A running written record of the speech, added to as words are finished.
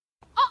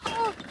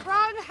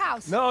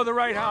house. No, the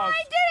right house.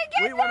 I didn't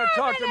get We want to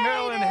talk to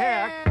Marilyn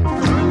Heck.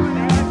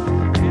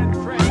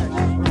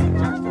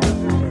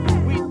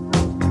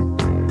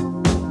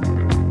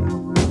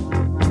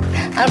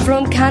 I'm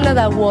from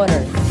Canada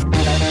Water.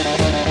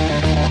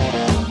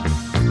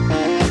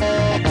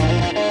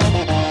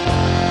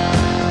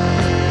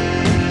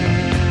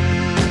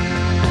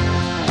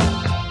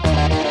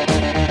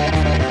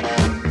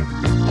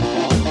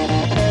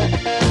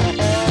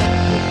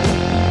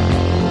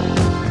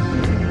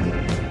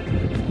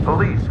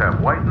 Police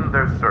have widened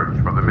their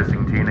search for the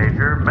missing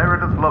teenager,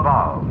 Meredith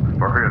Laval,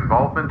 for her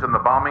involvement in the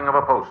bombing of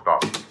a post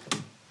office.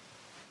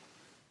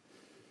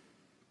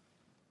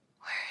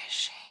 Where is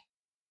she?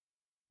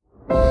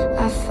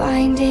 I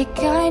find it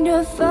kind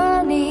of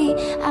funny,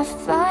 I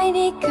find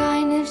it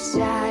kind of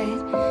sad.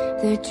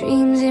 The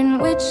dreams in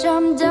which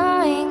I'm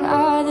dying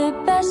are the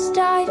best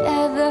I've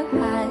ever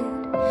had.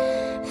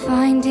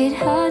 Find it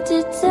hard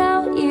to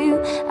tell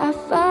you, I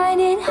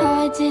find it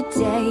hard to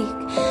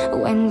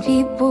take. When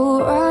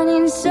people run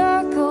in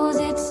circles,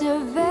 it's a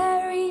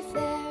very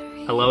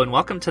Hello and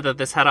welcome to the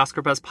This Had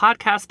Oscar Buzz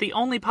podcast, the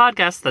only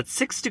podcast that's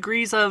 6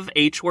 degrees of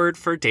H-word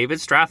for David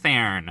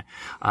Strathairn.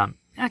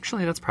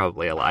 Actually, that's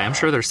probably a lie. I'm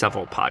sure there's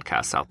several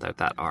podcasts out there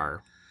that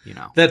are, you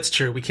know. That's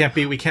true. We can't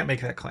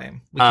make that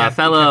claim.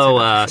 Fellow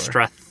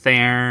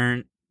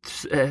Strathairn...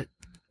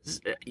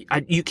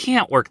 you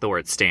can't work the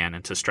word Stan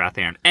into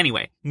Strathairn.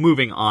 Anyway,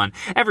 moving on.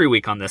 Every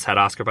week on This Had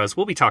Oscar Buzz,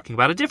 we'll be talking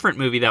about a different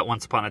movie that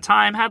once upon a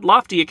time had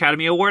lofty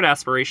Academy Award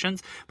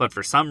aspirations, but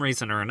for some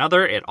reason or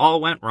another, it all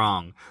went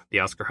wrong. The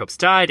Oscar hopes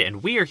died,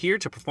 and we are here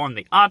to perform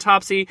the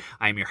autopsy.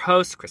 I am your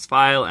host, Chris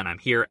File, and I'm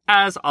here,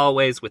 as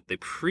always, with the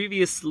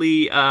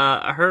previously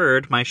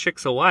heard, my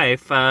Shiksa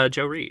wife,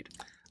 Joe Reed.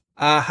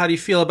 How do you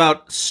feel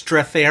about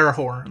Strathair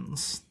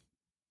horns?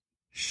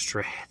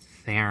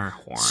 Strathair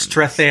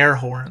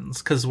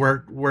horns, because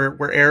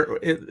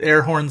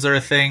air horns are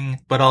a thing,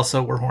 but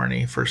also we're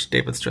horny for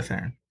David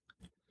Strathairn.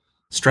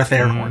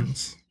 Strathair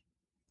horns.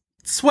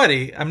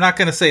 Sweaty. I'm not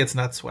going to say it's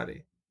not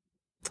sweaty.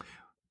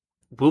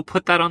 We'll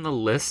put that on the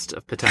list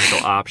of potential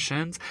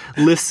options.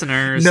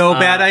 Listeners. No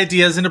bad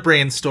ideas in a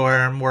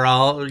brainstorm. We're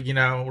all,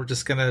 we're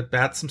just going to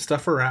bat some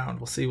stuff around.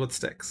 We'll see what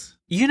sticks.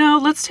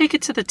 Let's take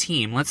it to the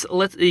team. Let's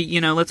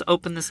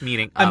open this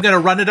meeting up. I'm going to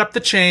run it up the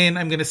chain.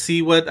 I'm going to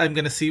see what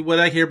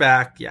I hear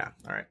back. Yeah.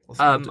 All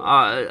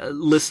right.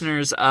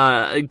 Listeners,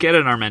 get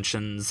in our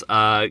mentions,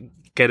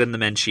 get in the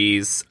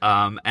menchies,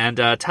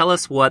 and tell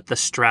us what the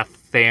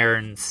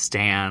Strathairn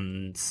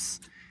stands.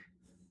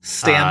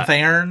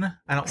 Stanthairn?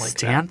 I don't like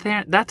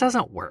Stanthairn? That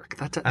doesn't work.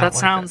 That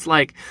sounds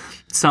like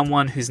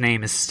someone whose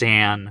name is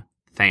Stan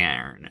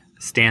Thairn.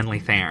 Stanley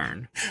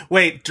Thairn.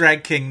 Wait,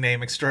 drag king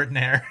name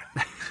extraordinaire.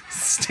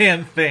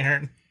 Stan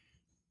Thairn.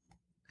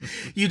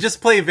 You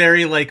just play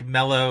very,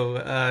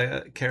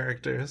 mellow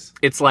characters.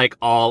 It's like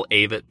all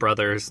Avett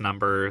Brothers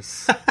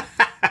numbers.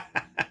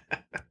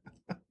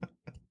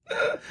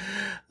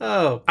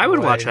 Oh, I would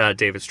watch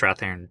David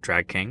Strathairn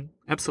Drag King.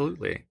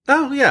 Absolutely.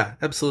 Oh, yeah,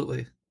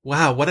 absolutely.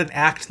 Wow, what an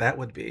act that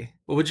would be.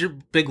 What would your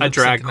big A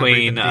drag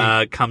queen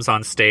comes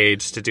on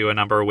stage to do a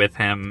number with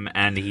him,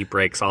 and he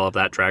breaks all of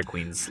that drag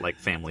queen's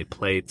family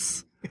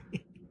plates.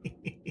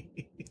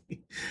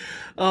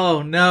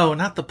 Oh no,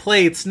 not the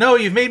plates. No,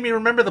 you've made me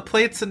remember the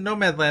plates in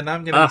Nomadland.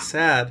 I'm going to be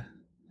sad.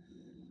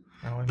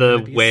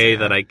 The way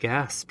that I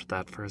gasped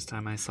that first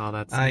time I saw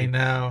that scene. I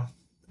know.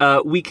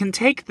 We can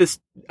take this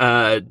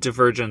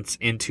divergence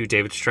into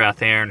David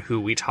Strathairn, who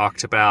we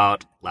talked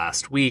about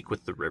last week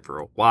with The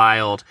River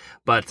Wild,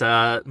 but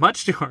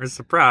much to our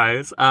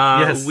surprise,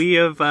 yes. We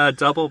have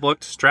double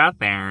booked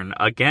Strathairn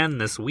again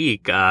this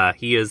week.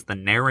 He is the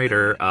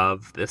narrator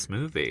of this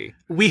movie.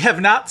 We have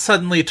not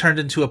suddenly turned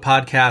into a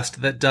podcast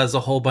that does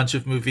a whole bunch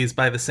of movies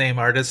by the same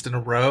artist in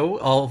a row,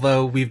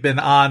 although we've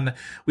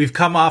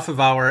come off of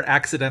our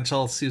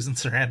accidental Susan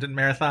Sarandon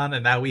marathon,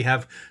 and now we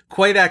have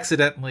quite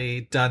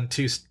accidentally done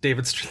 2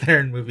 David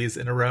Strathairn movies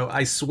in a row.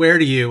 I swear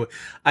to you,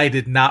 I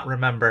did not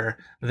remember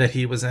that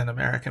he was in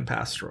American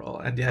Pastoral,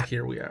 and yet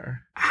here we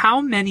are. How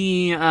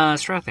many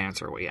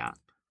Strathairns are we at?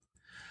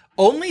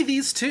 Only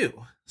these 2.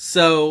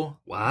 So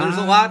there's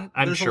a lot.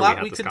 I'm there's sure a lot we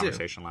had we this could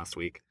conversation last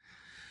week.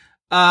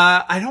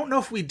 I don't know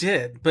if we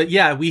did, but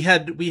yeah, we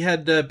had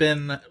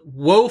been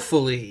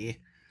woefully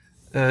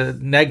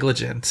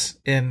negligent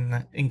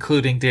in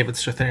including David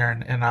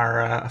Strathairn in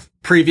our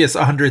previous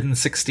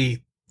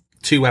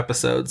 162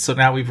 episodes. So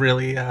now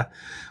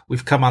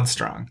we've come on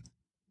strong.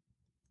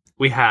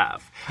 We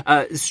have.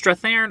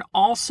 Strathairn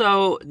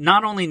also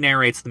not only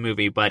narrates the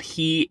movie, but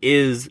he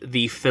is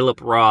the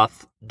Philip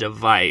Roth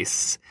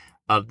device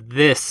of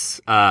this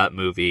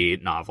movie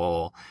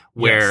novel,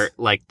 where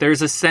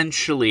there's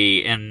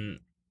essentially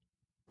in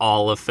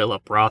all of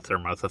Philip Roth or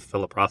most of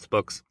Philip Roth's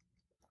books,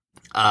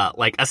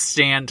 a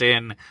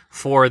stand-in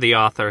for the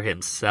author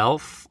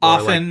himself,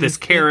 often or this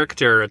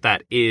character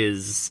that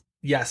is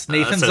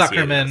Nathan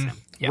Zuckerman.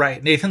 Yeah.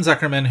 Right. Nathan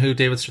Zuckerman, who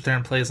David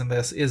Strathairn plays in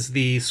this, is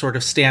the sort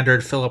of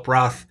standard Philip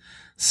Roth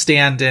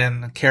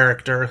stand-in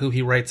character who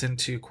he writes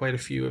into quite a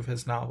few of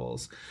his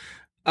novels.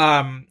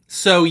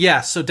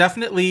 So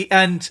definitely,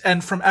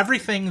 and from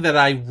everything that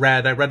I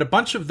read a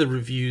bunch of the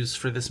reviews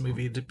for this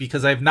movie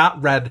because I've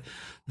not read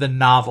the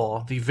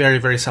novel, the very,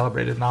 very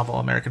celebrated novel,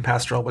 American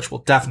Pastoral, which we'll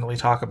definitely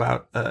talk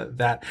about,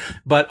 that.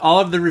 But a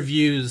lot of the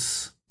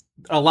reviews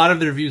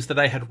that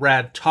I had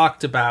read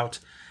talked about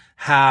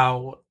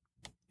how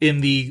in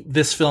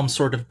this film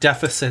sort of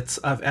deficits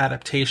of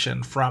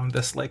adaptation from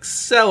this like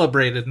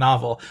celebrated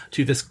novel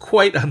to this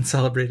quite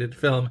uncelebrated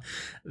film,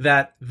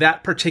 that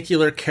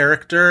particular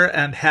character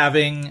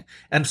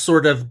and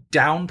sort of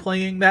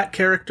downplaying that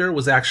character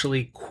was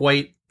actually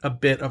quite a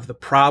bit of the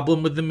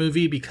problem with the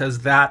movie, because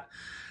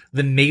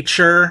the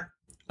nature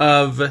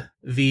of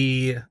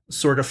the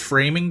sort of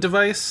framing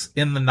device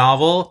in the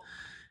novel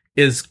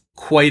is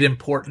quite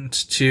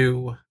important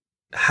to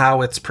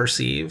how it's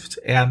perceived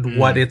and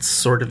what it's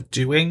sort of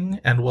doing,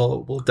 and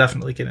we'll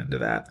definitely get into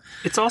that.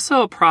 It's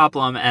also a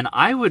problem, and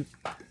I would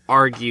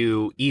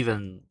argue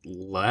even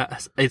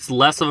less. It's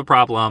less of a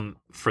problem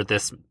for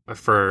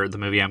the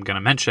movie I'm going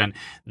to mention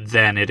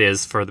than it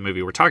is for the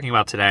movie we're talking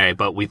about today.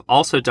 But we've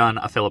also done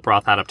a Philip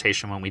Roth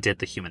adaptation when we did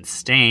The Human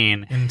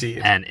Stain.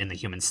 Indeed. And in The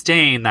Human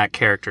Stain, that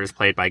character is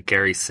played by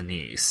Gary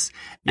Sinise.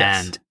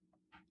 Yes. And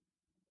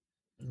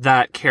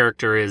that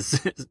character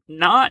is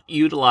not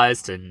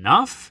utilized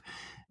enough.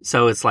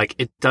 So it's like,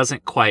 it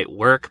doesn't quite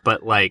work,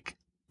 but like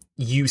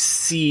you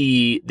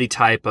see the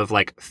type of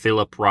like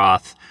Philip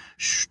Roth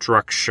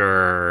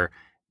structure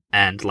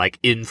and like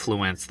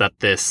influence that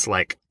this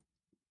like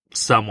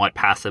somewhat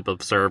passive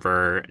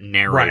observer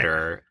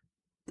narrator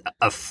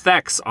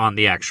affects on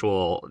the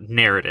actual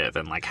narrative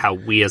and like how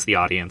we as the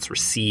audience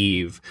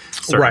receive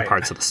certain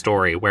parts of the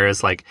story.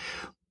 Whereas like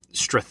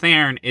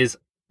Strathairn is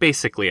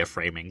basically a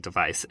framing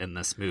device in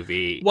this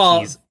movie.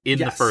 Well, he's in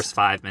the first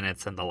 5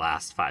 minutes and the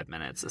last 5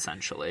 minutes,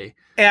 essentially.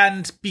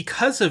 And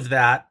because of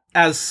that,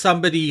 as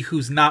somebody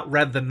who's not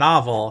read the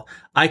novel,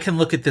 I can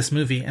look at this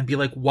movie and be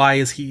like, why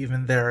is he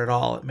even there at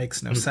all? It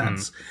makes no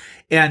sense.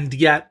 And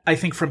yet, I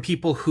think from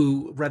people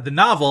who read the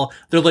novel,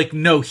 they're like,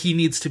 no, he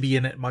needs to be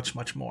in it much,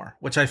 much more,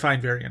 which I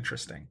find very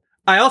interesting.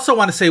 I also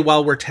want to say,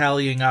 while we're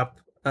tallying up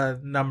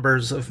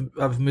numbers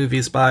of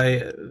movies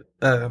by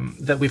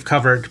that we've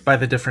covered by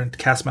the different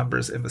cast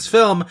members in this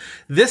film,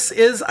 this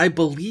is, I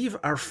believe,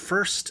 our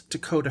first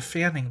Dakota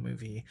Fanning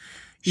movie.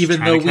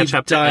 Even though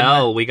we've done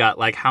L, we got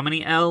like how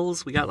many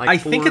L's? We got like I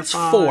think it's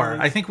 4.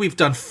 I think we've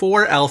done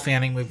 4 Elle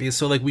Fanning movies,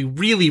 so like we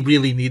really,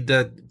 really need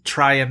to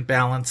try and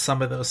balance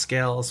some of those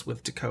scales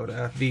with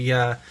Dakota.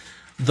 The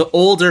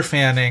older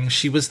Fanning,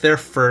 she was there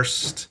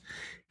first,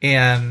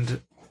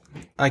 and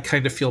I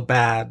kind of feel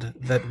bad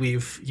that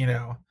we've,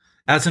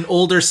 as an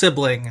older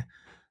sibling,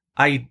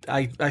 I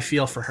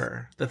feel for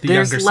her that the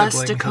younger sibling. There's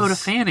less Dakota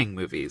Fanning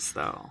movies,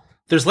 though.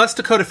 There's less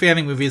Dakota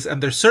Fanning movies,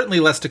 and there's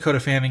certainly less Dakota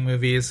Fanning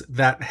movies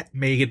that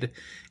made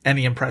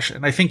any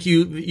impression. I think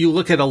you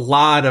look at a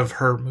lot of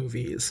her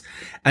movies,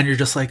 and you're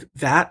just like,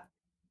 that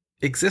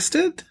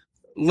existed?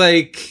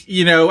 Like,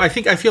 I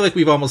feel like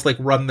we've almost like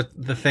run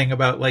the thing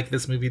about like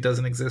this movie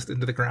doesn't exist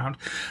into the ground.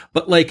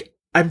 But like,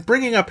 I'm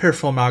bringing up her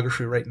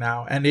filmography right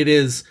now, and it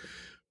is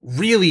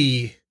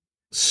really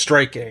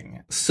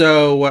striking.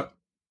 So, all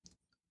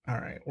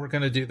right, we're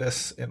going to do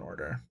this in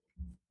order.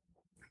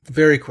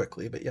 Very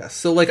quickly, but yes.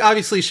 So, like,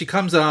 obviously, she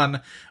comes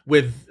on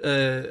with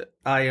I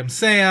Am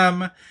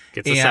Sam.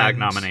 Gets a SAG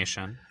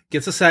nomination.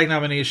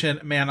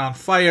 Man on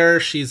Fire.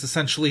 She's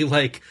essentially,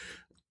 like,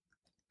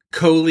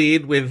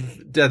 co-lead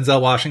with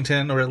Denzel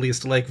Washington, or at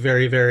least, like,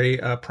 very, very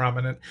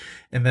prominent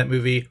in that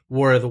movie.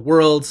 War of the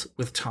Worlds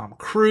with Tom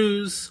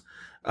Cruise.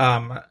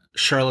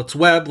 Charlotte's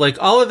Web.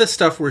 Like, all of this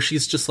stuff where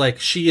she's just, like,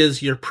 she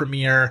is your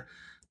premier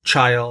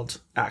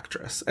child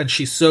actress, and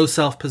she's so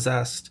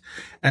self-possessed,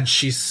 and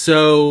she's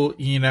so,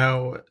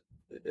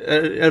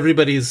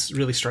 everybody's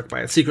really struck by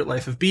it. Secret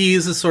Life of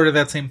Bees is sort of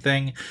that same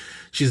thing.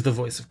 She's the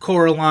voice of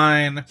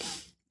Coraline.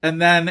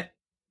 And then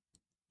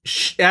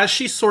as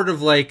she sort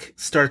of like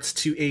starts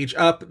to age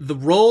up, the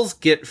roles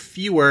get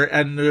fewer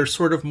and they're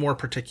sort of more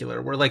particular.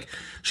 Where like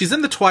she's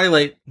in the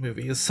Twilight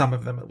movies, some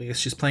of them at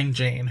least. She's playing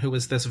Jane, who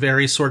is this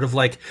very sort of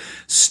like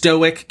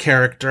stoic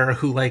character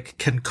who like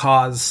can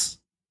cause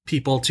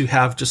people to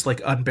have just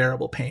like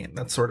unbearable pain.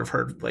 That's sort of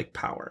her like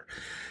power.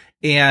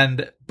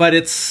 But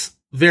it's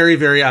very,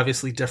 very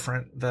obviously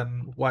different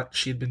than what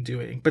she'd been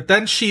doing. But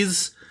then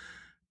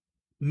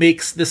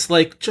makes this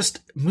like just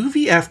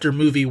movie after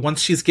movie,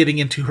 once she's getting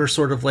into her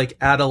sort of like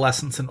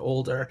adolescence and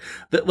older,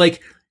 that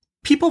like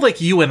people like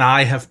you and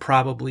I have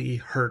probably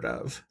heard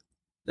of,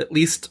 at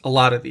least a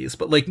lot of these,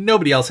 but like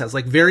nobody else has.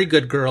 Like Very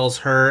Good Girls,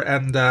 her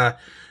and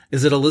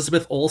is it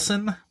Elizabeth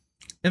Olsen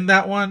in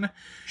that one?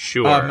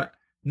 Sure.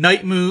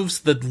 Night Moves,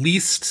 the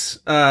least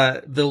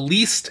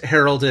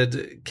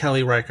heralded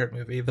Kelly Reichardt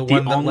movie. The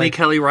one only like,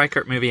 Kelly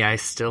Reichardt movie I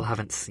still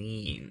haven't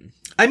seen.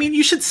 I mean,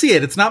 you should see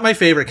it. It's not my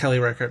favorite Kelly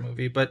Reichardt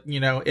movie, but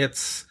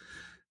it's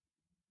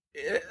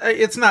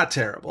not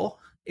terrible.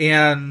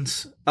 And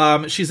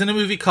she's in a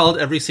movie called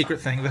Every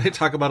Secret Thing that I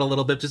talk about a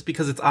little bit just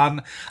because it's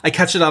on. I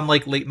catch it on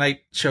like late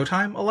night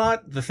Showtime a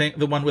lot.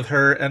 The one with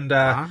her and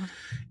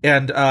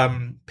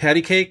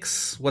Patty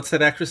Cakes. What's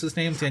that actress's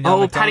name? Danielle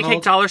McDonald? Patty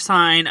Cake Dollar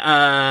Sign.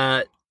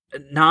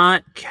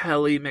 Not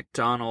Kelly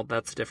McDonald.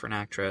 That's a different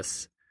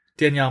actress.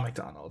 Danielle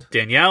McDonald.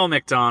 Danielle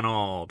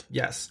McDonald.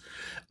 Yes.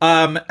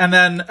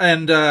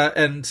 And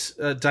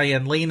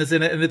Diane Lane is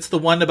in it, and it's the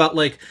one about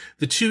like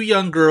the two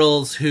young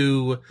girls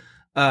who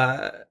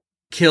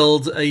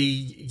killed a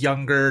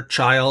younger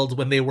child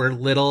when they were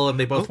little, and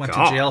they both went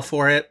to jail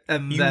for it.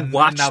 And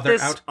now they're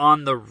out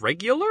on the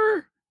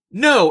regular.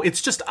 No,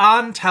 it's just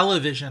on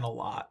television a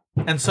lot.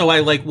 And so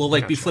I will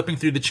be flipping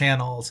through the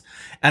channels,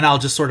 and I'll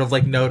just sort of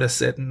like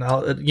notice it, and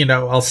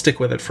I'll stick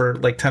with it for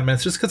like 10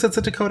 minutes just because it's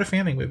a Dakota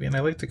Fanning movie, and I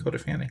like Dakota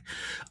Fanning.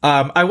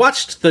 I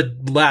watched the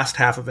last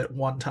half of it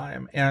one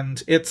time,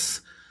 and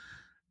it's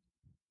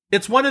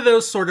one of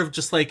those sort of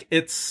just like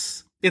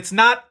it's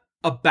not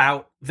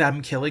about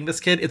them killing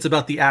this kid. It's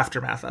about the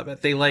aftermath of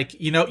it. They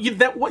you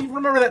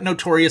remember that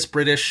notorious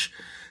British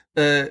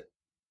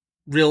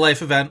real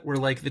life event where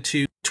like the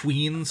two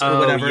tweens or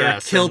whatever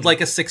killed like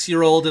a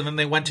 6-year-old, and then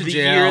they went to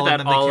jail. The year that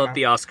and all of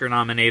the Oscar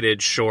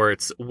nominated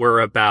shorts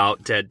were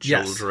about dead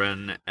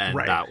children, and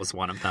that was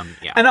one of them.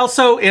 Yeah. And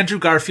also Andrew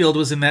Garfield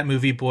was in that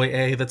movie Boy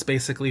A that's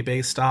basically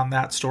based on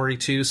that story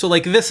too. So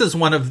like this is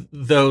one of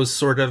those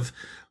sort of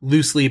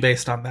loosely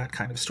based on that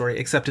kind of story,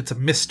 except it's a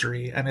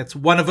mystery, and it's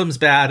one of them's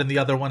bad and the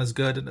other one is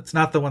good, and it's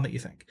not the one that you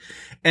think.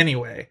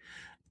 Anyway,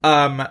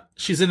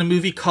 she's in a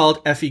movie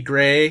called Effie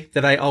Gray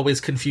that I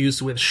always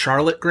confused with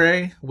Charlotte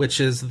Gray,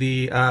 which is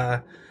the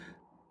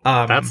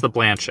that's the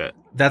Blanchett.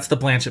 That's the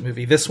Blanchett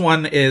movie. This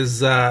one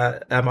is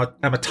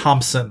Emma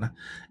Thompson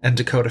and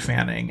Dakota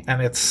Fanning,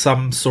 and it's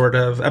some sort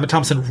of Emma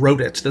Thompson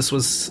wrote it. This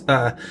was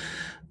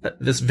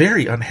this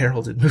very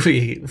unheralded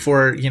movie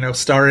for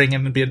starring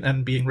and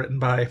being written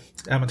by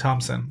Emma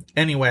Thompson.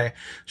 Anyway,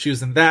 she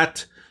was in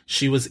that.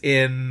 She was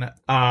in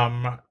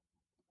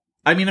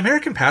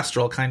American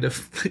Pastoral kind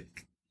of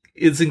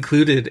is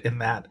included in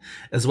that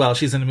as well.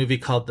 She's in a movie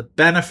called The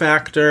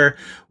Benefactor,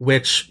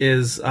 which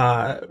is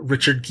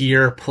Richard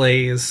Gere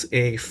plays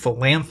a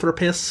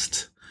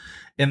philanthropist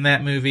in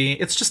that movie.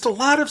 It's just a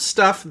lot of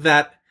stuff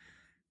that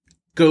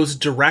goes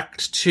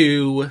direct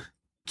to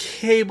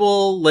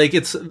cable. Like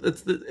if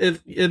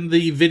in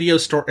the video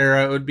store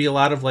era, it would be a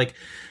lot of like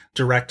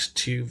direct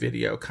to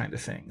video kind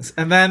of things.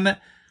 And then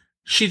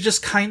she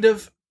just kind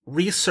of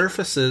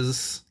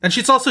resurfaces, and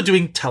she's also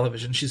doing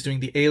television. She's doing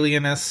The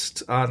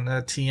Alienist on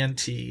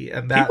TNT,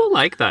 and that people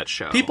like that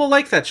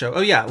show.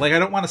 Oh yeah, like I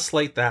don't want to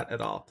slight that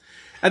at all.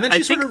 And then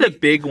I think the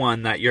big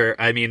one that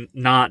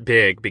not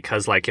big,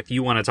 because like if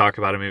you want to talk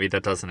about a movie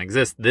that doesn't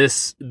exist,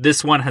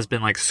 this one has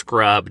been like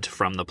scrubbed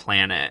from the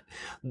planet.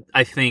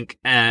 I think,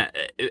 and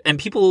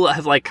people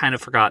have like kind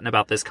of forgotten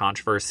about this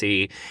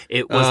controversy.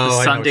 It was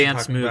the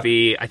Sundance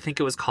movie. About. I think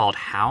it was called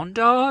Hound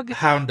Dog.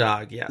 Hound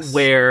Dog, yes.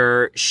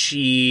 Where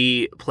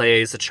she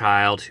plays a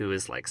child who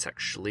is like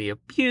sexually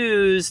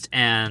abused,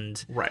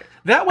 and right.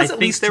 That was I at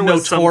think least there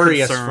was some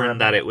notorious concern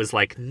that it was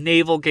like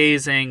navel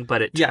gazing,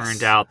 but it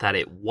turned out that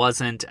it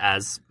wasn't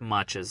as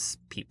much as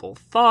people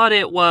thought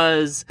it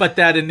was. But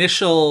that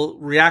initial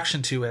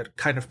reaction to it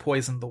kind of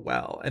poisoned the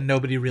well, and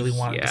nobody really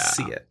wanted to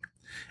see it.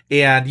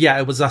 And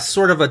it was a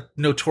sort of a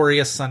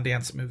notorious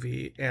Sundance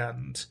movie,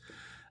 and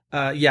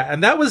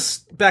and that was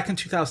back in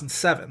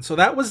 2007. So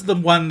that was the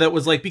one that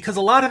was like, because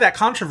a lot of that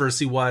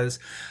controversy was,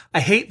 I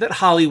hate that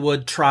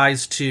Hollywood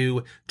tries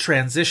to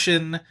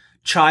transition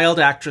child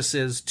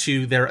actresses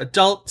to their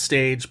adult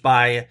stage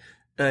by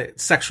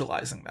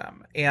sexualizing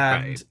them,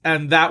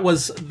 and that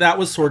was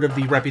sort of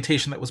the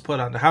reputation that was put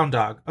onto Hound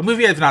Dog, a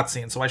movie I've not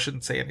seen, so I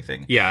shouldn't say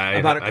anything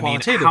about it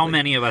qualitatively. How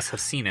many of us have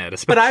seen it?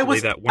 Especially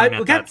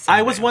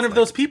I was one of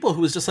those people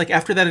who was just like,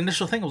 after that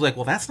initial thing, I was like,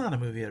 well, that's not a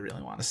movie I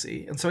really want to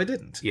see, and so I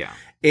didn't. Yeah,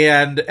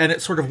 and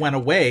it sort of went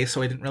away,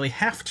 so I didn't really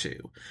have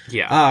to.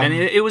 Yeah, and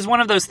it was one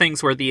of those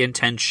things where the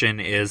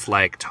intention is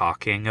like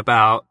talking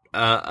about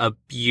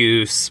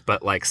abuse,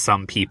 but like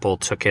some people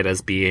took it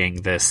as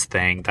being this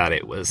thing that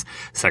it was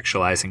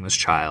sexualizing this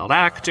child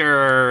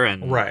actor,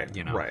 and right.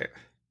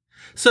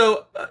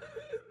 So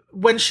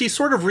when she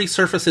sort of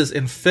resurfaces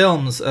in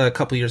films a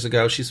couple years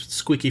ago, she's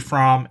Squeaky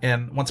Fromm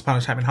in Once Upon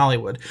a Time in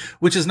Hollywood,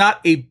 which is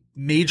not a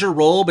major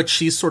role, but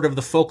she's sort of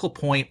the focal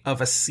point of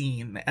a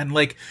scene, and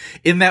like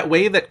in that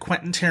way that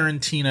Quentin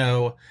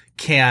Tarantino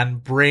can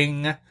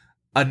bring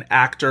an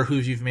actor who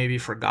you've maybe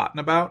forgotten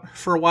about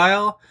for a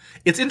while.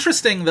 It's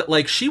interesting that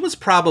like she was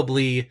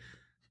probably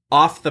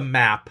off the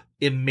map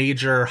in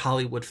major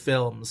Hollywood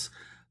films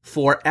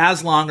for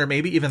as long or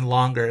maybe even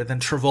longer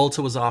than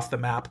Travolta was off the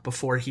map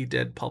before he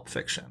did Pulp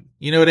Fiction.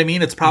 You know what I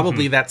mean? It's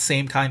probably that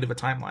same kind of a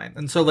timeline.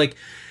 And so like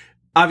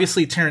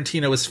obviously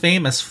Tarantino is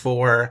famous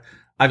for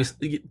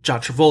obviously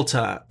John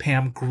Travolta,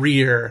 Pam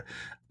Grier,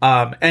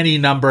 any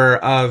number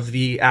of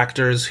the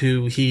actors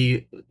who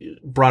he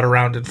brought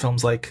around in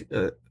films like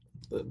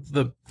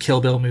the Kill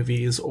Bill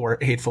movies or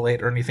Hateful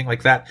Eight or anything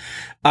like that.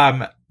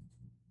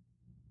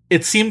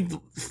 It seemed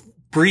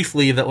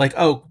briefly that like,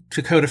 oh,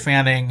 Dakota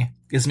Fanning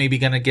is maybe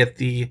going to get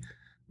the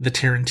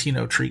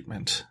Tarantino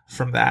treatment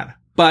from that.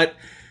 But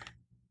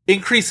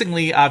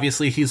increasingly,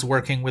 obviously, he's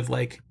working with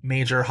like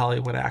major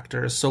Hollywood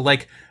actors. So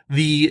like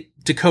the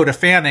Dakota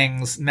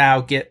Fannings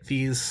now get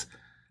these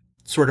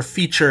sort of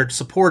featured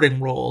supporting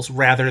roles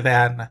rather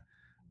than,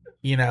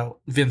 you know,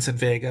 Vincent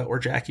Vega or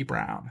Jackie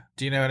Brown.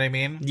 Do you know what I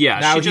mean? Yeah,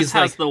 now she just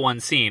has like, the one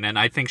scene, and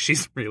I think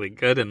she's really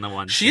good in the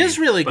one scene. She is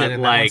really good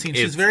in that one scene.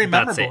 She's very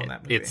memorable in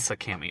that movie. It's a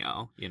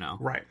cameo, you know?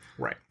 Right.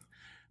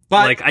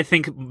 But like, I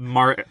think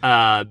Margaret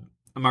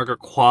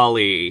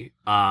Qualley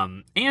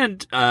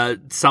and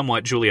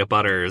somewhat Julia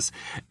Butters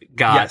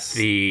got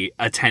the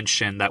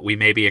attention that we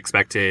maybe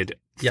expected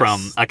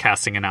from a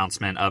casting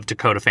announcement of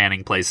Dakota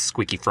Fanning plays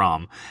Squeaky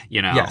Fromm,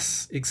 you know?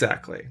 Yes,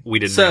 exactly. We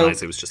didn't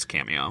realize it was just a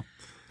cameo.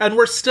 And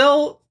we're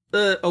still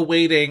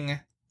awaiting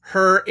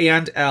her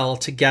and Elle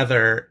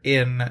together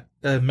in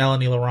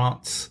Melanie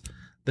Laurent's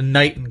The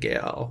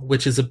Nightingale,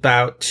 which is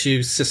about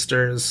two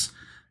sisters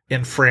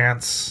in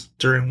France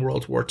during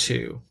World War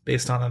II,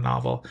 based on a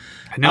novel.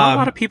 I know a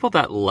lot of people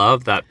that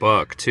love that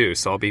book, too,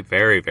 so I'll be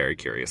very, very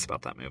curious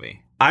about that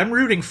movie. I'm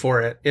rooting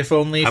for it, if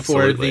only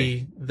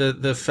Absolutely.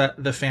 for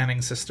the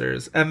Fanning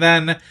sisters. And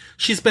then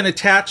she's been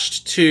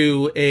attached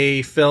to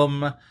a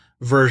film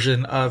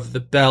version of The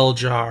Bell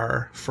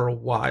Jar for a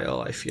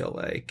while, I feel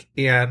like.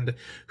 And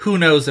who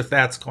knows if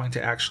that's going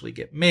to actually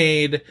get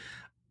made?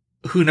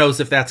 Who knows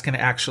if that's going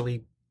to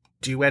actually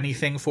do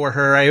anything for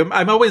her?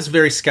 I'm always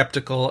very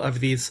skeptical of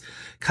these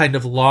kind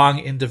of long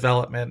in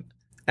development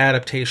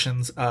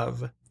adaptations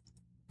of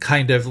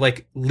kind of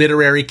like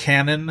literary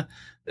canon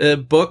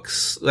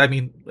books. I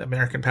mean,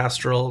 American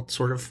Pastoral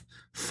sort of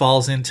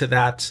falls into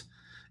that.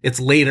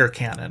 It's later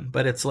canon,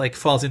 but it's like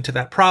falls into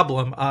that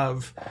problem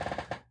of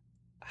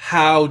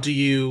how are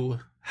you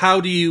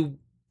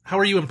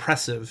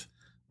impressive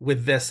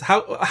with this?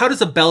 How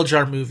does a Bell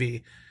Jar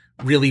movie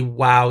really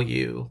wow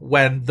you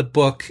when the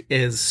book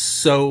is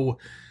so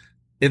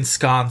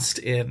ensconced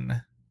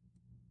in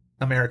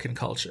American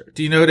culture?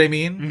 Do you know what I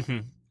mean? Mm-hmm.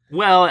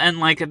 Well, and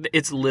like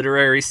its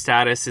literary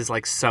status is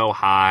like so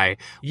high.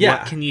 Yeah.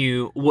 What can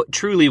you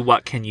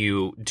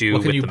do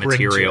with the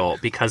material?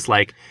 Because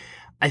like,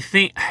 I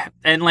think,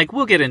 and like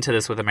we'll get into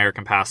this with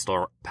American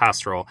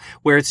Pastoral,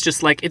 where it's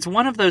just like, it's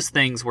one of those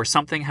things where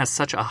something has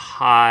such a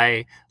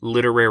high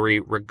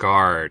literary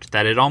regard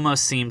that it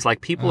almost seems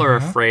like people are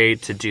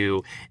afraid to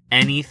do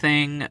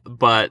anything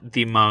but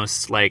the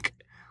most like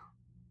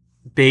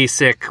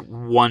basic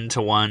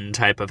one-to-one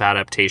type of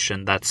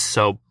adaptation that's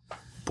so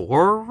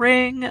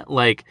boring.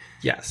 Like,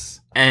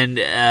 yes. And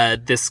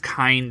this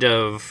kind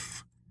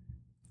of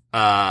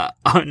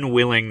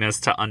unwillingness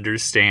to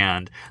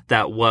understand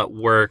that what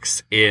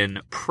works in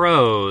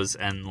prose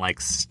and like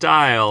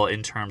style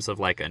in terms of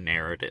like a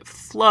narrative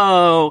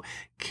flow,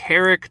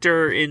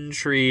 character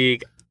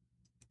intrigue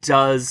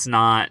does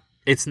not,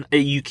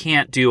 you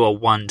can't do a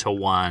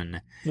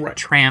one-to-one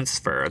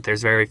transfer.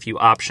 There's very few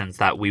options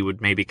that we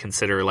would maybe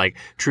consider like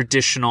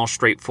traditional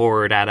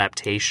straightforward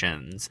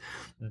adaptations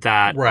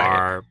that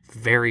are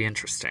very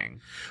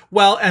interesting.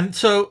 Well, and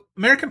so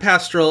American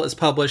Pastoral is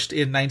published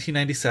in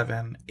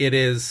 1997. It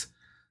is,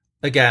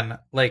 again,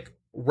 like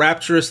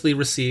rapturously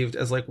received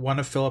as like one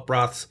of Philip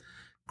Roth's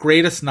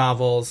greatest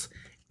novels.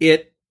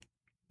 It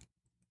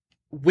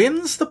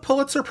wins the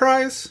Pulitzer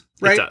Prize,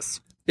 right? It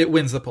does. It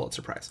wins the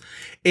Pulitzer Prize.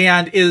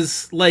 And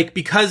is like,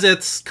 because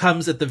it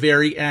comes at the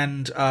very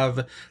end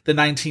of the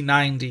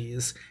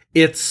 1990s,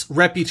 its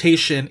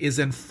reputation is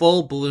in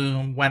full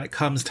bloom when it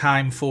comes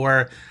time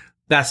for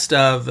best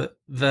of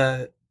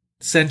the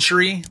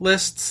century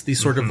lists, these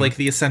sort of like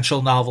the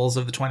essential novels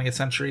of the 20th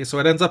century. So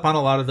it ends up on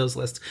a lot of those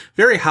lists,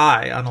 very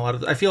high on a lot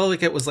of, I feel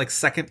like it was like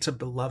second to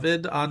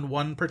Beloved on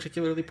one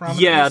particularly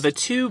prominent list. The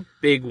two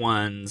big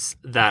ones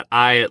that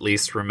I at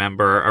least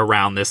remember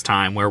around this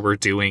time where we're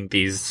doing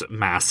these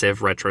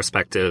massive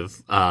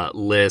retrospective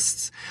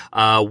lists.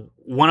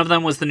 One of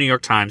them was the New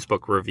York Times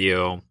Book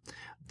Review.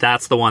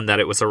 That's the one that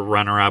it was a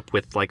runner-up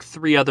with like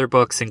 3 other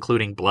books,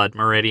 including Blood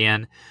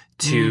Meridian,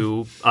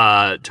 to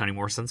Toni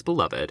Morrison's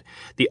Beloved.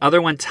 The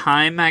other one,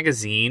 Time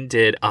Magazine,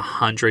 did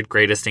 100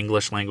 greatest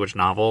English language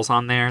novels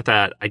on there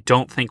that I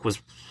don't think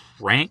was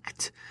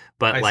ranked,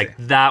 but like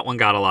that one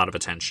got a lot of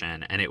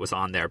attention and it was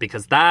on there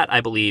because that,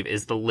 I believe,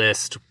 is the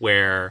list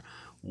where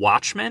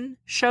Watchmen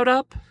showed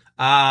up.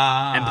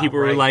 And people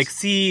were like,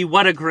 see,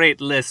 what a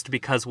great list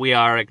because we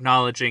are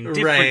acknowledging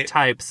different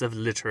types of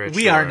literature.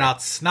 We are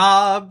not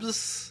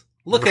snobs.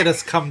 Look at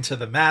us come to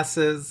the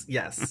masses.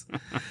 Yes.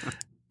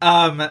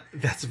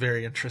 That's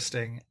very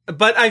interesting.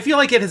 But I feel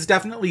like it has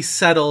definitely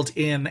settled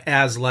in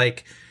as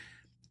like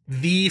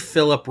the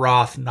Philip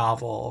Roth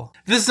novel.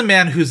 This is a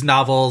man whose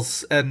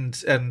novels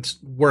and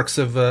works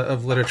of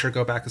literature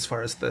go back as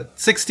far as the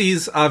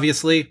 60s,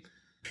 obviously.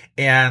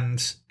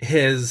 And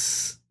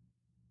his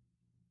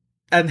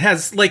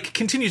has like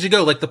continued to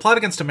go, like The Plot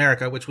Against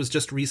America, which was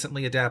just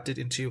recently adapted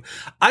into,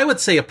 I would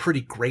say, a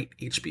pretty great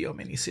HBO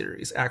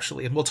miniseries,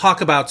 actually. And we'll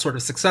talk about sort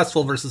of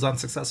successful versus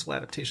unsuccessful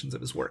adaptations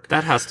of his work.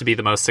 That has to be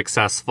the most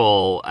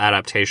successful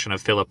adaptation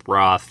of Philip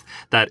Roth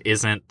that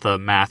isn't the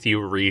Matthew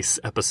Rhys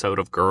episode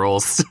of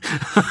Girls.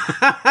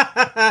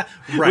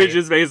 Right. Which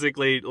is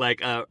basically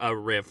like a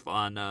riff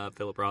on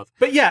Philip Roth.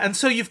 But yeah, and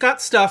so you've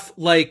got stuff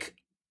like,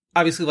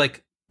 obviously,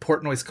 like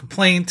Portnoy's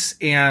Complaint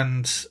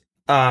and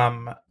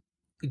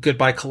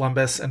Goodbye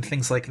Columbus and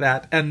things like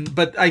that.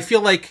 But I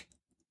feel like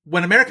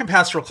when American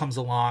Pastoral comes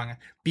along,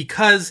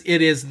 because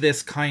it is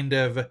this kind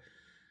of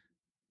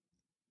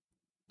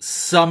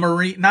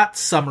not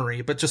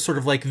summary, but just sort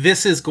of like,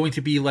 this is going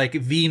to be like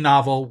the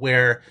novel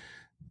where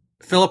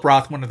Philip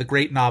Roth, one of the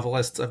great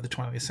novelists of the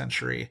 20th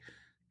century,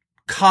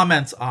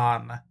 comments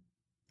on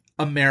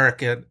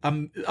America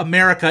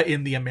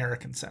in the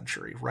American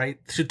century,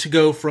 right? To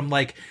go from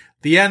like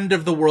the end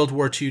of the World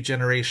War II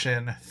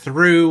generation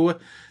through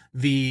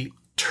the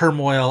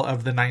turmoil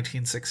of the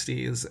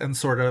 1960s and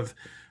sort of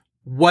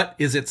what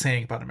is it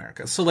saying about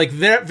America. So like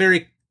that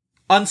very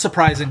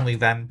unsurprisingly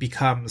then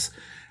becomes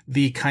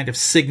the kind of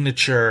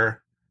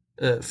signature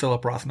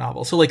Philip Roth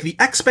novel. So like the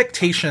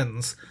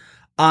expectations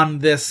on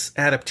this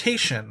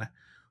adaptation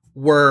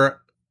were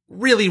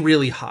really,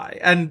 really high,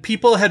 and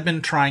people had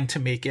been trying to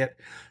make it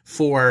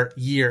for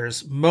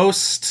years.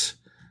 Most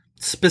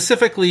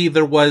specifically,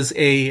 there was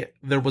a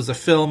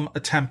film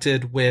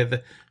attempted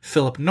with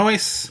Philip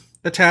Noyce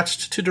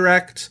attached to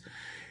direct,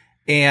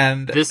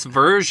 and this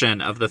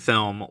version of the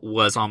film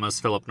was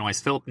almost Philip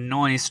Noyce. Philip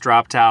Noyce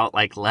dropped out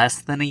like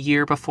less than a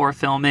year before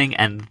filming,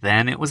 and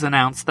then it was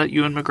announced that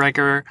Ewan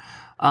McGregor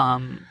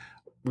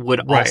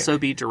would also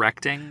be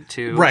directing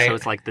too. Right. So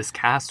it's like this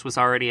cast was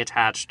already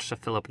attached to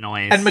Philip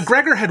Noyce. And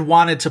McGregor had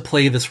wanted to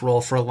play this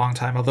role for a long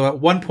time, although at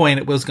one point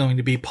it was going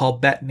to be Paul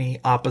Bettany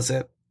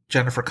opposite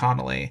Jennifer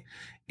Connelly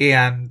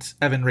and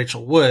Evan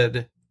Rachel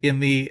Wood.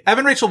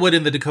 Evan Rachel Wood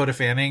in the Dakota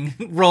Fanning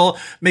role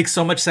makes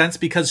so much sense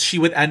because she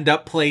would end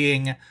up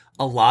playing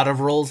a lot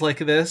of roles like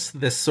this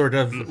sort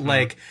of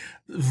like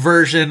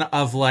version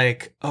of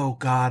like, oh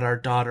God, our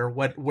daughter,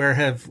 where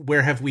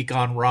have we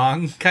gone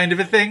wrong kind of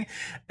a thing.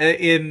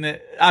 In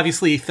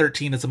obviously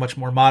 13 is a much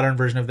more modern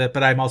version of that,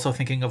 but I'm also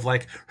thinking of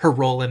like her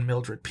role in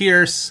Mildred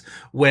Pierce,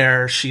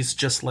 where she's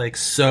just like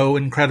so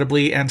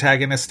incredibly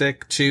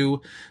antagonistic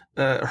to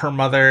her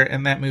mother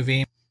in that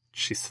movie.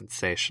 She's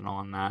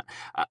sensational in that.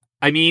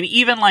 I mean,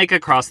 even like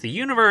Across the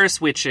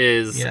Universe, which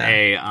is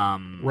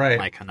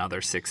like another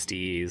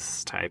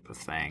 60s type of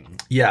thing.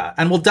 Yeah,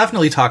 and we'll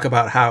definitely talk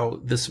about how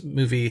this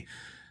movie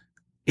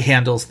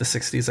handles the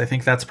 60s. I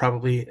think that's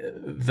probably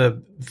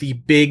the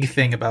big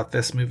thing about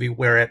this movie,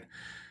 where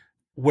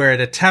it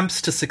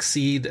attempts to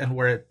succeed and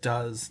where it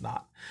does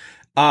not.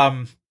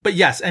 But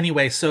yes,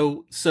 anyway,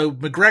 so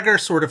McGregor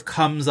sort of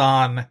comes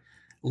on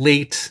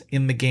late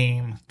in the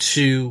game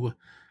to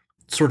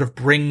sort of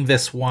bring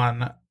this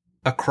one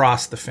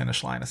across the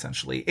finish line,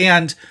 essentially,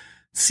 and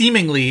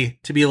seemingly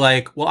to be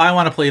like, well, I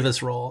want to play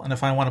this role, and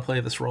if I want to play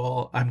this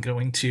role, I'm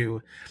going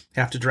to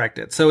have to direct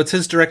it. So it's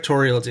his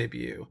directorial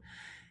debut,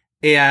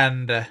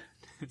 and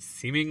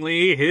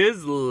seemingly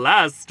his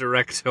last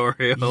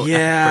directorial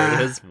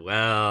effort as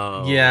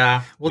well.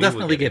 Yeah, we'll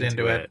definitely get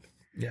into it.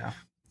 Yeah.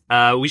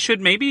 We should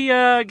maybe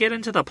get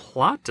into the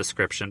plot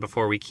description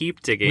before we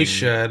keep digging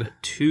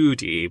too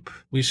deep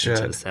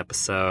into this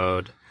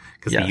episode.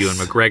 Because the Ewan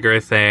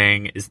McGregor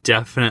thing is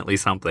definitely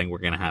something we're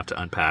going to have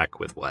to unpack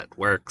with what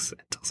works and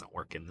doesn't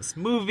work in this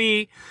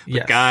movie.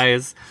 But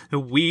guys,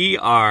 we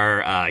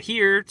are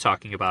here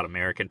talking about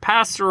American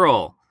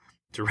Pastoral,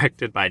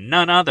 directed by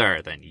none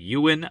other than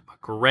Ewan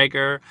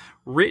McGregor,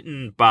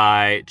 written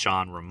by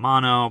John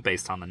Romano,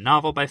 based on the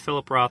novel by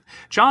Philip Roth.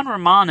 John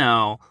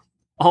Romano,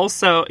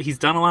 also, he's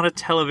done a lot of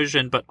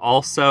television, but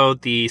also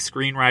the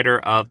screenwriter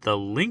of the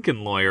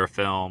Lincoln Lawyer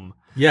film.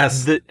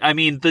 Yes.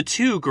 The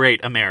two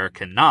great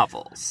American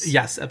novels.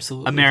 Yes,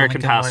 absolutely.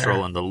 American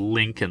Pastoral and The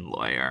Lincoln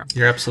Lawyer.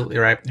 You're absolutely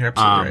right.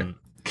 Right.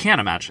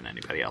 Can't imagine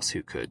anybody else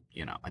who could,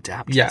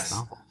 adapt this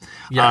novel.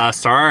 Yeah.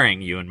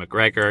 Starring Ewan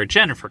McGregor,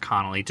 Jennifer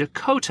Connelly,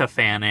 Dakota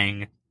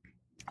Fanning,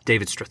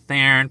 David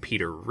Strathairn,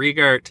 Peter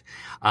Riegert,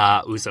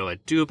 Uzo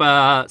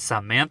Aduba,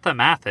 Samantha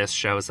Mathis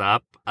shows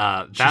up,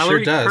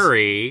 Valerie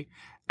Curry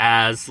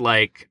as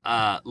like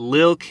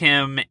Lil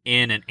Kim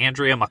in an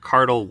Andrea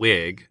McArdle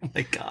wig. Oh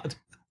my God.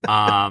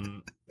 I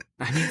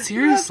mean,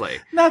 seriously.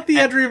 Not the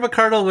Andrea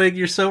McArdle wig,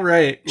 you're so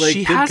right. Like,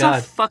 she has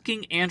a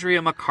fucking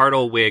Andrea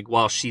McArdle wig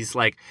while she's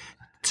like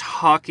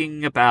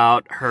talking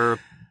about her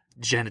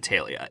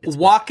genitalia. It's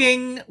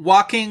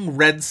walking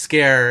Red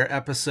Scare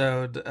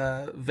episode,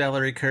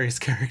 Valerie Curry's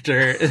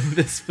character in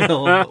this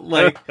film.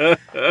 Like,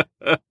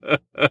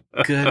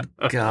 good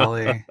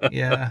golly.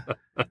 Yeah.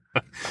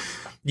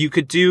 You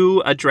could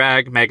do a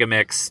drag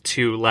megamix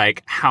to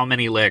like how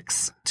many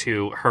licks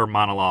to her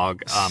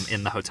monologue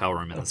in the hotel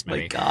room in this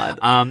movie. Oh my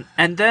God.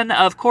 And then,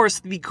 of course,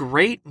 the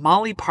great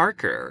Molly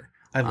Parker.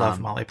 I love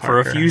Molly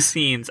Parker. For a few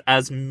scenes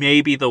as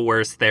maybe the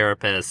worst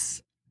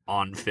therapist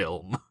on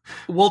film.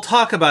 We'll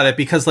talk about it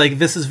because, like,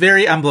 this is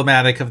very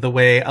emblematic of the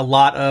way a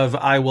lot of,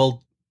 I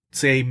will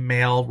say,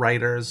 male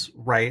writers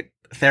write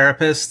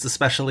therapists,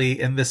 especially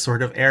in this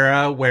sort of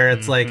era where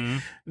it's like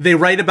they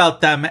write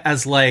about them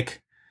as like,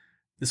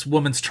 this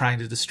woman's trying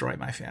to destroy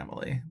my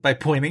family by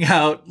pointing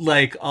out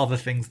like all the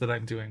things that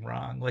I'm doing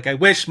wrong. Like, I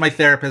wish my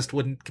therapist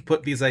wouldn't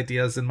put these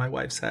ideas in my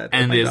wife's head.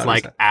 And is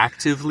like head.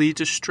 Actively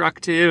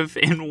destructive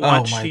in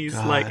what she's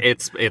God. Like.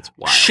 It's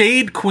wild.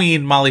 Shade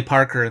Queen Molly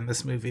Parker in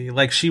this movie.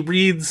 Like, she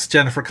reads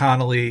Jennifer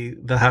Connelly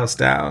the house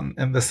down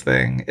in this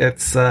thing.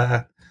 It's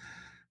a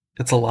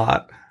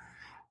lot.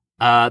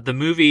 The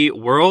movie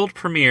world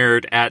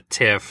premiered at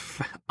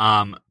TIFF,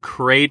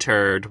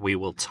 cratered, we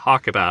will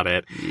talk about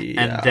it,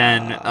 and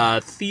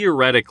then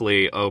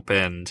theoretically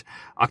opened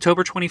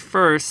October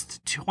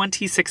 21st,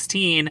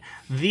 2016,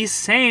 the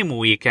same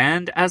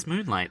weekend as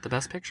Moonlight, the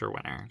Best Picture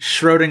winner.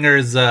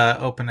 Schrodinger's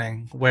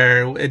opening,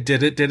 where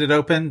did it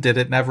open? Did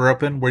it never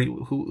open?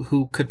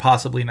 Who could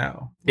possibly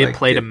know? It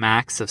played a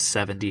max of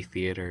 70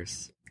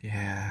 theaters.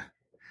 Yeah.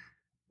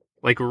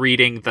 Like,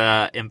 reading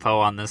the info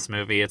on this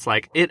movie, it's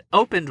like, it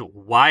opened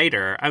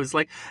wider. I was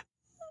like,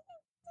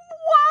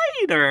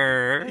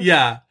 wider?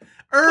 Yeah.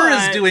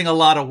 Is doing a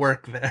lot of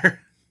work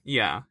there.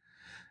 Yeah.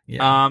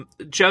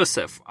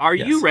 Joseph, are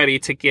you ready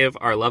to give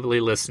our lovely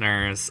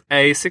listeners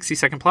a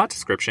 60-second plot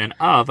description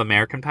of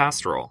American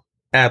Pastoral?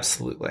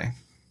 Absolutely.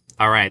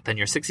 All right, then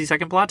your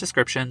 60-second plot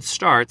description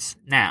starts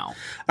now.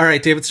 All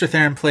right, David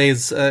Strathairn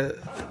plays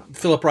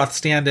Philip Roth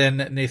stand-in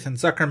Nathan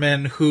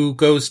Zuckerman, who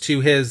goes to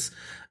his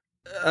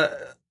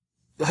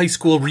high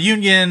school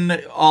reunion,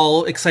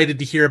 all excited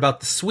to hear about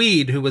the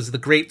Swede, who was the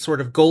great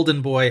sort of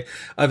golden boy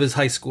of his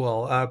high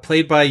school,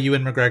 played by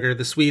Ewan McGregor.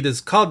 The Swede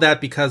is called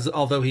that because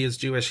although he is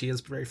Jewish, he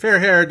is very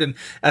fair-haired and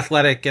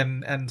athletic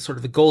and sort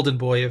of the golden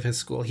boy of his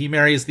school. He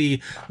marries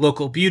the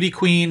local beauty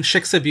queen,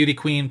 Shiksa beauty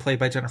queen, played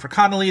by Jennifer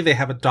Connelly. They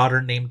have a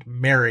daughter named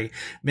Mary.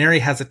 Mary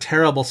has a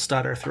terrible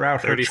stutter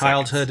throughout her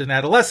childhood and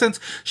adolescence.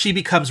 She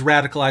becomes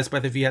radicalized by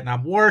the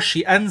Vietnam War.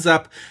 She ends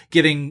up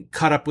getting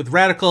caught up with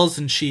radicals,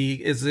 and she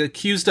is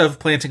accused of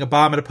planting a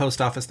bomb at a post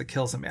office that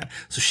kills a man.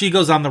 So she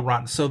goes on the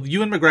run. So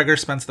Ewan McGregor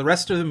spends the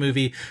rest of the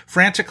movie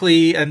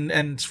frantically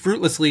and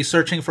fruitlessly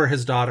searching for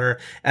his daughter,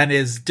 and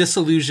is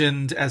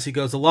disillusioned as he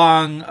goes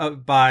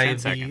along by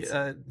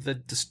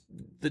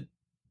the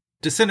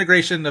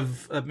disintegration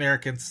of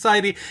American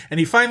society. And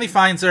he finally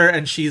finds her,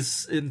 and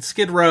she's in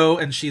Skid Row,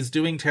 and she's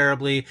doing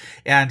terribly,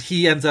 and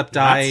he ends up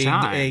dying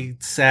a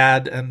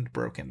sad and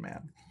broken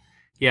man.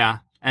 Yeah.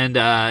 And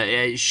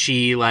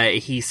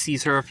he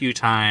sees her a few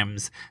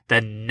times,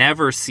 then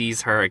never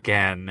sees her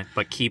again,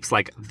 but keeps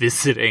like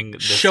visiting,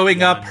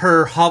 showing up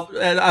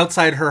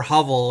outside her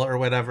hovel or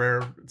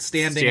whatever,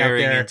 standing out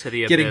there,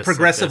 getting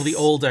progressively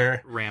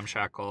older,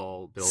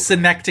 ramshackle building,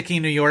 Synecdoche,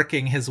 New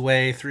Yorking his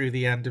way through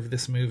the end of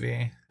this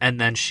movie.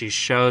 And then she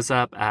shows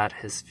up at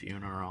his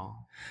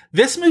funeral.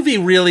 This movie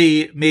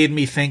really made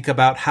me think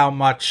about how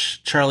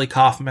much Charlie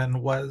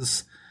Kaufman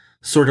was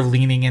sort of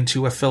leaning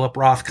into a Philip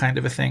Roth kind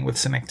of a thing with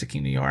Synecdoche,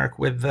 New York,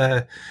 with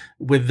the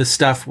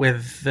stuff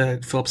with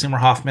Philip Seymour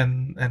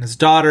Hoffman and his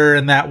daughter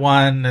in that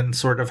one, and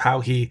sort of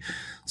how he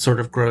sort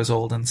of grows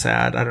old and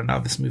sad. I don't know.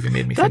 This movie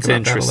made me think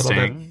about that a little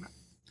bit.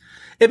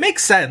 It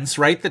makes sense,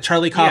 right? That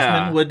Charlie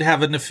Kaufman would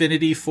have an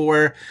affinity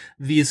for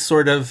these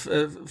sort of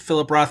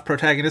Philip Roth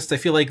protagonists. I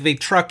feel like they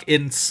truck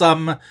in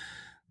some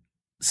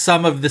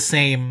of the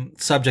same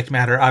subject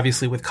matter,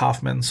 obviously with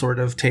Kaufman sort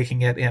of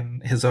taking it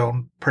in his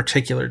own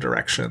particular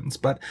directions.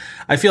 But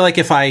I feel like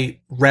if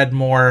I read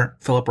more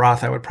Philip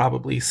Roth, I would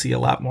probably see a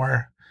lot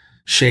more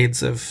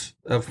shades of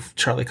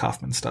Charlie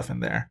Kaufman stuff in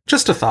there.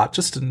 Just a thought,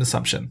 just an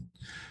assumption.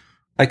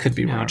 I could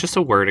be wrong. Just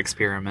a word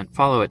experiment.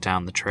 Follow it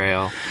down the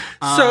trail.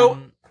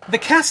 So the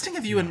casting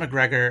of Ewan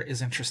McGregor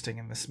is interesting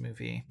in this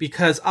movie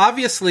because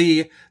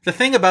obviously the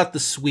thing about the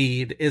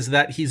Swede is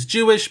that he's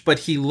Jewish, but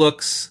he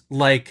looks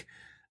like,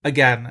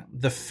 again,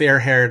 the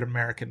fair-haired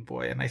American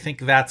boy. And I think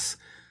that's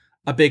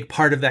a big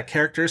part of that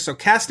character. So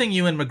casting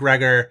Ewan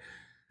McGregor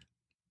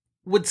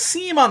would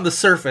seem on the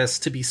surface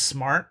to be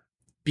smart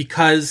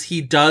because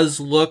he does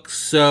look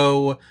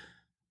so,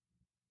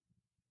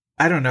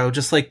 I don't know,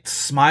 just like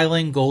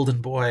smiling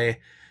golden boy.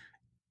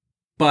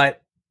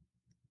 But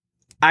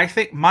I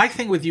think my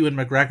thing with Ewan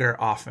McGregor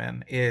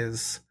often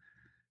is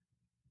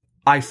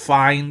I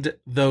find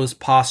those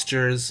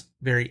postures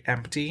very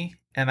empty.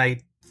 And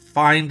I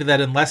find that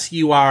unless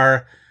you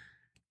are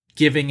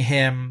giving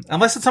him,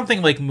 unless it's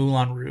something like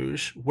Moulin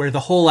Rouge, where the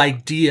whole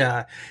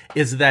idea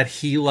is that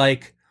he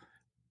like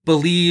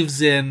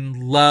believes in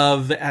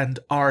love and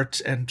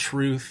art and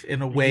truth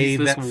in a way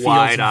that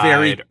feels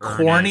very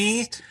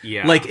corny,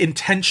 like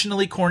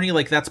intentionally corny,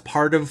 like that's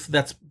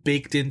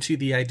baked into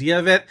the idea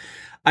of it.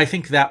 I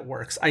think that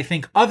works. I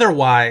think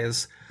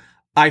otherwise,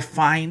 I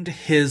find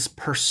his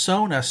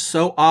persona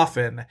so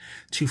often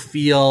to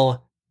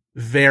feel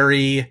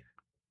very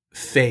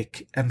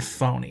fake and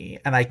phony,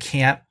 and I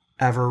can't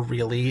ever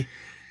really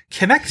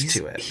connect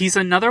to it. He's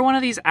another one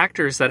of these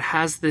actors that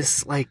has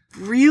this like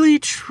really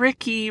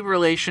tricky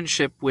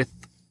relationship with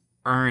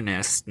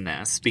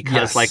earnestness because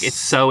Yes. like it's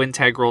so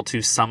integral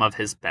to some of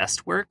his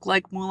best work,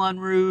 like Moulin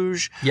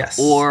Rouge, Yes.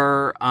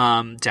 or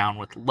Down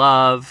with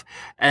Love,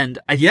 and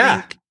I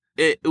think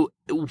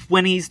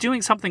when he's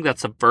doing something that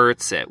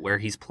subverts it, where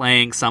he's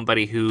playing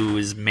somebody who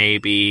is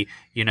maybe,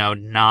 you know,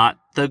 not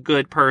the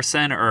good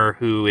person, or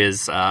who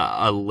is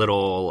a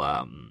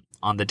little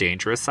on the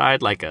dangerous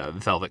side, like a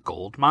Velvet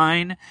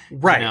Goldmine,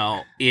 Right. You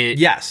know,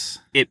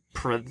 it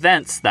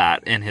prevents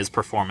that in his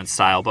performance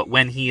style. But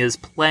when he is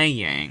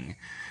playing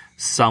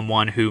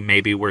someone who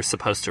maybe we're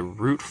supposed to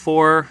root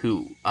for,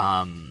 who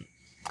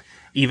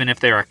even if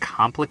they're a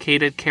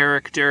complicated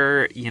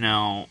character, you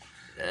know,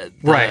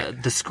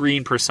 the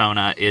screen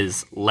persona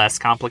is less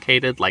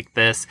complicated. Like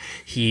this,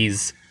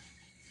 he's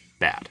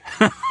bad.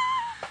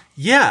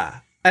 Yeah.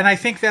 And I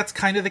think that's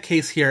kind of the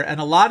case here. And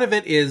a lot of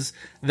it is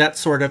that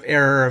sort of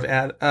error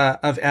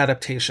of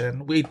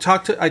adaptation. I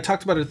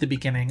talked about it at the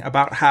beginning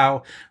about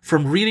how,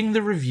 from reading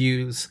the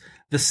reviews,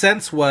 the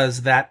sense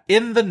was that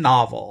in the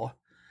novel,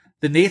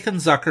 the Nathan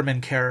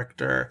Zuckerman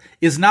character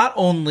is not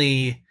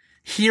only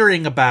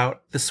hearing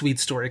about the Swede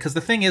story, because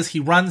the thing is, he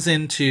runs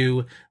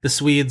into the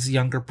Swede's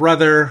younger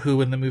brother,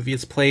 who in the movie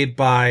is played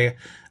by,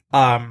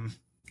 Rupert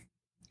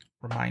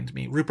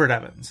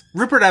Evans.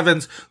 Rupert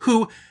Evans,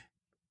 who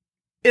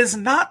is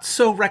not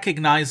so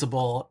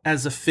recognizable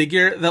as a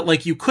figure that,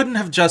 like, you couldn't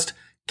have just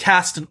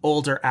cast an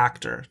older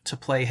actor to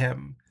play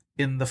him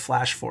in the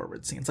flash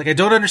forward scenes. Like, I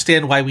don't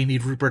understand why we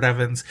need Rupert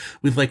Evans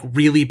with, like,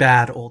 really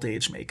bad old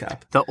age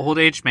makeup. The old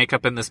age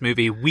makeup in this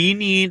movie, we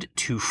need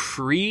to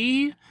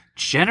free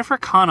Jennifer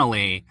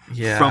Connelly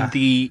from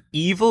the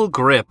evil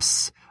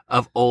grips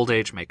of old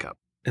age makeup.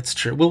 It's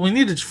true. Well, we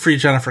need to free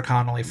Jennifer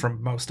Connelly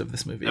from most of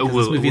this movie. This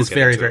movie is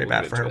very, very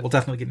bad for her. We'll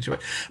definitely get into it.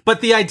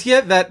 But the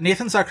idea that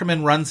Nathan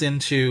Zuckerman runs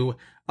into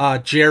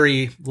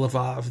Jerry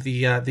Lvov,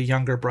 the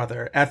younger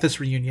brother, at this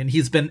reunion.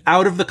 He's been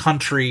out of the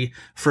country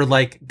for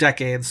like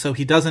decades, so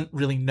he doesn't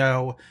really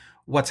know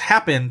what's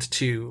happened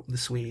to the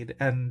Swede.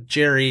 And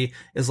Jerry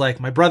is like,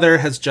 my brother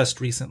has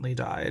just recently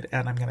died,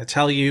 and I'm going to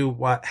tell you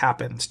what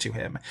happened to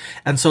him.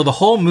 And so the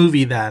whole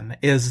movie then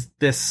is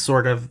this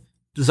sort of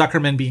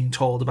Zuckerman being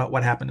told about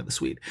what happened to the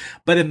Swede.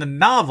 But in the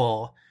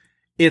novel,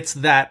 it's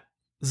that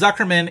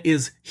Zuckerman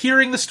is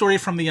hearing the story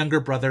from the younger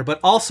brother, but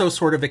also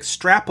sort of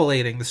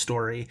extrapolating the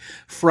story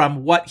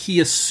from what he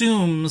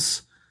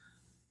assumes,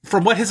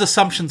 from what his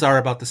assumptions are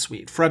about the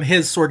Swede, from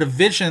his sort of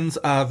visions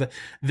of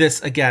this,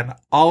 again,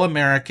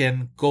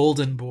 all-American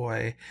golden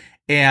boy.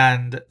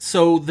 And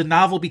so the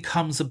novel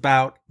becomes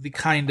about the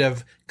kind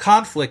of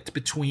conflict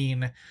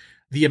between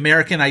the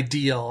American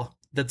ideal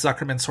that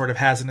Zuckerman sort of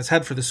has in his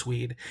head for the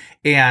Swede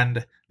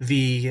and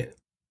the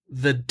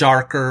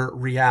darker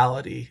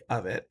reality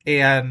of it.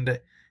 And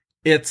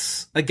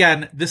it's,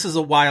 again, this is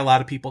why a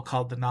lot of people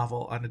called the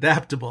novel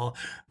unadaptable,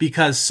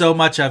 because so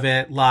much of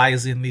it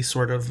lies in these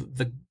sort of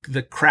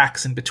the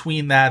cracks in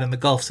between that and the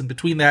gulfs in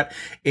between that,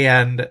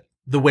 and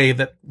the way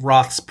that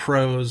Roth's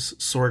prose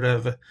sort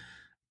of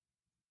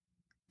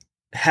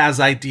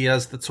has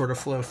ideas that sort of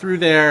flow through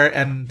there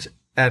and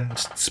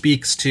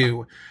speaks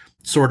to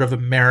sort of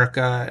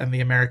America and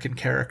the American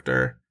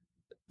character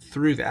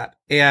through that.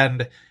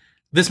 And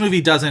this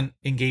movie doesn't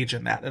engage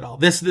in that at all.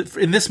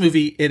 In this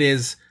movie, it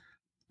is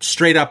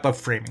straight up a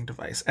framing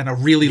device, and a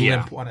really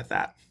limp one at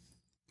that.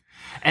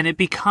 And it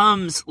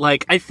becomes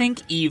like, I think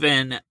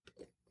even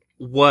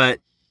what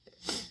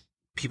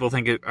people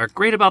think are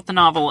great about the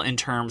novel in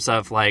terms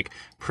of like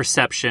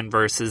perception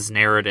versus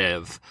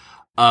narrative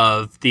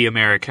of the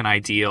American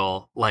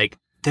ideal, like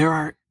there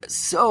are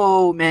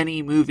so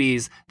many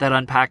movies that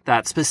unpack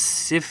that,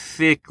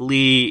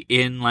 specifically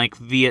in like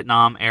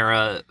Vietnam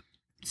era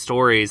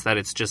stories, that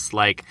it's just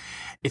like,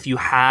 if you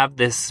have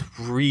this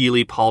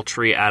really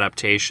paltry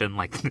adaptation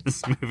like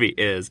this movie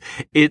is,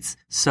 it's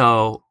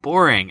so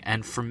boring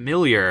and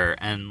familiar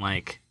and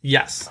like...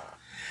 Yes.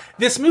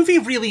 This movie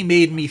really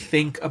made me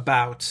think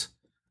about,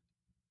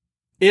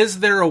 is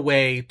there a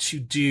way to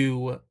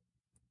do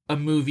a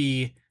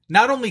movie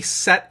not only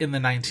set in the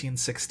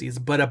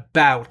 1960s, but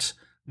about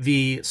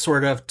the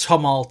sort of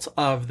tumult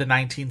of the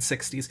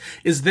 1960s?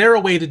 Is there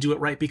a way to do it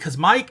right? Because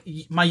my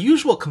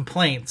usual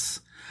complaints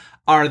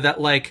are that,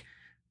 like,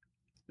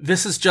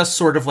 this is just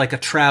sort of like a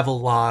travel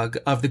log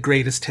of the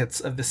greatest hits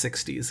of the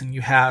 60s. And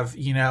you have,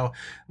 you know,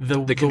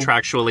 the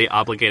contractually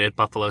obligated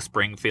Buffalo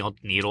Springfield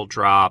needle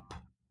drop.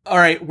 All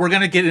right, we're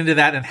going to get into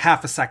that in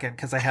half a second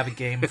because I have a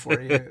game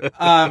for you.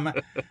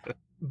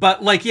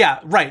 But like, yeah,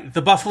 right.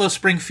 The Buffalo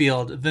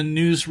Springfield, the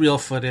newsreel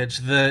footage,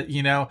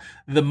 the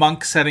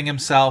monk setting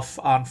himself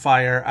on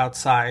fire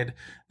outside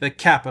the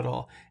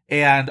Capitol,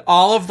 and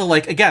all of the,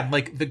 like, again,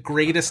 like the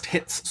greatest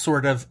hits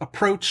sort of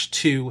approach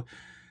to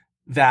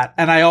that.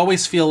 And I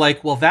always feel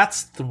like, well,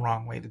 that's the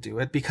wrong way to do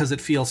it, because it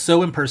feels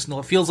so impersonal.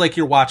 It feels like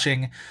you're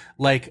watching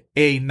like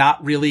a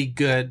not really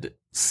good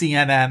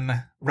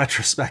CNN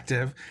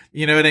retrospective.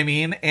 You know what I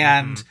mean?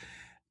 And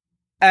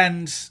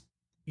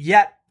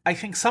yet I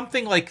think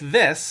something like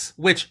this,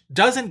 which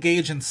does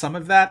engage in some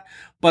of that,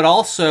 but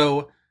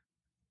also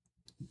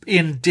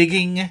in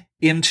digging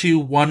into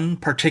one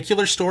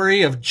particular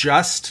story of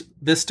just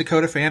this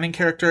Dakota Fanning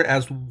character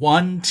as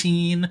one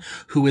teen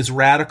who is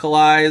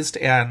radicalized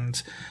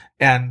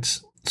and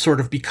sort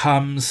of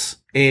becomes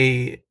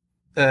a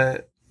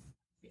I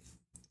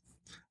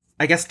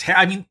guess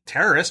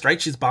terrorist,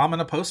 right? She's bombing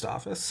a post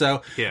office.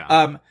 So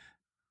Yeah.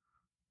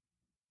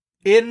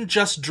 In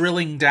just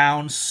drilling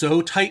down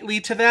so tightly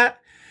to that,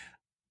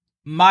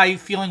 my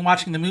feeling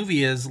watching the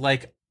movie is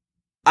like,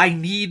 I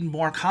need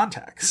more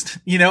context.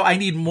 I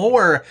need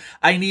more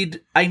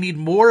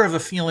of a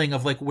feeling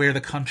of like where the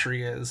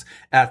country is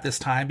at this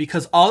time,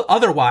 because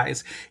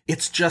otherwise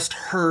it's just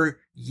her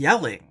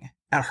yelling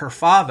at her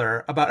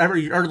father about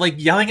or like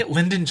yelling at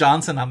Lyndon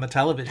Johnson on the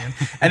television.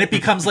 And it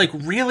becomes like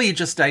really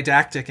just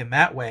didactic in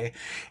that way.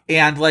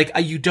 And like,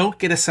 you don't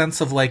get a sense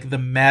of like the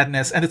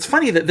madness. And it's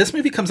funny that this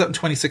movie comes out in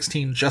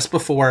 2016, just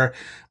before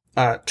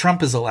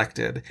Trump is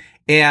elected.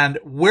 And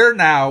we're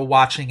now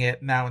watching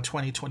it now in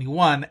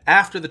 2021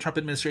 after the Trump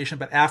administration,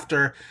 but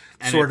after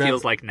and sort it of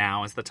feels like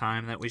now is the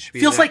time that we should be.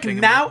 Feels like adapting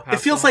now. American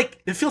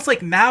It feels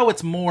like now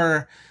it's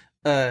more.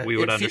 We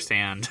would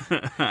understand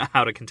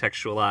how to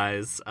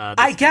contextualize. This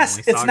I guess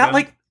family it's not saga.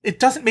 like it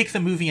doesn't make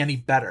the movie any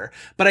better,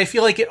 but I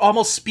feel like it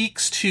almost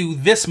speaks to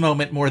this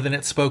moment more than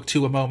it spoke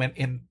to a moment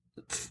in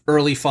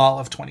early fall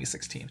of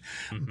 2016.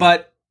 Mm-hmm.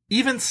 But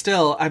even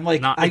still, I'm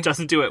like, it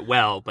doesn't do it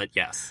well, but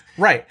yes.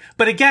 Right.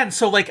 But again,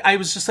 so like, I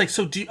was just like,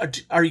 so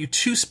are you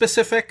too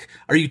specific?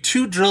 Are you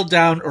too drilled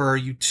down, or are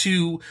you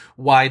too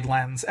wide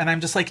lens? And I'm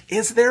just like,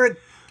 is there a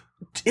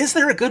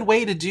good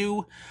way to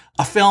do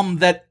a film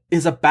that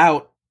is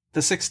about the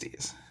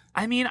 60s?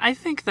 I mean, I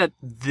think that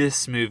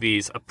this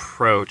movie's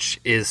approach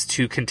is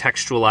to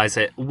contextualize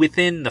it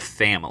within the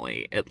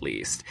family, at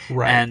least.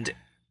 Right. And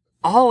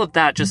all of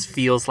that just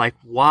feels like,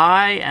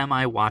 why am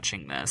I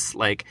watching this?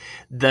 Like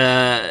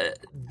the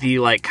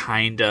like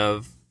kind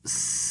of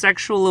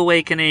sexual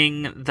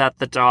awakening that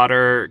the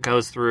daughter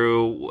goes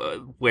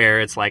through,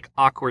 where it's like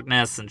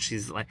awkwardness, and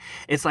she's like,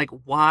 it's like,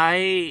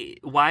 why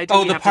do we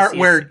the have part to see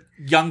where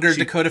younger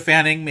Dakota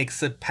Fanning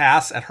makes a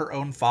pass at her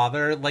own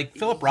father? Like,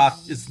 Philip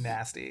Roth is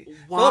nasty.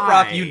 Why? Philip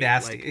Roth, you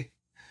nasty.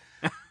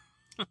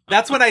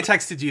 That's when I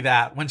texted you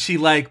that, when she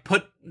like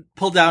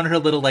pulled down her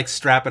little like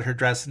strap at her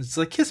dress and it's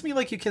like, kiss me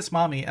like you kiss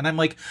mommy. And I'm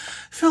like,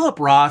 Philip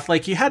Roth,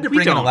 like, you had to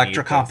bring an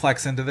Electra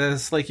complex into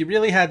this. Like, you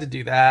really had to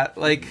do that.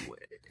 Like,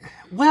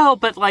 well,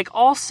 but like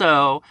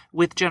also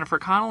with Jennifer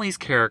Connelly's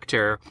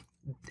character,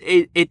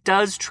 it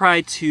does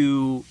try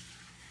to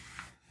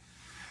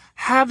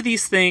have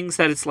these things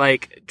that it's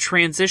like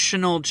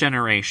transitional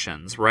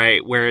generations,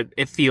 right? Where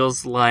it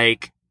feels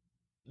like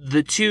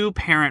the two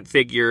parent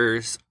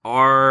figures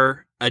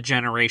are a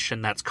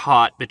generation that's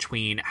caught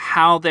between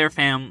how their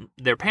parents,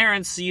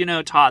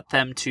 taught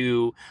them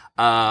to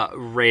live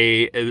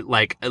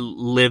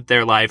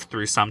their life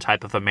through some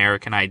type of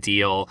American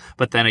ideal,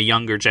 but then a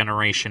younger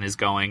generation is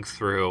going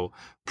through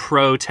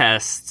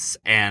protests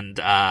and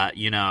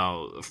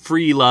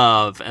free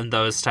love and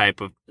those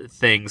type of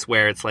things,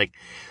 where it's like,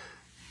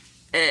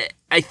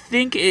 I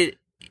think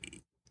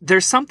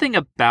there's something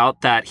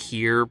about that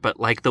here, but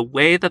like the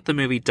way that the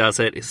movie does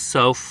it is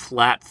so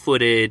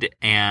flat-footed,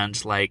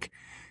 and like,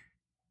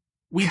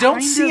 we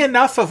don't see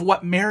enough of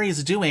what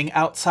Mary's doing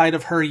outside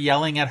of her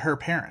yelling at her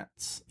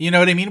parents. You know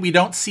what I mean? We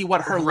don't see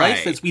what her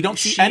life is. We don't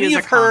see any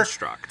of her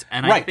construct.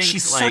 And right. I think,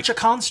 she's like, such a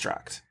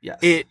construct. Yes.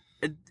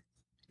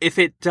 If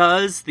it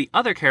does the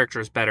other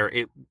characters better,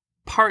 it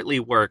partly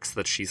works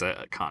that she's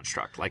a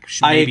construct. Like,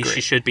 maybe she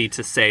should be,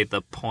 to say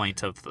the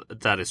point of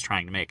that is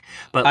trying to make.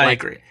 But I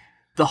like, agree.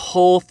 The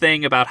whole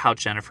thing about how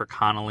Jennifer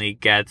Connelly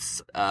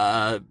gets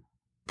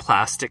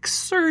plastic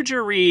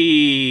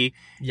surgery,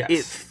 yes.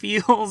 It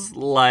feels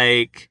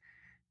like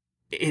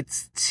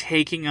it's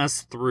taking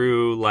us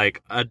through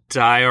like a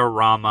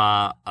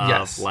diorama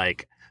of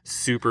like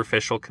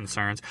superficial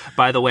concerns.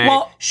 By the way,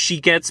 she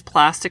gets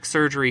plastic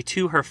surgery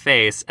to her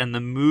face, and the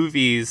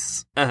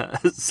movie's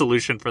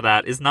solution for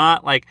that is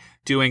not like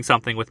doing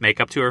something with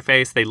makeup to her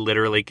face. They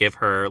literally give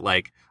her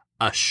like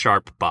a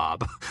sharp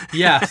bob.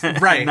 Yeah,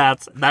 right. And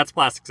that's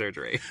plastic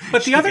surgery.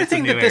 But the other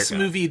thing that this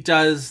haircut. movie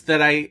does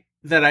that I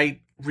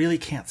really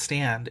can't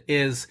stand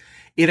is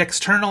it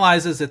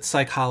externalizes its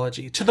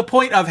psychology to the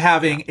point of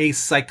having a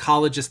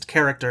psychologist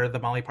character, the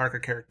Molly Parker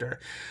character,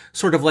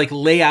 sort of like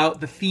lay out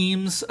the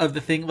themes of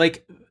the thing.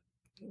 Like,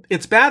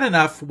 it's bad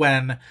enough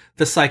when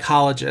the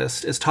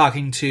psychologist is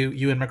talking to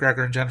Ewan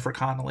McGregor and Jennifer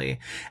Connelly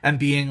and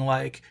being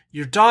like,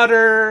 your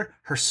daughter,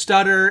 her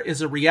stutter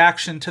is a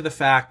reaction to the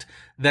fact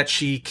that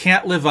she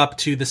can't live up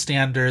to the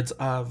standards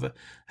of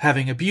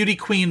having a beauty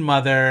queen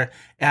mother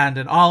and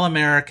an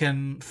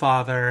all-American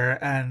father,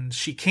 and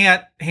she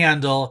can't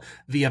handle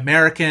the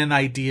American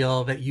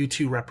ideal that you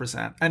two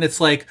represent. And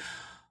it's like,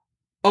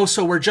 oh,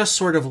 so we're just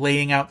sort of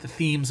laying out the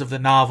themes of the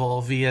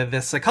novel via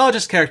this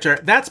psychologist character.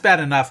 That's bad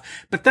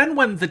enough. But then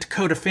when the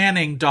Dakota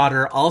Fanning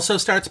daughter also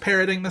starts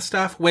parroting the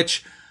stuff,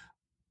 which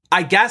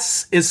I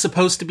guess is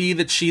supposed to be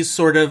that she's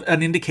sort of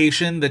an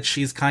indication that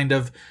she's kind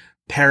of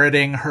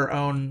parroting her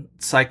own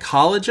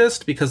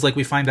psychologist, because like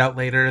we find out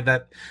later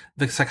that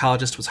the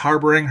psychologist was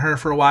harboring her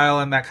for a while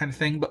and that kind of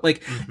thing. But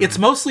like, it's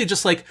mostly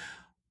just like,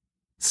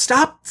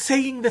 stop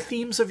saying the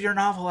themes of your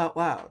novel out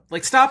loud.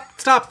 Like, stop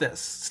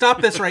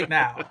this right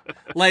now.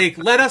 Like,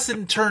 let us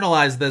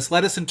internalize this.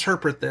 Let us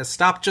interpret this.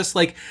 Stop just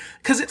like,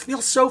 cause it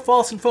feels so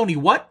false and phony.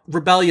 What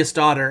rebellious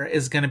daughter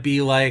is going to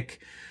be like,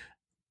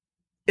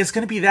 is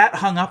going to be that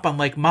hung up on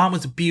like mom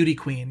was a beauty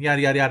queen,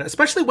 yada, yada, yada.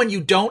 Especially when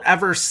you don't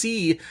ever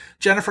see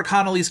Jennifer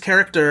Connelly's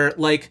character,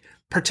 like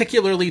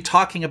particularly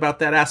talking about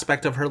that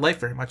aspect of her life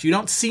very much. You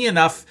don't see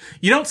enough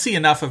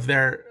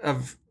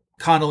of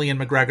Connelly and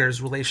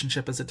McGregor's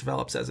relationship as it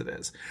develops as it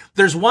is.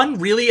 There's one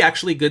really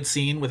actually good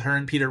scene with her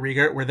and Peter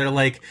Riegert where they're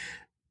like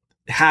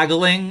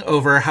haggling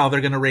over how they're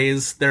going to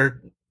raise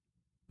their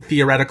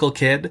theoretical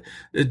kid,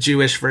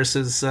 Jewish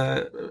versus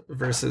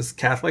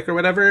Catholic or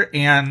whatever.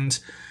 And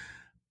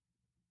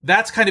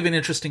that's kind of an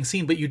interesting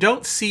scene, but you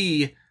don't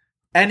see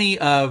any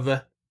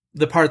of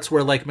the parts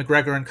where like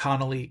McGregor and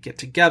Connelly get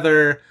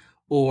together,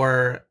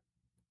 or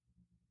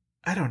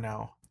I don't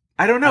know.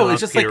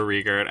 It's just Peter like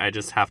Riegert. I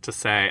just have to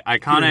say,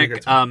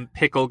 iconic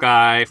pickle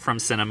guy from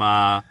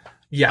cinema.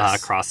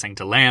 Yes, crossing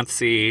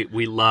Delancey.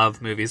 We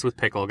love movies with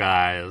pickle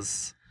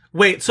guys.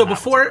 Wait, so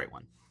before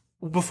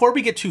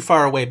we get too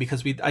far away,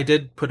 because I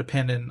did put a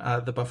pin in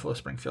the Buffalo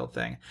Springfield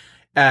thing,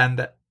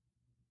 and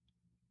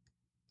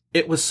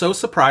it was so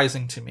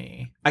surprising to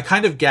me. I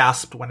kind of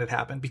gasped when it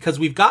happened, because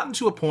we've gotten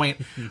to a point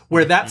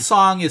where that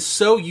song is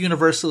so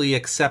universally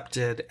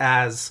accepted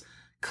as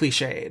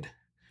cliched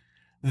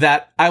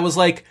that I was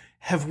like,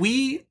 have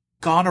we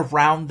gone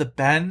around the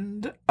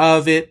bend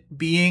of it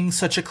being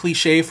such a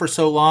cliche for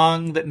so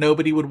long that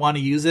nobody would want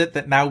to use it,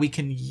 that now we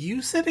can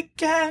use it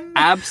again?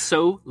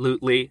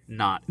 Absolutely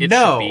not. It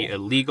should be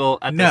illegal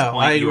at this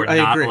point. You are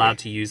not allowed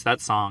to use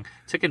that song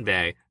to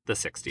convey the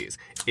 60s.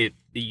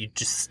 You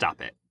just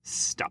stop it.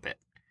 Stop it.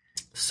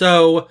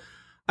 So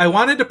I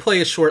wanted to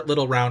play a short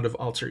little round of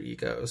alter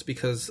egos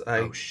because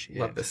I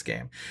love this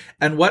game.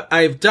 And what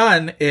I've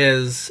done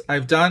is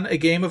I've done a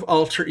game of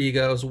alter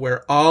egos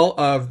where all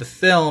of the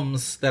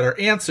films that are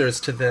answers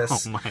to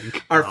this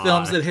are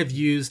films that have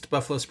used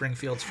Buffalo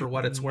Springfield's For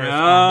What It's Worth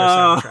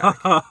on their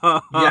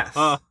soundtrack. Yes.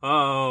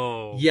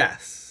 Oh.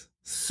 Yes.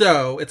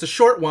 So it's a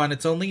short one.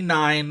 It's only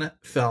 9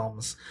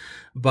 films.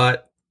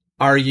 But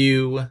are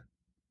you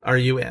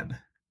in?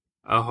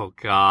 Oh,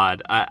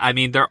 God. I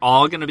mean, they're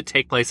all going to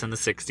take place in the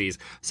 60s,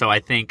 so I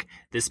think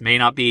this may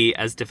not be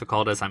as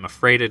difficult as I'm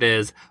afraid it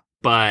is,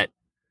 but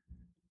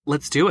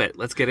let's do it.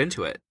 Let's get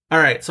into it. All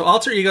right, so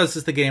Alter Egos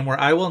is the game where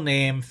I will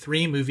name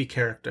 3 movie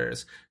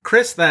characters.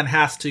 Chris then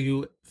has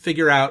to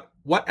figure out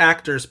what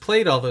actors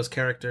played all those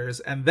characters,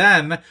 and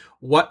then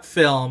what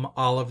film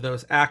all of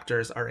those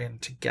actors are in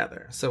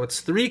together. So it's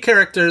 3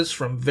 characters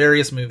from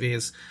various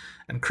movies,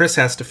 and Chris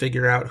has to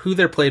figure out who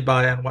they're played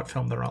by and what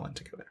film they're all in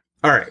together.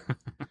 All right.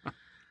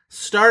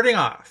 Starting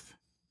off,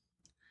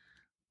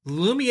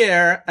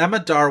 Lumiere, Emma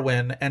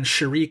Darwin, and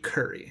Cherie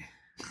Curry.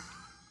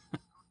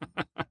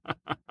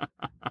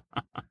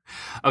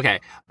 Okay.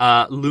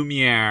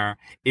 Lumiere,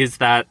 is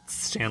that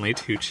Stanley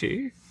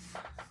Tucci?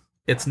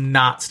 It's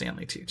not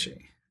Stanley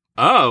Tucci.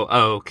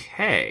 Oh,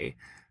 okay.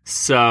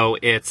 So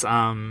it's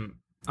oh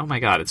my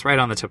God, it's right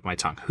on the tip of my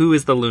tongue. Who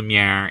is the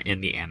Lumiere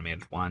in the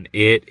animated one?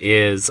 It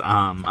is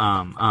oh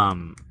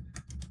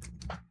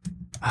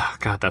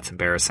God, that's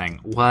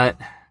embarrassing. What?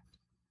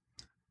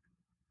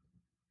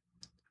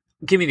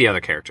 Give me the other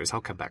characters. I'll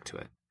come back to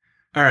it.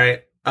 All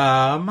right.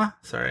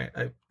 Sorry,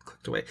 I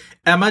clicked away.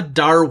 Emma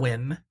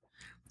Darwin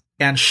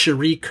and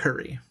Cherie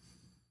Curry.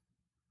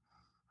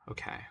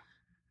 Okay.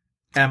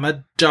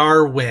 Emma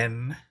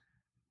Darwin.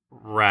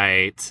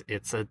 Right.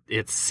 It's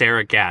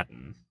Sarah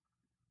Gadon.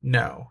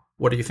 No.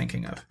 What are you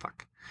thinking of?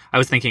 Fuck. I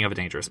was thinking of A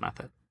Dangerous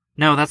Method.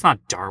 No, that's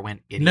not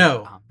Darwin. Idiot.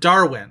 No,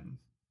 Darwin.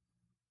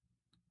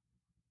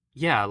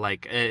 Yeah,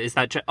 like, is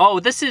that...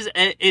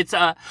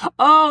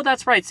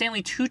 that's right.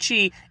 Stanley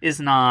Tucci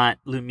is not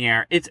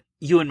Lumiere. It's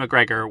Ewan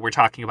McGregor. We're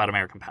talking about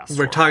American Pastoral.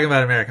 We're talking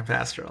about American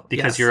Pastoral.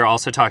 Because you're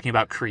also talking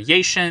about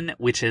Creation,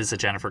 which is a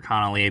Jennifer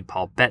Connelly,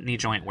 Paul Bettany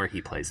joint where he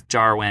plays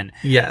Darwin.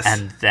 Yes.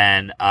 And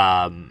then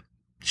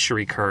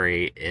Cherie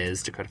Curry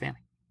is Dakota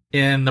Fanning.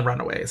 In The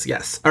Runaways,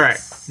 yes. All right,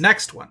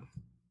 next one.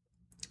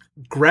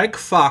 Greg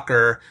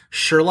Fokker,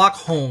 Sherlock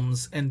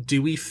Holmes, and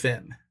Dewey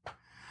Finn.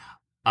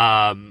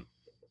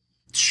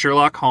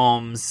 Sherlock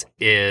Holmes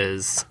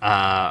is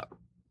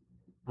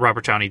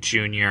Robert Downey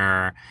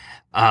Jr.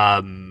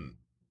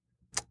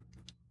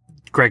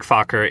 Greg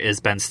Fokker is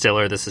Ben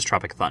Stiller. This is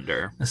Tropic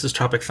Thunder.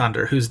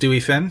 Who's Dewey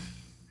Finn?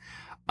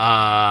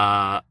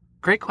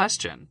 Great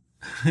question.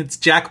 It's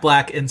Jack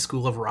Black in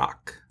School of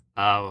Rock.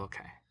 Oh,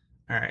 okay.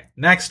 All right,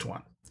 next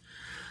one.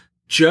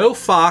 Joe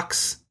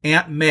Fox,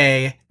 Aunt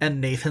May,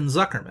 and Nathan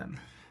Zuckerman.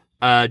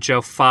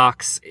 Joe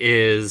Fox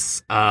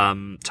is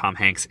Tom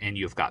Hanks in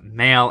You've Got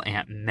Mail.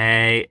 Aunt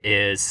May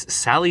is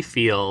Sally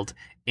Field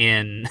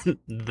in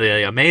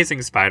The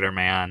Amazing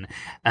Spider-Man.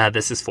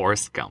 This is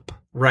Forrest Gump.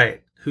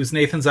 Right. Who's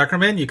Nathan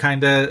Zuckerman? You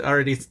kind of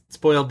already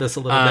spoiled this a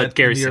little bit.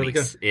 Gary in the early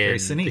Sinise Gary in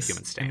Sinise The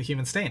Human Stain. in The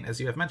Human Stain, as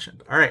you have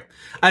mentioned. All right.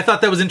 I thought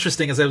that was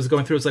interesting as I was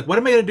going through. I was like, what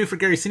am I going to do for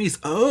Gary Sinise?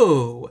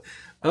 Oh,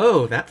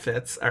 that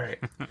fits. All right.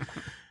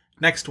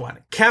 Next one.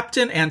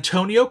 Captain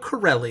Antonio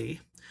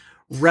Corelli,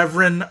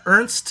 Reverend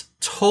Ernst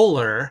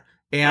Toller,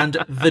 and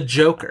the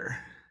Joker.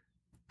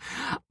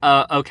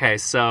 Okay,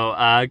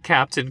 so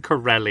Captain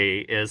Corelli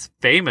is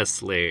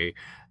famously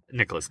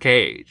Nicolas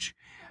Cage.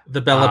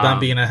 The Bella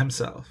Bambina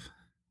himself.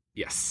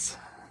 Yes.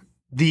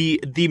 The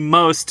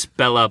most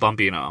Bella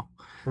Bambino.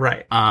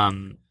 Right.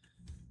 And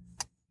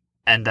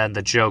then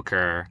the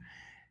Joker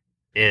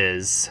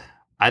is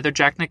either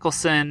Jack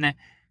Nicholson,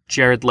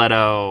 Jared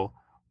Leto,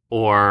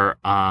 or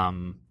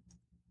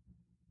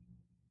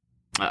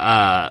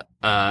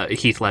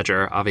Heath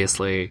Ledger,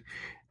 obviously,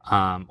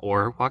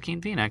 or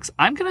Joaquin Phoenix.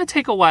 I'm gonna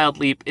take a wild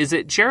leap. Is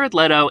it Jared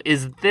Leto?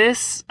 Is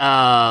this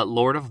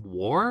Lord of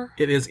War?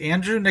 It is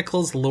Andrew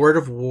Nichols, Lord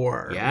of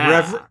War.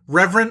 Yeah.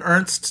 Reverend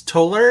Ernst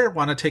Toller,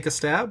 want to take a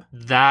stab?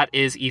 That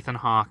is Ethan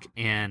Hawke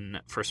in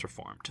First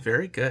Reformed.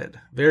 Very good.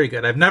 Very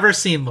good. I've never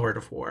seen Lord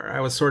of War. I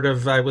was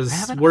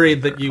haven't worried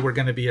either. that you were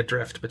going to be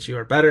adrift, but you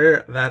are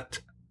better at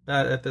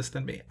this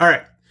than me. All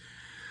right.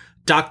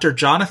 Dr.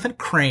 Jonathan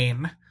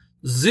Crane,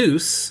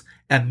 Zeus,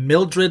 and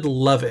Mildred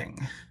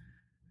Loving.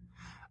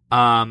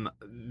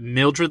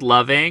 Mildred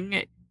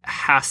Loving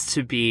has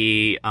to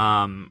be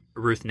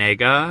Ruth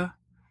Negga.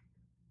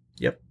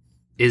 Yep.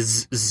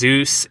 Is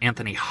Zeus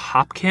Anthony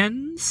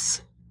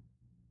Hopkins?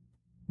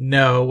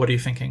 No, what are you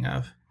thinking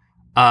of?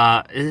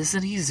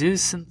 Isn't he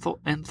Zeus in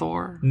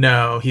Thor?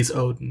 No, he's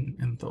Odin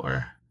in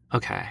Thor.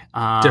 Okay.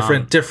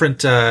 Different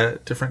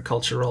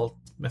cultural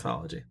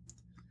mythology.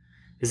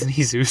 Isn't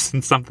he Zeus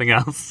in something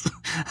else?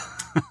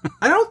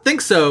 I don't think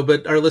so,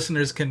 but our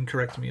listeners can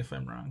correct me if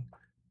I'm wrong.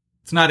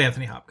 It's not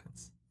Anthony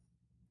Hopkins.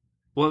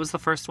 What was the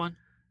first one?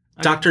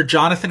 Dr.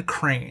 Jonathan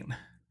Crane.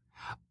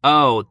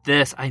 Oh,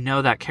 I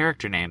know that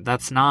character name.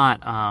 That's not,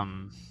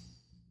 I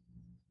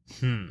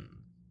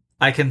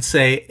can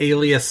say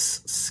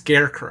alias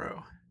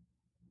Scarecrow.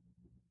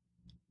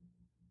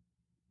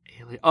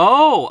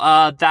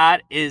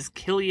 That is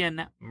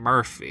Cillian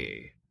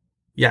Murphy.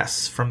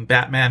 Yes, from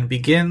Batman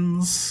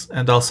Begins,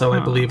 and also, I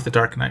believe, The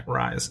Dark Knight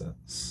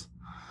Rises.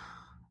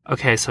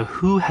 Okay, so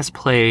who has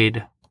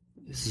played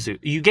Zeus?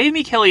 You gave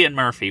me Cillian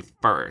Murphy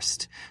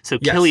first. So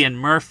Yes. Cillian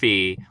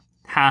Murphy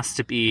has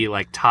to be,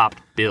 like, top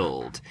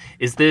billed.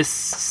 Is this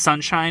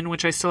Sunshine,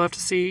 which I still have to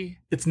see?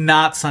 It's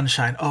not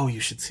Sunshine. Oh, you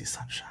should see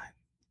Sunshine.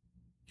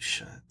 You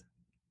should.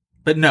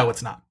 But no,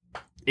 it's not.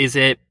 Is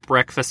it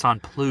Breakfast on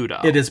Pluto?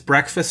 It is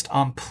Breakfast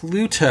on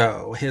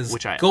Pluto, his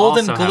Which I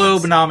Golden also haven't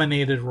Globe seen.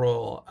 nominated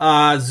role.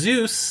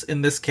 Zeus,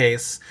 in this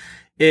case,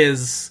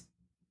 is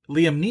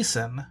Liam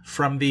Neeson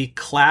from the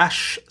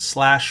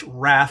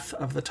Clash/Wrath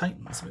of the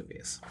Titans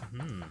movies.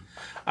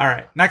 All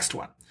right, next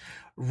one.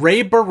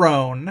 Ray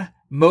Barone,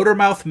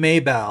 Motormouth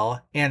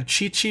Maybell, and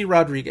Chichi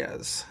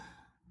Rodriguez.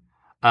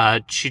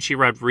 Chichi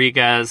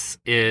Rodriguez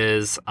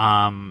is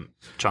John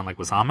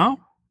Leguizamo.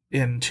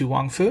 In Tu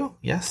Wong Fu,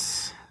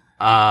 yes.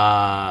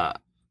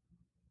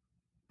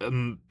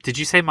 Did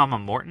you say Mama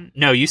Morton?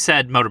 No, you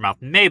said Motormouth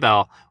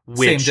Maybell,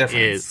 which Same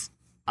difference. is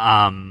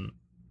Queen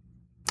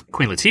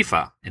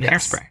Latifah in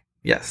Yes. Hairspray.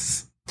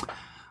 Yes.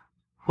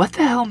 What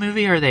the hell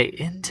movie are they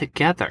in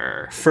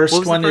together? First what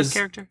was one the first is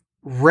character?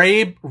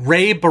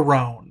 Ray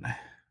Barone.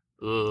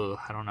 Ugh,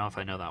 I don't know if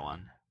I know that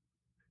one.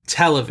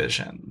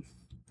 Television.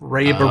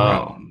 Ray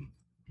Barone.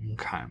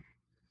 Okay.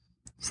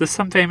 Is this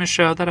some famous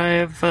show that I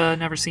have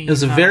never seen? It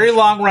was a very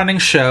long-running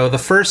show. The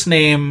first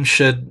name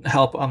should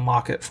help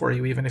unlock it for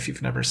you, even if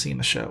you've never seen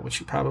the show, which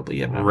you probably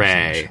have never seen the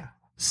Ray. show.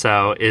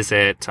 So is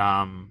it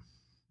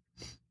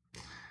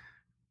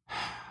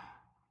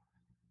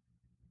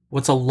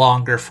What's a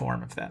longer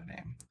form of that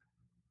name?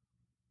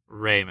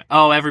 Raymond?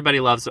 Oh, everybody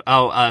loves.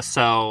 What's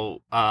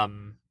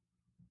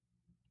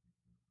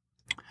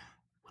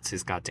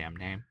his goddamn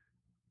name?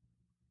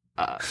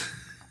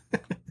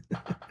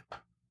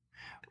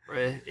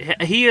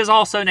 He is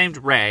also named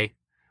Ray.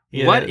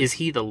 He What is. is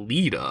he the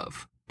lead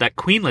of? That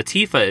Queen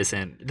Latifah is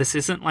in. This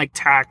isn't like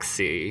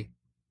Taxi.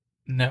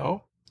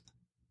 No.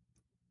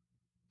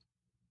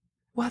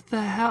 What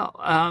the hell?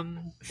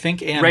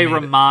 Think animated. Ray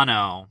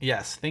Romano.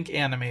 Yes, think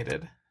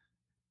animated.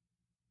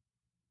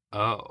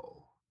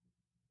 Oh.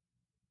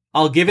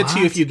 I'll give it to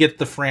you What? if you get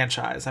the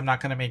franchise. I'm not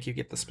going to make you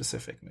get the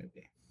specific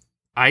movie.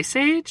 Ice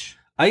Age?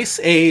 Ice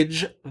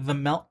Age: The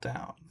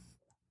Meltdown.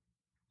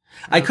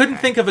 I couldn't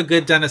think of a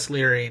good Dennis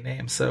Leary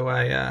name, so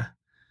I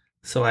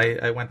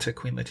went to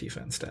Queen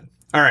Latifah instead.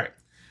 All right,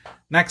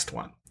 next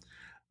one: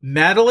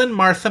 Madeline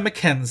Martha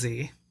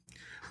McKenzie,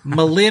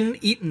 Malin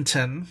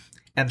Eatonton,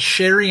 and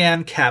Sherry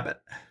Ann Cabot.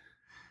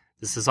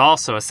 This is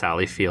also a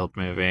Sally Field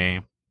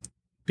movie.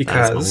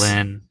 Because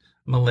Malin.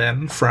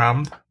 Malin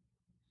from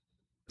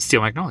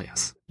Steel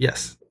Magnolias.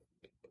 yes,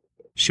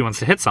 She wants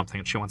to hit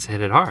something. She wants to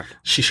hit it hard.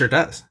 she sure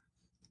does.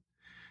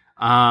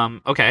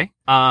 Okay.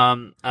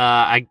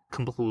 I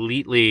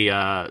completely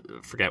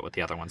forget what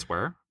the other ones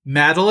were.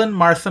 Madeline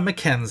Martha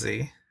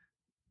McKenzie,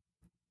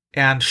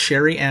 and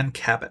Sherry Ann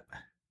Cabot.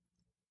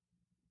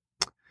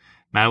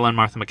 Madeline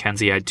Martha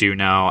McKenzie, I do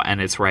know,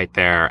 and it's right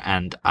there,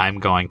 and I'm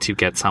going to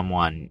get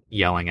someone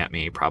yelling at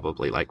me,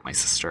 probably like my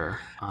sister.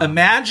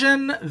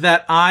 Imagine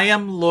that I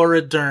am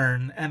Laura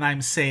Dern, and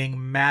I'm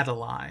saying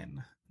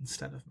Madeline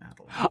instead of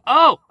Madeline.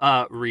 Oh,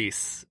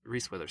 Reese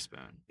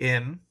Witherspoon.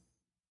 In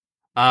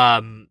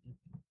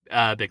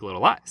Big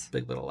Little Lies.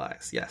 Big Little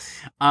Lies, yes.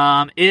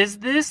 Is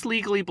this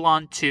Legally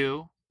Blonde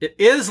 2? It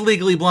is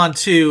Legally Blonde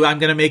 2. I'm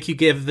going to make you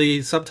give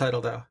the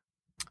subtitle, though.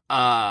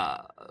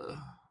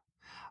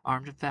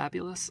 Armed and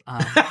Fabulous.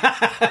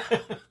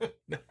 That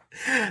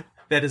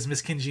is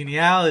Miss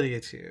Congeniality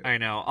 2. I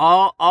know.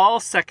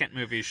 All second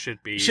movies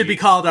should be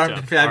called Armed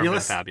and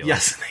Fabulous.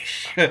 Yes, they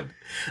should.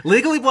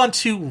 Legally Blonde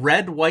 2,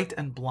 Red, White,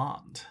 and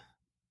Blonde.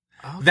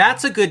 Okay.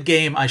 That's a good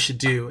game I should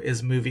do,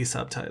 is movie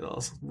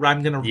subtitles.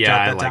 I'm going to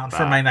jot that down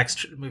for my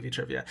next movie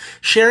trivia.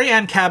 Sherry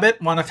Ann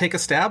Cabot, want to take a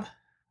stab?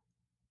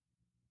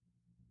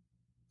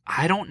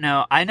 I don't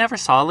know. I never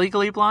saw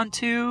Legally Blonde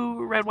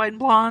 2, Red, White, and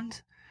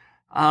Blonde.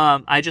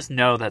 I just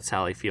know that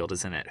Sally Field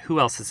is in it. Who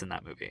else is in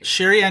that movie?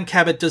 Sherry Ann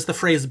Cabot, does the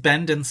phrase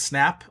bend and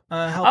snap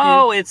help you?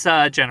 Oh, it's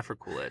Jennifer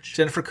Coolidge.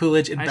 Jennifer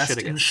Coolidge in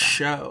Best in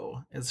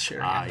Show is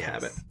Sherry Ann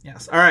Cabot.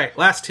 Yes. All right,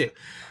 last two.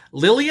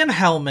 Lillian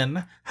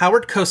Hellman,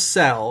 Howard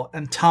Cosell,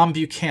 and Tom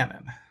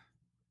Buchanan.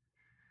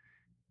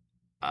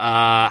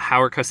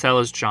 Howard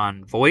Cosell is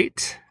John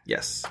Voight.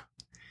 Yes.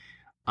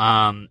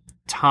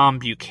 Tom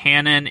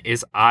Buchanan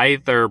is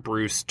either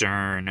Bruce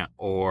Dern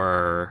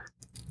or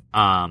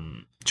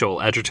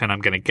Joel Edgerton.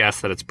 I'm going to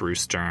guess that it's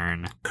Bruce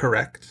Dern.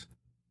 Correct.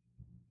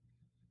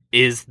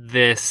 Is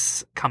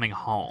this Coming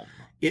Home?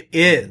 It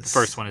is. The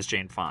first one is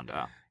Jane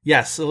Fonda.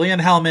 Yes,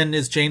 Lillian Hellman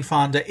is Jane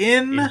Fonda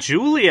in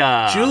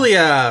Julia.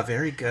 Julia,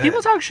 very good.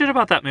 People talk shit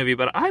about that movie,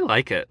 but I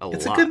like it a lot.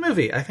 It's a good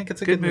movie. I think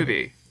it's a good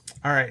movie.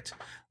 All right,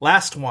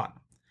 last one.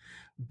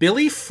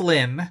 Billy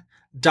Flynn,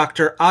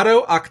 Dr.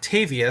 Otto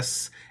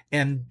Octavius,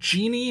 and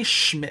Jeannie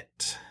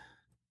Schmidt.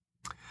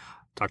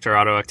 Dr.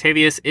 Otto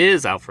Octavius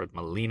is Alfred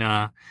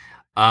Molina.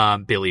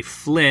 Billy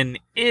Flynn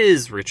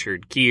is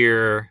Richard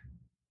Gere.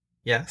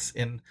 Yes,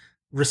 in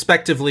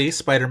respectively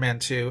Spider-Man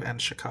 2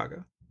 and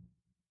Chicago.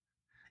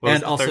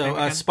 And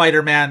also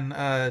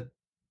Spider-Man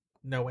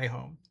No Way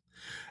Home.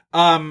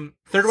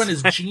 Third one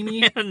is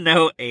Jeannie.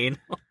 No anal.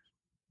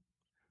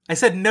 I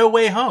said No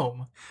Way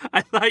Home. I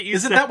thought you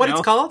Isn't said that what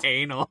it's called?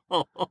 Anal.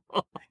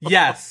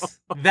 Yes,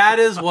 that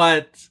is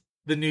what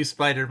the new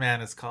Spider-Man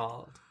is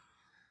called.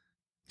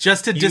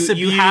 Just to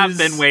disabuse. You have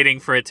been waiting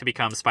for it to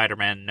become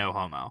Spider-Man No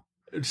Homo.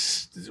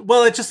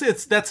 Well,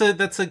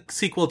 that's a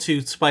sequel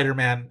to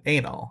Spider-Man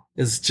Anal.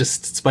 Is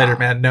just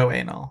Spider-Man No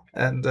Anal,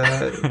 and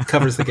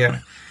covers the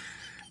gamut.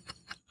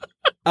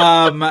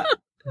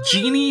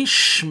 Jeannie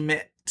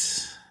Schmidt.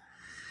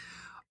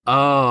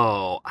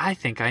 Oh, I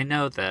think I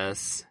know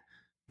this.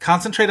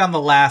 Concentrate on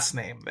the last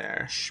name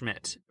there.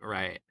 Schmidt,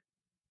 right.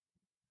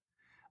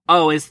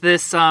 Oh, is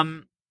this,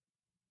 I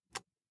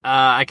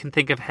can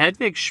think of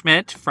Hedwig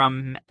Schmidt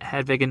from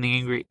Hedwig and the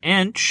Angry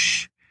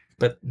Inch.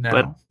 But no.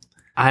 But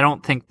I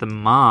don't think the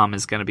mom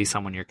is going to be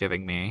someone you're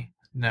giving me.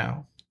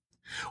 No.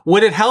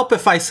 Would it help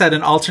if I said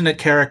an alternate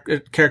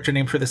character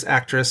name for this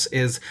actress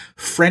is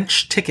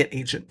French Ticket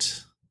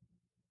Agent?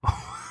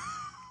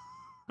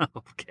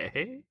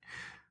 Okay.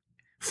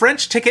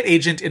 French Ticket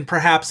Agent in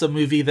perhaps a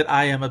movie that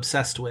I am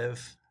obsessed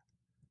with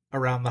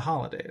around the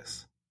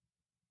holidays.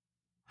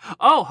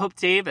 Oh, Hope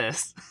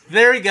Davis.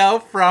 There we go,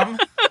 from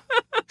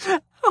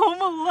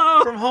Home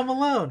Alone. From Home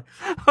Alone.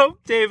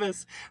 Hope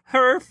Davis.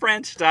 Her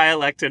French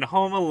dialect in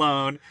Home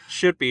Alone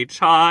should be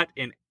taught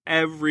in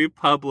every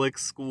public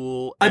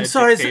school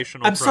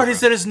educational I'm sorry,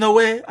 there is no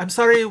way. I'm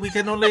sorry, we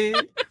can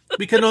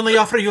only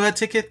offer you a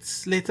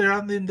ticket later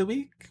on in the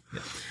week.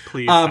 Yeah.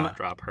 Please don't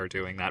drop her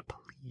doing that,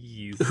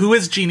 please. Who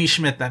is Jeannie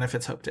Schmidt then if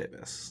it's Hope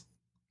Davis?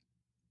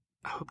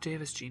 Hope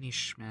Davis, Jeannie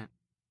Schmidt.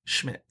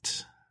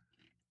 Schmidt.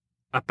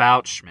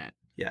 About Schmidt.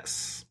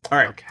 Yes. All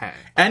right. Okay.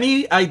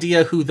 Any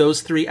idea who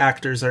those three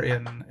actors are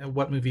in?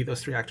 What movie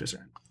those three actors are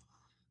in?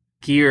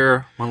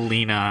 Gere,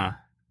 Molina,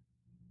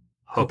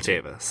 Hope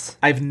Davis.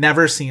 I've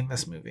never seen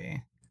this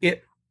movie.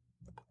 It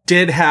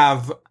did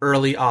have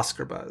early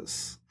Oscar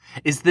buzz.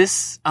 Is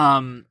this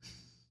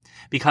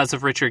because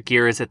of Richard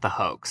Gere? Is it The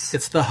Hoax?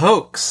 It's The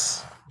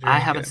Hoax. I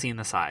haven't seen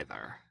this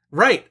either.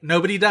 Right.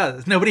 Nobody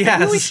does. Nobody has.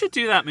 Maybe we should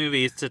do that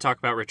movie to talk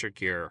about Richard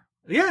Gere.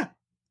 Yeah.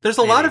 There's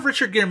a lot of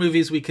Richard Gere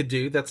movies we could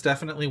do. That's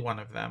definitely one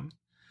of them.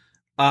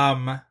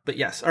 But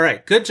yes. All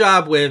right. Good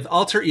job with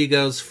Alter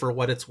Egos for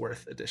What It's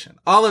Worth edition.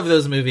 All of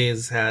those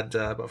movies had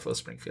Buffalo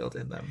Springfield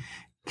in them.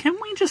 Can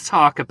we just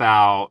talk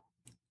about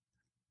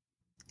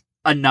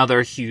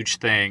another huge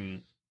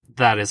thing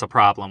that is a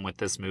problem with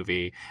this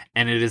movie?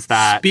 And it is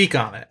that... Speak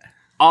on it.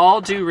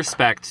 All due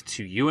respect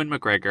to Ewan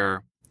McGregor,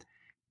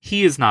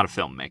 he is not a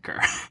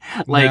filmmaker.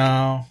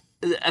 No.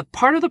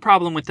 Part of the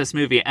problem with this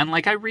movie, and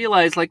I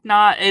realize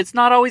it's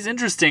not always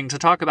interesting to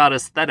talk about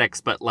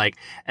aesthetics, but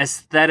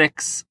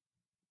aesthetics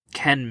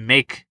can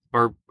make,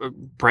 or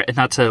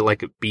not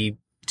to be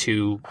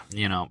too,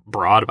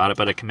 broad about it,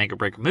 but it can make or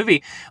break a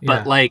movie.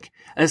 But like,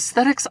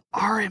 aesthetics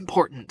are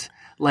important.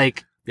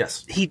 Like,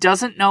 yes, he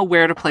doesn't know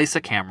where to place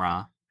a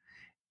camera.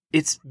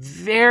 It's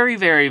very,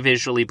 very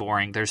visually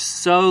boring. There's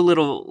so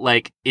little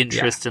like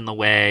interest in the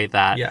way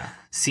that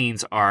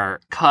scenes are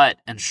cut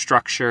and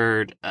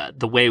structured,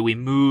 the way we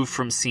move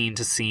from scene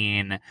to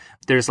scene.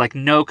 There's like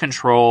no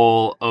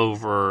control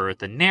over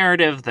the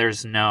narrative.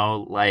 There's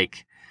no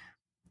like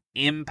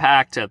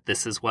impact of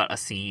this is what a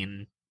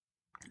scene,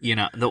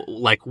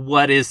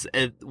 what is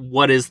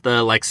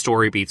the like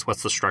story beats,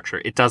 what's the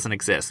structure? It doesn't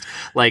exist.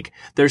 Like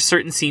there's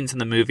certain scenes in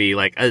the movie,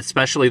 like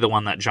especially the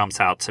one that jumps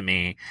out to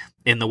me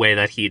in the way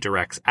that he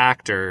directs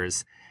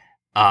actors.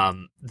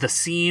 The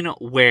scene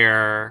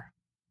where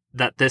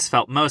that this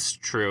felt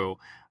most true,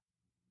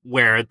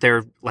 where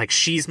they're like,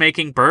 she's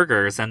making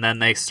burgers and then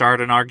they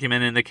start an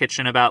argument in the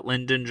kitchen about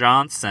Lyndon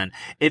Johnson.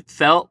 It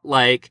felt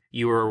like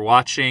you were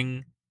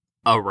watching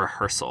a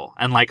rehearsal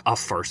and like a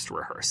first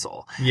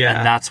rehearsal. Yeah.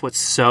 And that's what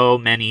so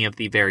many of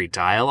the very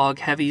dialogue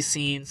heavy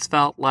scenes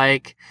felt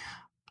like.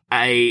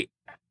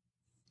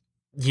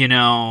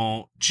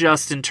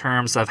 Just in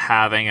terms of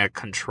having a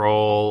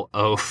control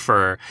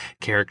over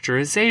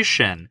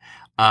characterization,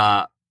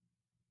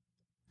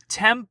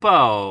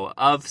 tempo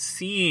of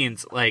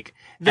scenes, like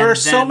there are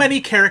so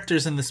many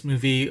characters in this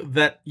movie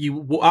that you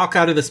walk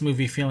out of this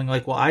movie feeling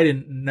like, well, I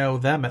didn't know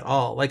them at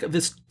all. Like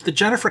the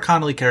Jennifer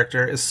Connelly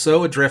character is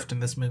so adrift in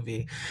this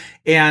movie,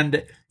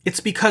 and it's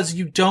because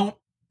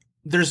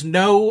there's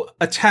no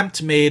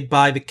attempt made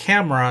by the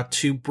camera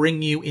to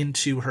bring you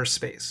into her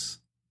space.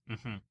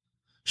 Mm-hmm.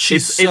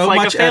 It's like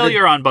much a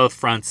failure on both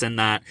fronts in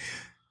that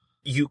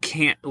you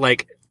can't,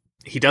 like,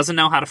 he doesn't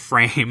know how to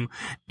frame,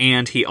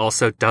 and he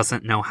also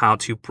doesn't know how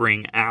to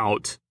bring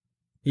out,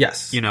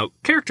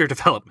 character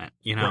development,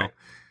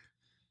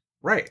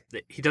 Right.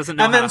 He doesn't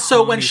know. And then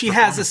so when she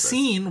has a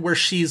scene where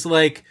she's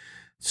like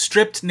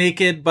stripped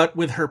naked, but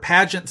with her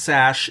pageant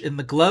sash in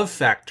the glove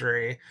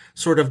factory,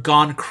 sort of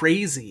gone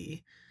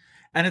crazy.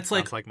 And it's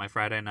like, sounds like my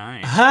Friday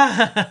night.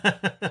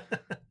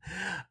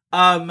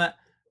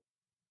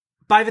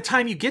 By the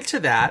time you get to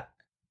that,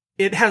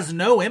 it has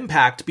no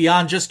impact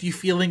beyond just you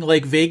feeling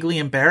like vaguely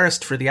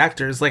embarrassed for the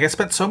actors. Like I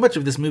spent so much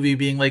of this movie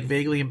being like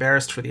vaguely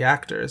embarrassed for the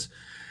actors,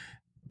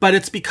 but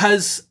it's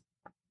because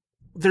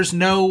there's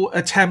no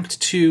attempt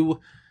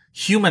to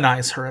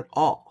humanize her at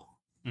all,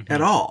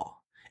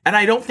 And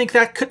I don't think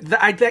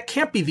that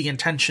can't be the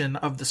intention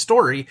of the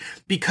story,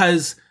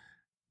 because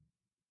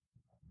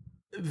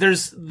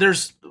there's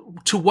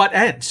to what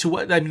end?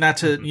 Not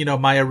to,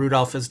 Maya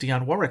Rudolph as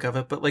Dionne Warwick of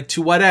it, but like,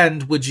 to what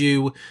end would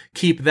you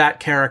keep that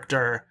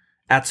character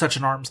at such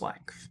an arm's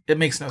length? It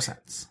makes no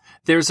sense.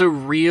 There's a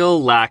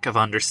real lack of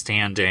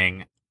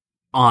understanding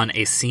on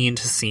a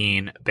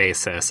scene-to-scene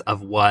basis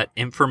of what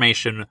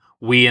information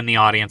we in the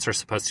audience are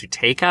supposed to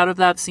take out of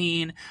that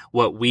scene,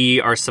 what we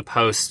are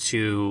supposed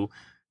to,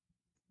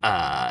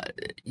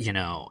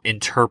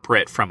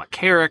 interpret from a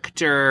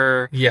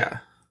character. Yeah.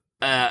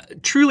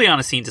 Truly on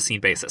a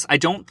scene-to-scene basis. I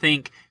don't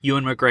think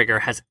Ewan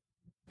McGregor has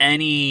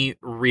any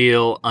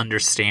real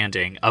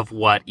understanding of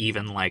what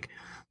even, like,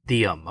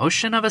 the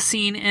emotion of a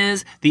scene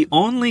is. The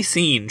only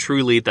scene,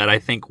 truly, that I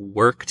think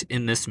worked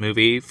in this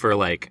movie for,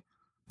 like,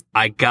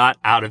 I got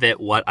out of it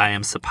what I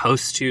am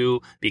supposed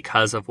to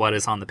because of what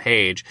is on the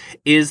page,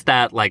 is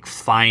that, like,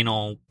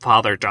 final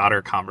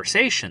father-daughter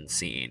conversation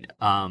scene.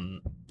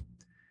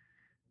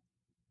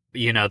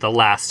 The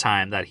last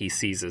time that he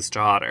sees his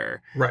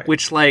daughter. Right.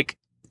 Which, like,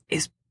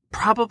 is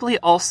probably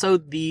also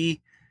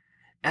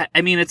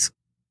it's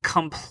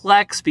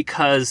complex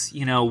because,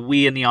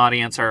 we in the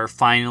audience are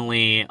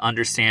finally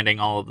understanding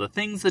all of the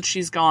things that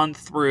she's gone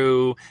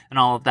through and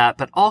all of that.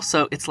 But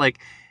also it's like,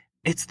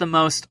 it's the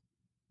most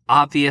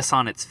obvious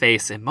on its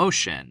face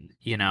emotion,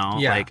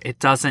 like it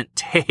doesn't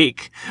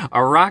take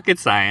a rocket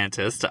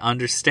scientist to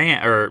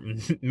understand, or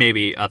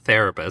maybe a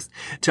therapist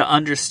to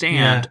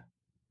understand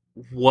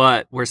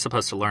what we're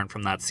supposed to learn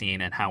from that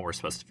scene and how we're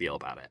supposed to feel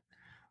about it.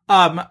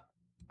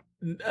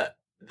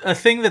 A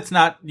thing that's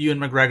not Ewan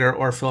McGregor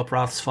or Philip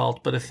Roth's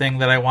fault, but a thing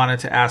that I wanted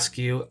to ask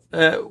you,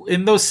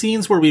 in those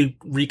scenes where we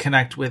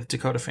reconnect with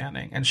Dakota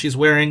Fanning and she's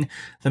wearing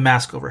the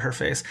mask over her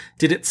face,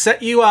 did it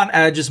set you on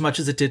edge as much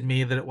as it did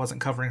me that it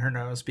wasn't covering her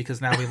nose? Because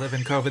now we live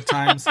in COVID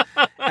times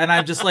and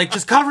I'm just like,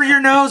 just cover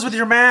your nose with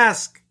your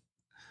mask.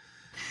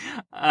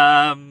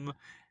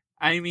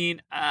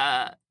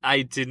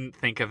 I didn't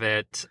think of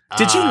it.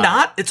 Did you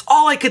not? It's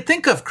all I could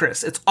think of,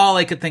 Chris. It's all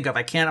I could think of.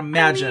 I can't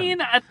imagine.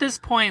 At this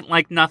point,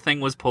 like, nothing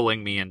was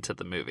pulling me into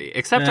the movie.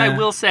 Except I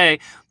will say,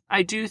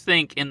 I do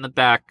think in the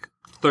back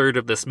third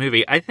of this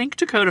movie, I think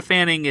Dakota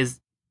Fanning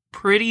is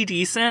pretty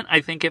decent. I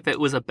think if it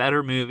was a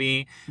better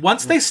movie,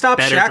 once they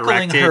stopped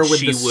shackling her with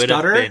the stutter, she would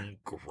have been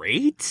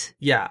great.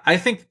 Yeah, I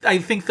think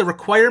the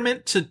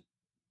requirement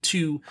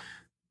to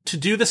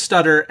do the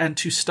stutter and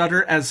to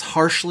stutter as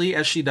harshly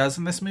as she does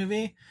in this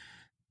movie,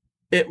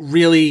 it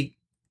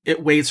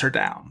weighs her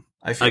down.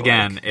 I feel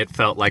Again, like. it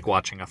felt like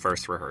watching a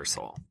first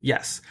rehearsal.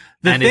 Yes.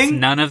 It's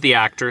none of the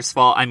actor's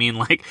fault. I mean,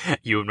 like,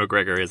 Ewan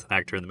McGregor is an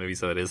actor in the movie,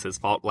 so it is his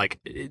fault. Like,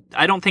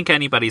 I don't think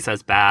anybody's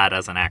as bad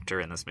as an actor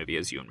in this movie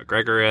as Ewan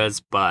McGregor is,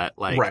 but,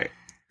 like... Right.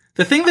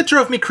 The thing that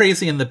drove me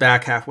crazy in the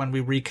back half when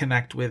we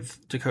reconnect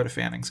with Dakota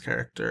Fanning's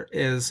character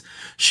is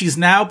she's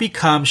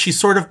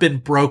sort of been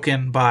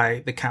broken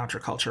by the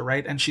counterculture,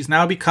 right? And she's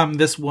now become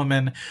this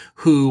woman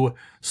who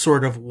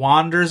sort of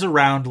wanders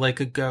around like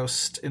a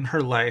ghost in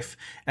her life.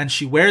 And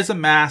she wears a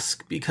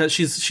mask because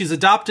she's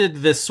adopted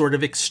this sort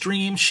of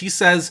extreme, she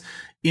says,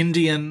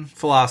 Indian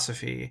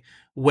philosophy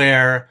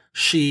where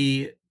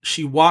she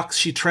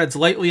treads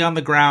lightly on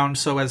the ground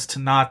so as to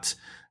not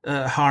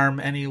harm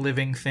any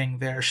living thing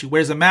there. She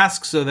wears a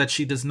mask so that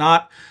she does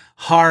not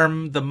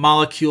harm the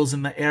molecules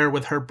in the air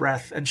with her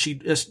breath. And she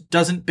just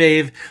doesn't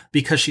bathe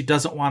because she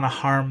doesn't want to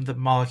harm the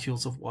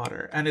molecules of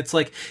water. And it's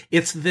like,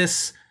 it's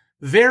this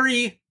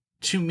very,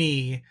 to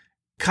me,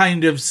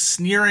 kind of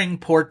sneering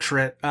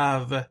portrait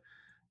of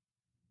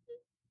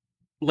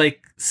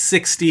like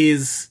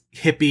 60s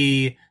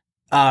hippie,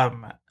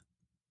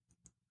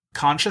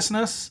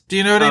 consciousness. Do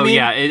you know what I mean?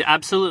 Yeah, it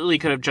absolutely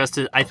could have just,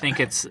 I think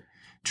it's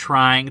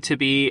trying to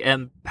be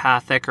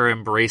empathic or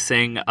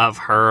embracing of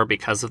her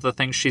because of the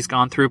things she's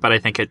gone through, but I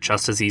think it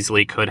just as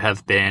easily could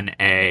have been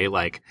a,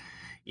 like,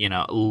 you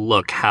know,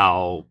 look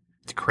how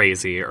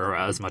crazy or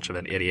as much of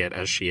an idiot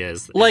as she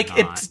is. Like,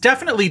 it's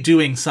definitely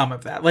doing some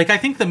of that. Like, I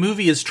think the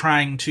movie is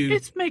trying to...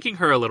 It's making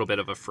her a little bit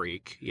of a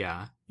freak,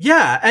 yeah.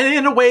 Yeah, and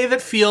in a way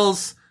that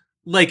feels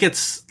like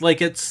it's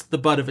the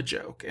butt of a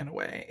joke, in a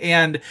way.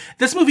 And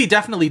this movie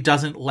definitely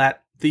doesn't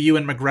let the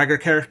Ewan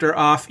McGregor character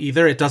off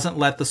either. It doesn't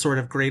let the sort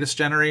of Greatest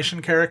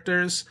Generation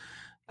characters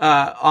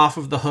off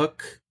of the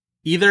hook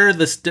either.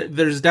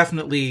 There's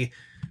definitely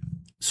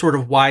sort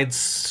of wide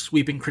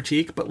sweeping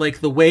critique, but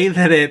like the way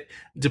that it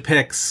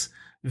depicts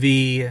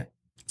the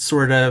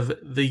sort of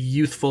the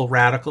youthful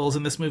radicals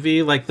in this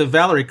movie, like the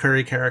Valerie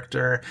Curry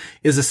character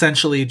is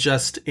essentially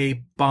just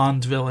a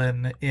Bond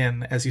villain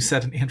in, as you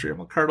said, an Andrea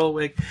McArdle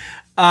wig,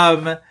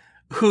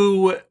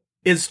 who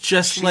is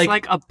just She's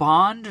like a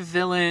Bond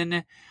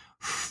villain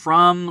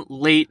from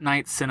late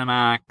night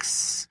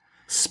Cinemax,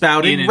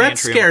 spouting Red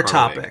Scare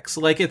topics.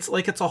 Like it's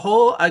a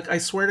whole, I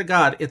swear to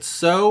God,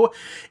 it's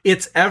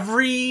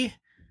every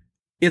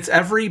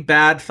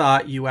bad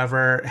thought you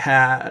ever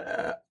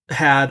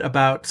had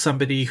about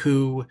somebody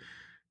who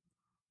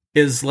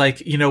is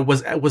like, you know,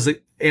 was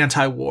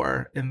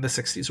anti-war in the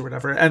 60s or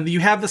whatever. And you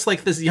have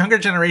this younger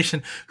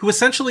generation who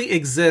essentially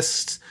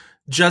exists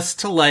just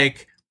to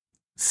like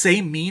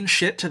say mean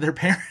shit to their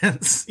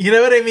parents. You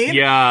know what I mean?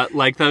 Yeah,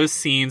 like those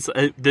scenes.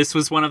 This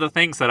was one of the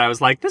things that I was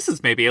like, this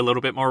is maybe a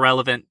little bit more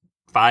relevant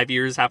 5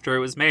 years after it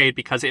was made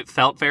because it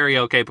felt very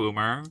okay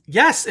boomer.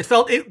 Yes, it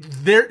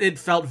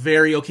felt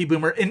very okay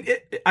boomer. And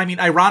I mean,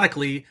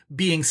 ironically,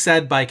 being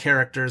said by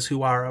characters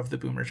who are of the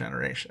boomer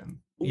generation.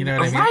 You know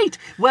what I mean? Right.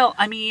 Well,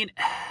 I mean,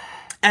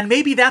 and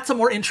maybe that's a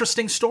more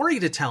interesting story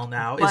to tell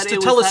now. Is to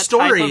it tell was a that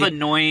story type of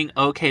annoying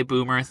okay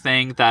boomer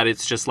thing that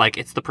it's just like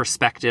it's the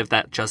perspective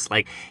that just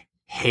like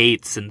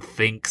hates and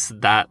thinks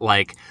that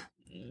like,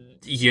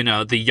 you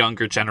know, the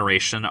younger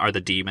generation are the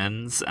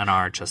demons and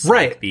are just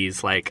like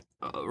these like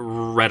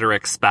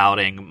rhetoric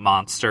spouting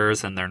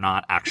monsters and they're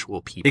not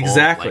actual people.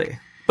 Exactly. Like,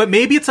 but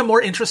maybe it's a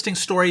more interesting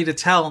story to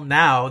tell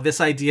now, this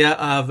idea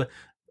of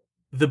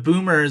the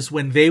boomers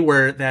when they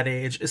were that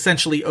age,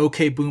 essentially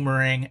okay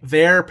boomering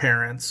their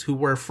parents who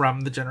were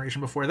from the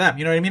generation before them.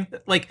 You know what I mean?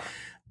 Like,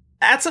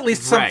 that's at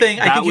least something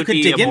I think you could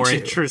dig into. That would be a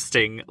more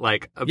interesting,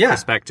 like,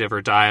 perspective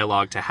or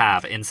dialogue to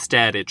have.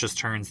 Instead, it just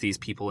turns these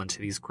people into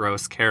these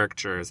gross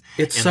characters.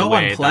 It's in so the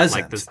way unpleasant.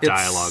 That, like, this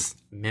dialogue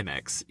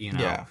mimics, you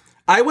know? Yeah.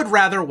 I would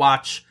rather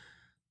watch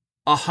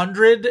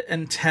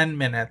 110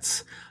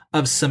 minutes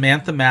of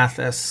Samantha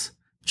Mathis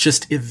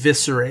just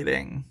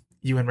eviscerating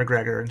Ewan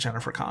McGregor and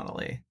Jennifer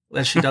Connelly,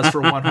 as she does for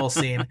one whole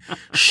scene.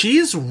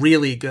 She's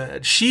really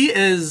good. She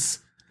is...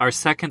 Our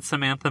second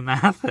Samantha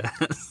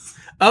Mathis.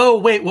 Oh,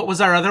 wait, what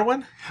was our other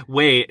one?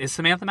 Wait, is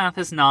Samantha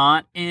Mathis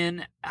not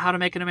in How to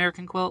Make an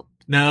American Quilt?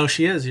 No,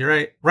 she is. You're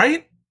right.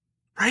 Right?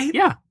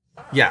 Yeah.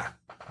 Yeah.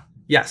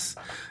 Yes.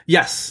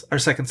 Yes, our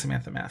second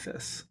Samantha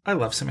Mathis. I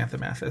love Samantha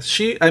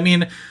Mathis. I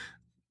mean,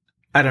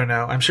 I don't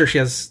know. I'm sure she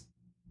has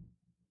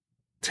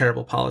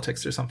terrible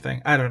politics or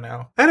something. I don't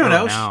know. I don't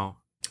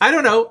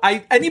know.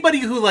 Anybody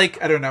who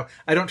like, I don't know.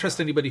 I don't trust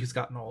anybody who's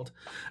gotten old.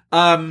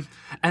 And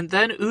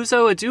then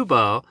Uzo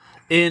Aduba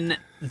in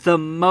the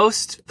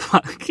most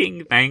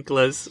fucking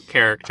thankless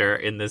character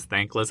in this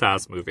thankless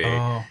house movie.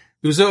 Oh.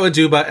 Uzo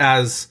Aduba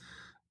as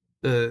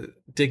a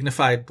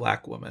dignified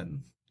black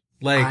woman.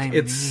 Like,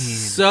 it's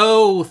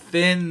so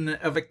thin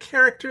of a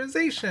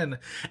characterization.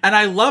 And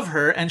I love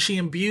her, and she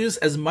imbues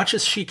as much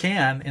as she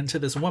can into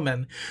this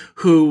woman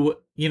who,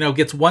 you know,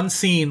 gets one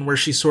scene where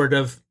she sort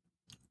of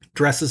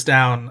dresses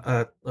down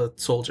a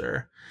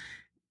soldier.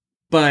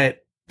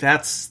 But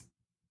that's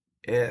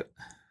it.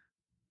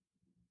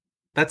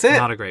 That's it.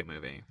 Not a great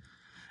movie.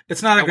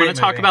 It's not a I great want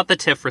to talk movie. about the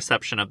TIFF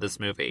reception of this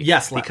movie.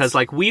 Yes, let's. Because,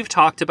 like, we've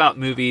talked about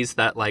movies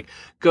that, like,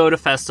 go to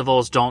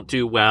festivals, don't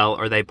do well,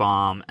 or they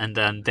bomb, and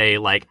then they,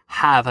 like,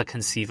 have a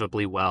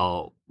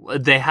conceivable,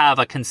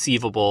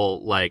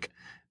 like,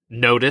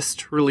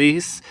 noticed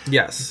release.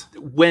 Yes.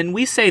 When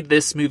we say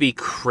this movie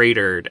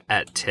cratered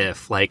at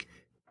TIFF, like,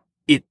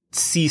 it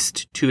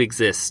ceased to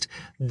exist.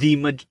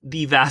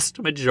 The vast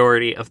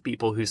majority of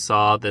people who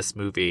saw this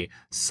movie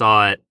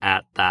saw it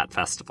at that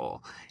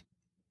festival.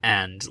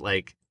 And,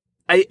 like,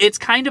 it's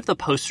kind of the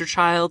poster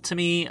child to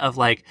me of,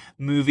 like,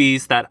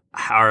 movies that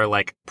are,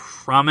 like,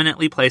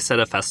 prominently placed at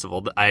a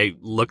festival. I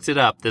looked it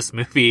up. This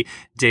movie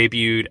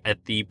debuted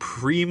at the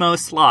primo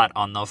slot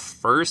on the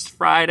first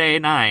Friday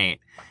night.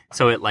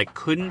 So it, like,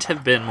 couldn't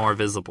have been more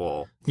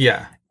visible.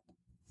 Yeah.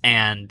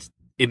 And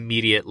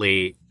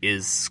immediately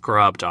is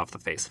scrubbed off the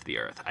face of the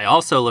earth. I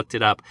also looked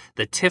it up.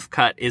 The TIFF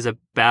cut is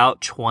about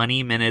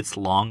 20 minutes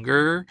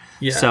longer.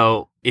 Yeah.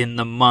 So in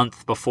the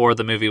month before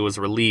the movie was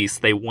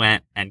released, they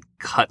went and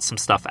cut some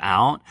stuff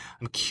out.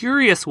 I'm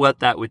curious what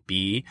that would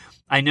be.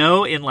 I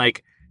know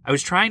I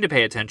was trying to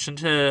pay attention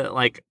to,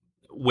 like,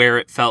 where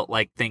it felt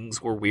like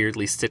things were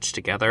weirdly stitched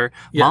together.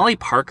 Yeah. Molly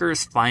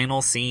Parker's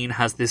final scene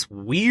has this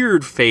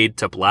weird fade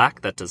to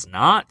black that does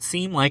not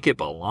seem like it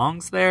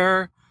belongs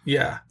there.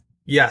 Yeah.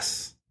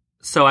 Yes.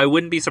 So I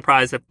wouldn't be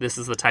surprised if this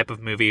is the type of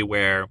movie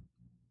where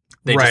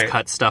they Right. just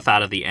cut stuff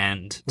out of the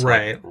end to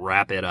Right. like,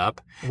 wrap it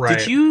up. Right.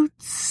 Did you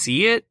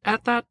see it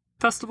at that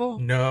festival?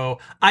 No.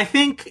 I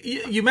think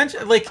you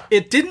mentioned, like,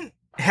 it didn't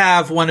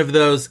have one of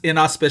those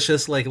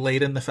inauspicious, like,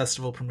 late in the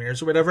festival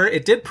premieres or whatever.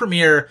 It did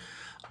premiere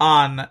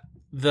on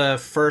the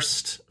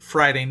first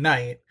Friday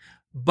night,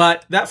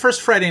 but that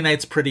first Friday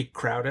night's pretty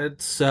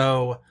crowded.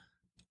 So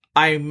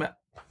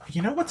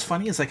you know what's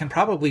funny is I can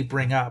probably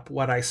bring up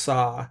what I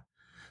saw.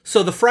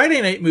 So the Friday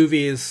night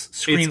movies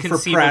screen It's for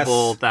press.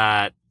 conceivable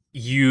that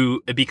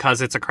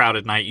because it's a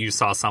crowded night, you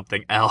saw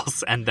something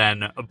else, and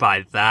then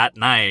by that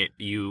night,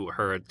 you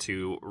heard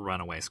to run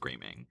away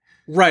screaming.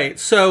 Right.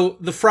 So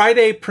the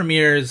Friday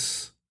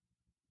premieres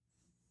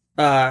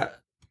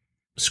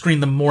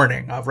screen the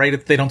morning of,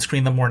 right? They don't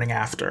screen the morning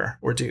after,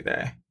 or do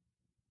they?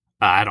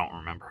 I don't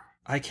remember.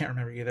 I can't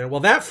remember either.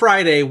 Well, that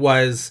Friday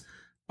was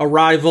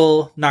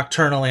Arrival,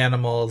 Nocturnal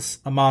Animals,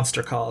 A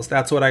Monster Calls.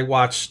 That's what I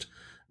watched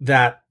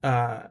that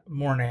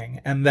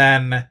morning. And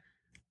then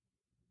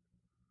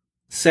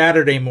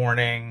Saturday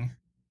morning,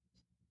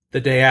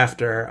 the day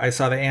after, I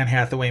saw the Anne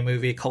Hathaway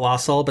movie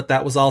Colossal, but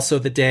that was also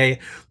the day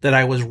that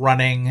I was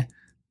running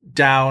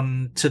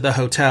down to the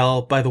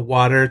hotel by the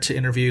water to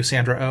interview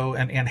Sandra Oh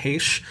and Anne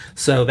Heche.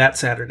 So that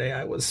Saturday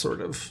I was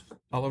sort of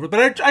all over.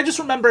 But I just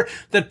remember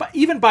that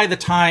even by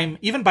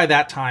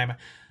that time,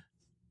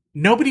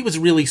 nobody was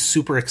really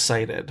super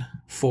excited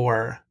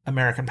for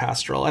American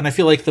Pastoral. And I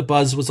feel like the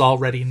buzz was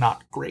already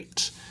not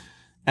great.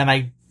 And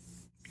I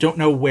don't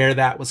know where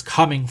that was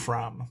coming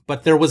from,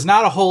 but there was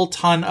not a whole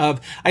ton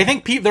of, I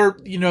think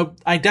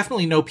I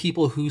definitely know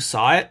people who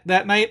saw it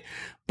that night,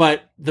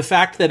 but the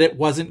fact that it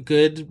wasn't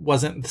good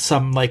wasn't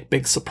some like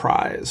big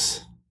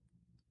surprise.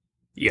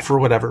 Yeah. For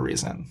whatever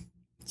reason.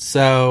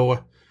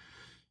 So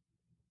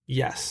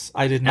yes,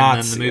 I did not.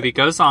 And then the movie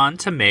goes on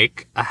to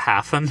make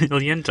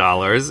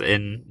 $500,000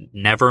 in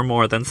never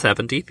more than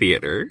 70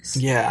 theaters.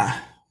 Yeah.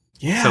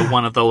 Yeah. So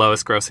one of the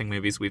lowest grossing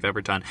movies we've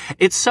ever done.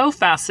 It's so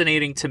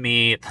fascinating to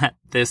me that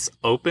this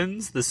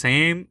opens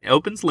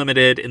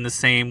limited in the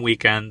same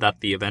weekend that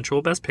the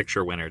eventual Best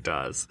Picture winner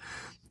does.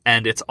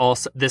 And this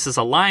is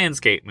a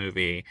Lionsgate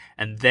movie,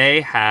 and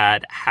they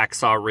had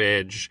Hacksaw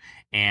Ridge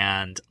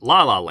and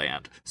La La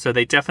Land. So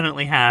they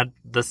definitely had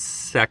the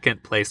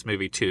second place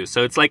movie too.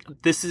 So it's like,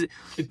 this is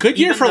a good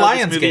year for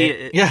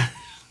Lionsgate. Yeah.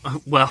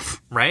 Well,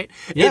 right?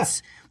 Yeah.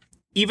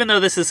 Even though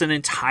this is an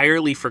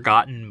entirely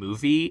forgotten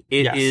movie,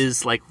 it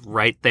is like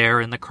right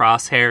there in the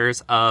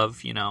crosshairs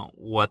of,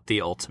 what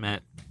the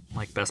ultimate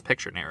like Best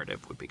Picture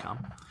narrative would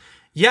become.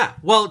 Yeah.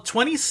 Well,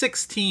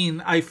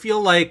 2016, I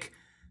feel like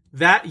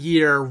that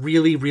year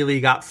really, really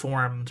got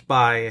formed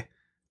by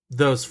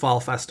those fall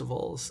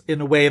festivals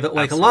in a way that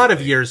like Absolutely. A lot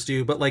of years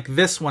do, but like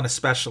this one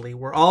especially,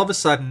 where all of a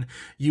sudden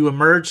you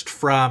emerged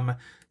from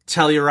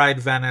Telluride,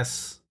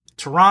 Venice,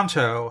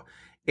 Toronto,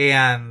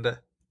 and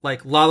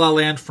like La La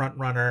Land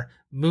frontrunner.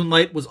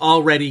 Moonlight was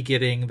already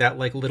getting that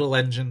like little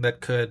engine that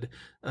could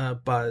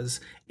buzz,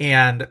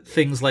 and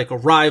things like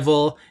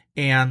Arrival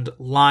and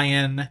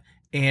Lion,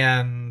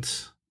 and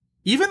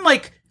even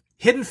like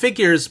Hidden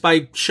Figures,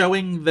 by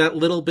showing that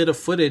little bit of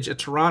footage at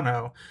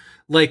Toronto,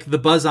 like the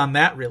buzz on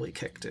that really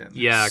kicked in.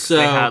 Yeah, 'cause so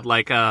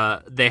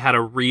they had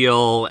a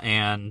reel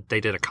and they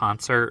did a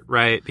concert,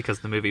 right?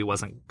 Because the movie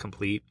wasn't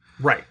complete.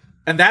 Right.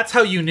 And that's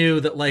how you knew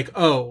that like,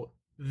 oh,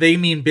 they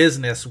mean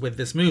business with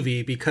this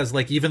movie, because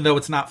like even though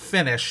it's not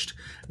finished,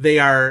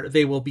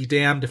 they will be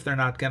damned if they're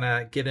not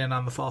gonna get in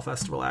on the fall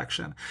festival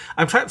action.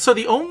 So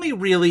the only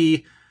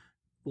really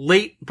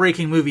late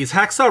breaking movies,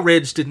 Hacksaw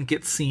Ridge didn't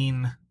get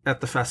seen at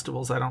the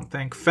festivals, I don't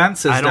think.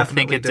 Fences, I don't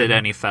think definitely it did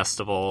any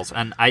festivals,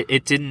 and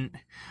it didn't.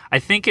 I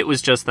think it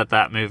was just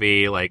that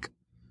movie like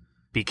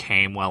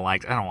became well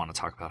liked. I don't want to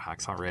talk about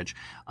Hacksaw Ridge.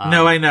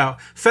 No, I know.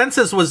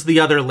 Fences was the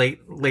other late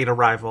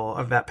arrival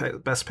of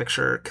that Best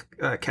Picture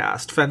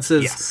cast.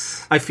 Fences,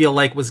 Yes. I feel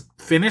like, was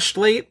finished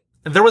late.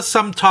 And there was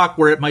some talk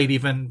where it might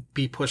even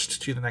be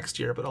pushed to the next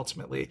year, but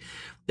ultimately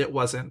it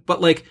wasn't. But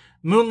like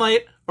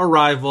Moonlight,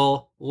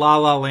 Arrival, La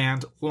La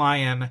Land,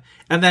 Lion,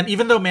 and then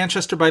even though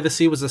Manchester by the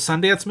Sea was a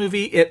Sundance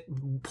movie, it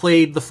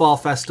played the fall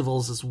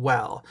festivals as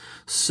well.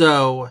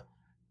 So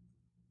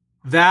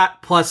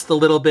that plus the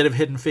little bit of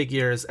Hidden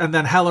Figures, and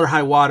then Hell or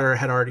High Water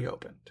had already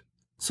opened.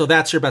 So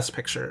that's your Best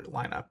Picture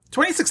lineup.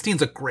 2016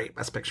 is a great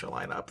Best Picture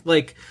lineup.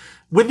 Like,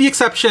 with the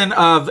exception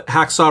of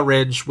Hacksaw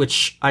Ridge,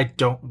 which I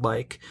don't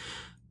like,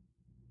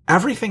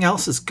 everything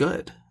else is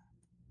good.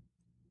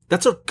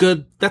 That's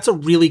a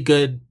really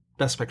good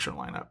Best Picture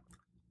lineup.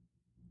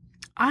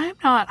 I'm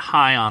not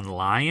high on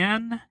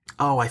Lion.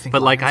 Oh, I think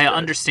But like, I Lion's good.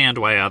 understand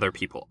why other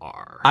people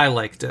are. I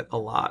liked it a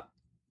lot.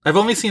 I've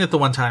only seen it the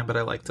one time, but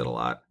I liked it a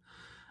lot.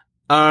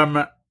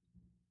 And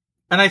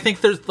I think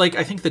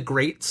I think the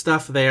great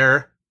stuff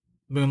there,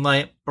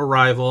 Moonlight,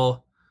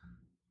 Arrival,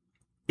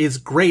 is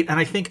great. And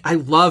I think I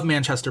love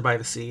Manchester by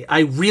the Sea. I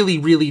really,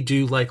 really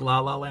do like La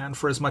La Land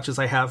for as much as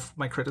I have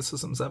my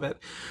criticisms of it.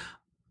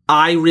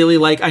 I really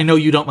I know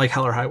you don't like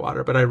Hell or High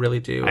Water, but I really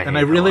do. And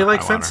I really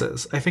like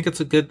Fences. I think it's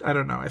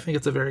I think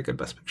it's a very good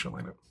Best Picture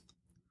lineup.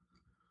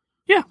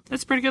 Yeah,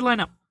 it's a pretty good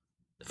lineup.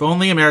 If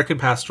only American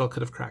Pastoral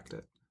could have cracked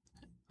it.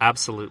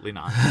 Absolutely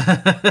not.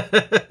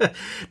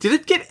 Did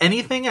it get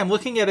anything? I'm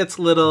looking at its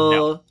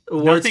little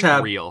awards Nothing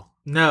tab. real.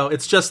 No,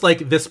 it's just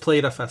like this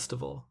played a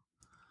festival.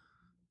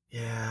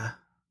 Yeah.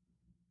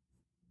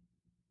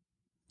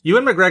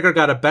 Ewan McGregor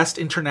got a Best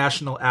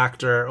International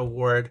Actor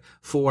award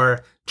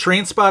for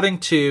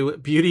Trainspotting 2,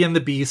 Beauty and the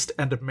Beast,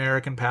 and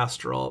American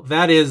Pastoral.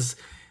 That is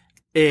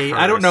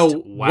I don't know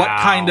what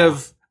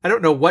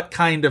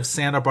kind of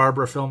Santa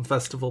Barbara Film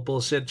Festival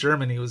bullshit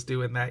Germany was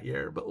doing that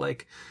year, but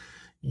like,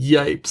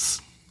 yipes.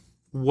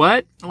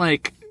 What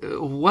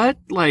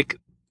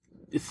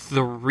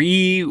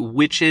 3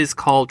 witches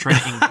cauldron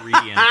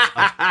ingredients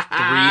of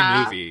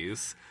 3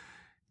 movies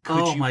could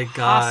Oh you my God.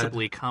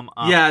 possibly come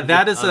up Yeah,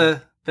 that with is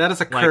a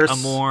curse. like a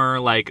more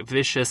like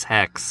vicious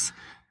hex.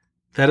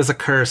 That is a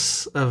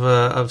curse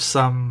of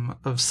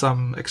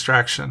some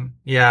extraction.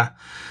 Yeah.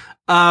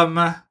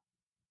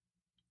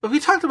 We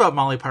talked about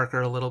Molly Parker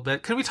a little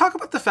bit. Can we talk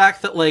about the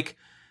fact that like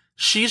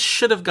she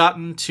should have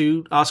gotten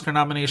 2 Oscar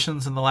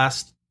nominations in the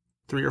last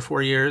 3 or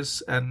 4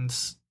 years, and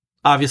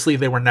obviously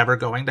they were never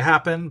going to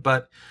happen,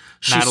 but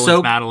she's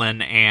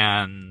Madeline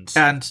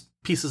and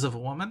Pieces of a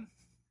Woman.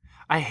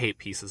 I hate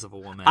Pieces of a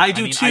Woman. I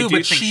do too, but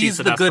think she's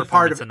the the best good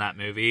part of in that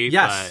movie.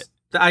 Yes.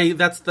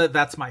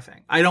 That's my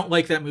thing. I don't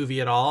like that movie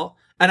at all.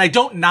 And I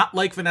don't not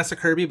like Vanessa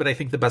Kirby, but I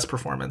think the best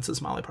performance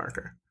is Molly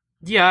Parker.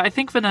 Yeah, I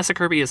think Vanessa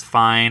Kirby is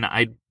fine.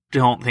 I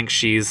don't think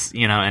she's,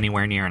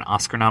 anywhere near an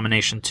Oscar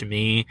nomination to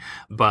me,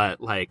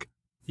 but like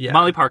Yeah.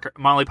 Molly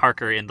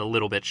Parker in the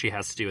little bit she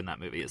has to do in that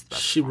movie is the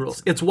best. She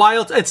rules. It's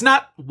wild. It's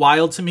not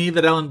wild to me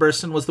that Ellen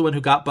Burstyn was the one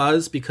who got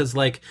buzz, because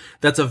like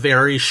that's a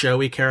very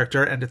showy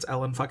character and it's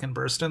Ellen fucking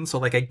Burstyn. So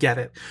like I get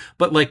it,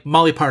 but like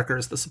Molly Parker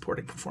is the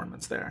supporting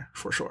performance there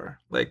for sure.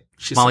 Like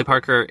Molly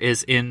Parker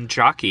is in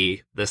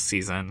Jockey this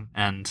season,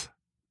 and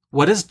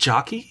what is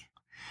Jockey?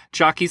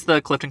 Jockey's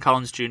the Clifton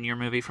Collins Jr.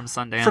 movie from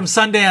Sundance. From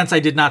Sundance,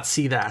 I did not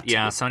see that.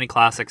 Yeah, Sony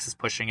Classics is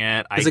pushing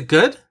it. Is it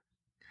good?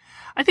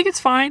 I think it's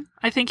fine.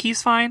 I think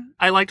he's fine.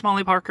 I liked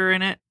Molly Parker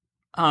in it.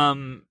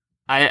 I'm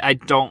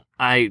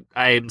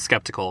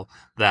skeptical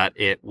that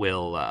it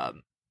will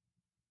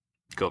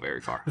go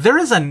very far. There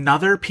is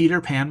another Peter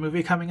Pan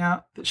movie coming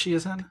out that she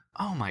is in.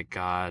 Oh my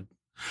God.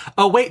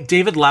 Oh wait,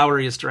 David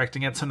Lowery is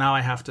directing it, so now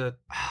I have to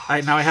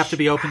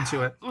be open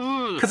to it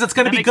because it's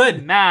going to be good.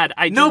 Me mad.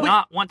 I do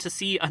not want to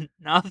see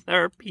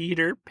another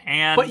Peter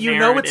Pan. But you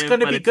know it's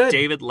going to be good.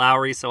 David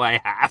Lowery, so I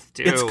have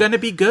to. It's going to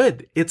be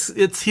good. He's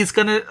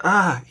going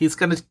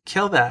to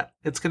kill that.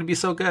 It's going to be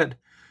so good.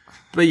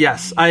 But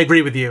yes, I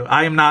agree with you.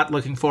 I am not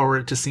looking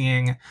forward to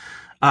seeing.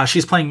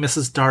 She's playing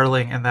Mrs.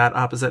 Darling in that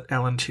opposite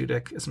Alan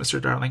Tudyk as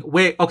Mr. Darling.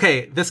 Wait,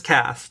 okay, this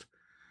cast: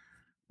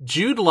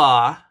 Jude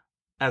Law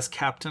as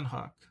Captain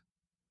Hook,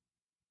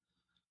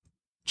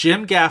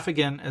 Jim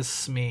Gaffigan as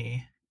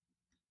Smee,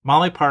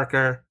 Molly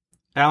Parker,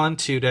 Alan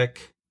Tudyk,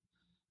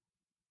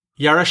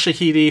 Yara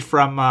Shahidi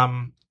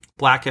from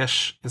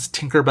Blackish as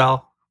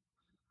Tinkerbell.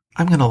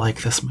 I'm gonna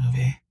like this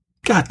movie.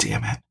 God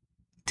damn it.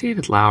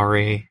 David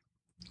Lowery.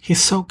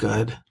 He's so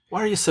good.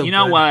 Why are you so good? You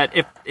know what?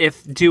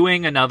 If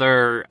doing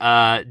another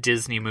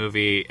Disney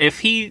movie, if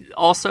he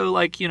also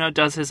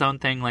does his own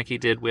thing like he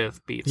did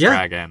with Pete's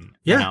Dragon,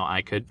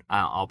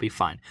 I'll be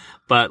fine.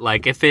 But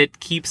like if it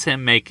keeps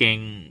him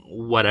making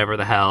whatever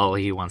the hell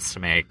he wants to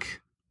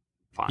make,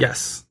 fine.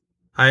 Yes.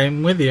 I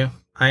am with you.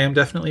 I am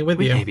definitely with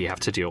you. We maybe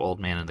have to do Old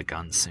Man and the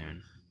Gun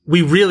soon.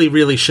 We really,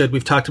 really should.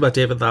 We've talked about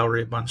David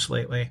Lowery a bunch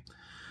lately.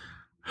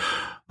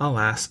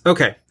 Alas.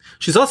 Okay.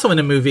 She's also in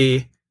a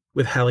movie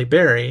with Halle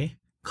Berry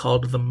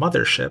called The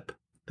Mothership,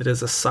 that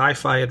is a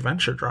sci-fi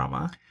adventure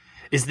drama.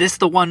 Is this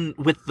the one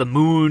with the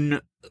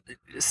moon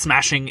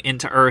smashing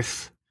into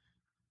Earth?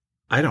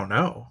 I don't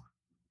know.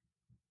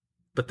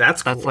 But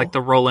that's cool. That's like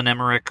the Roland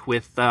Emmerich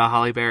with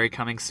Holly Berry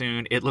coming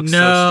soon. It looks No,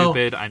 so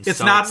stupid. It's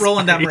so not excited.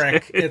 Roland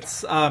Emmerich.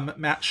 It's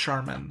Matt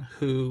Sharman,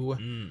 who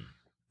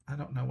I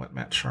don't know what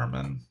Matt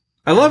Sharman.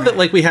 I love that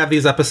like we have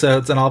these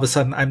episodes and all of a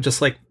sudden I'm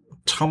just like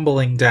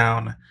tumbling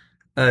down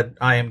an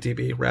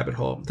IMDb rabbit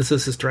hole. This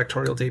is his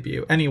directorial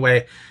debut.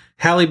 Anyway,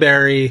 Halle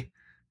Berry,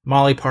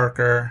 Molly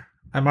Parker.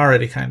 I'm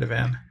already kind of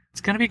in.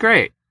 It's going to be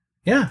great.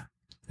 Yeah,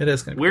 it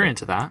is going to be We're great.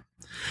 into that.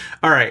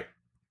 All right.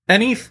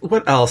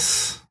 What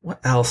else? What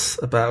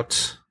else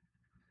about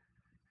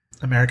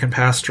American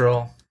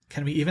Pastoral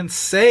can we even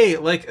say?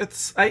 Like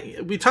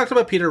we talked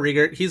about Peter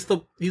Riegert. He's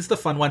the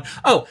fun one.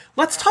 Oh,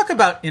 let's talk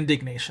about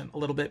Indignation a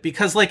little bit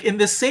because like in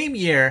this same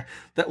year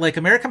that like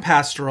American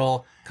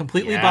Pastoral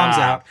completely bombs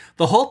out,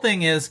 the whole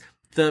thing is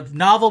the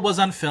novel was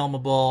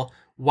unfilmable.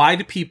 Why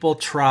do people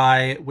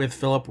try with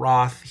Philip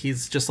Roth?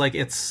 He's just like,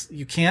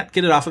 you can't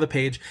get it off of the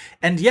page.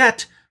 And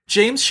yet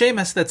James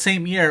Schamus that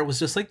same year was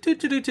just like,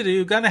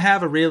 gonna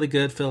have a really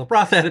good Philip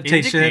Roth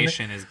adaptation.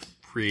 Indignation is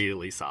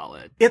really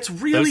solid. It's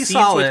really Those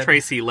solid. scenes with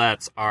Tracy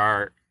Letts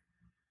are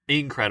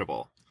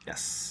incredible.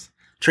 Yes.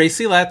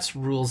 Tracy Letts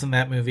rules in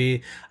that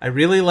movie. I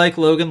really like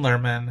Logan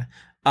Lerman.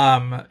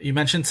 You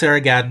mentioned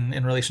Sarah Gadon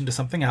in relation to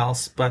something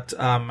else, but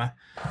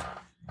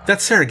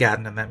that's Sarah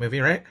Gadon in that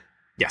movie, right?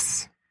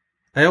 Yes.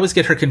 I always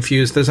get her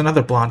confused. There's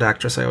another blonde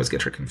actress I always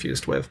get her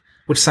confused with,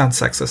 which sounds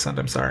sexist, and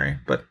I'm sorry,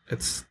 but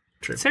it's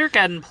true. Sarah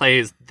Gadon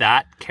plays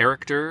that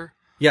character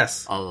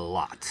Yes. a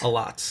lot. A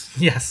lot.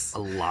 Yes. A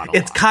lot.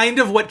 It's kind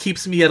of what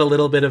keeps me at a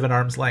little bit of an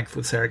arm's length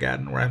with Sarah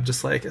Gadon, where I'm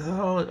just like,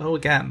 oh,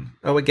 again,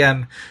 you're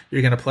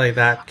going to play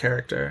that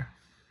character.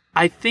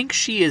 I think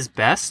she is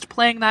best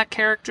playing that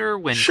character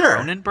when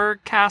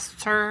Cronenberg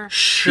casts her.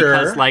 Sure.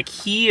 Because, like,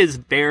 he is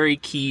very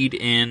keyed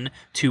in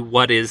to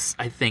what is,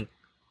 I think,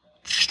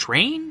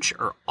 strange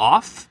or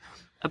off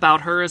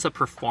about her as a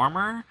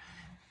performer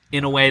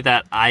in a way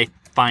that I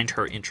find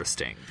her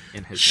interesting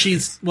in his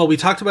movies. Well, we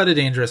talked about A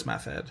Dangerous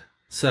Method.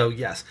 So,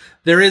 yes,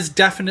 there is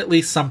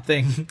definitely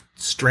something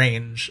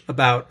strange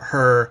about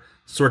her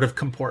sort of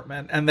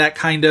comportment. And that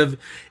kind of,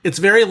 it's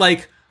very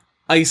like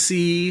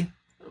icy,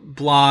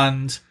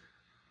 blonde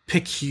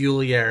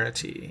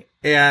peculiarity.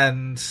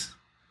 And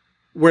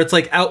where it's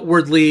like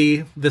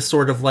outwardly this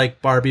sort of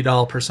like Barbie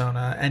doll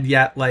persona. And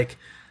yet like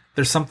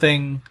there's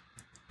something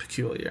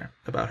peculiar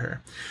about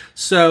her.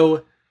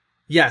 So,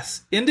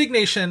 yes,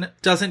 Indignation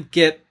doesn't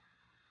get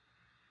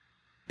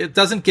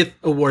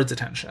awards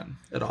attention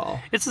at all.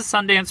 It's a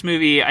Sundance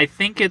movie. I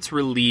think it's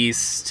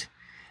released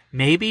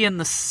maybe in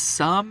the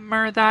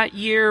summer that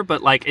year,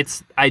 but like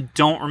I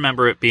don't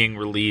remember it being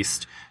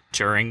released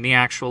during the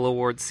actual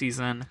awards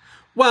season.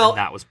 Well, and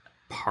that was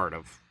part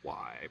of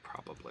why,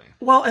 probably.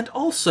 Well, and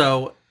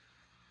also,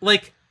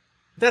 like,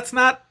 that's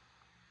not,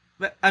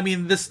 I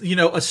mean, this,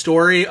 a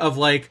story of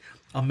like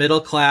a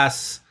middle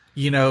class,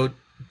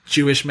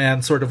 Jewish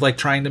man sort of like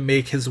trying to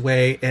make his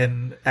way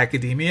in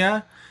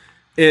academia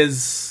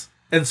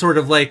and sort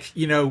of like,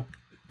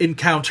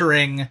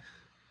 encountering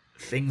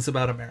things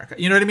about America.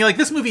 You know what I mean? Like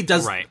this movie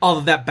does all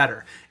of that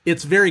better.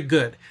 It's very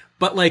good.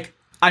 But like,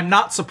 I'm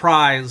not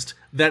surprised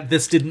that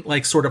this didn't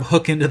like sort of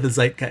hook into the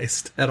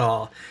zeitgeist at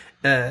all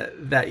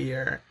that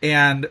year.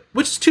 And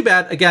which is too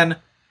bad. Again,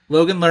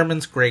 Logan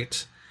Lerman's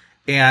great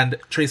and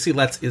Tracy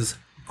Letts is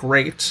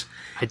great.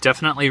 I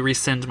definitely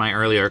rescind my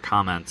earlier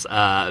comments.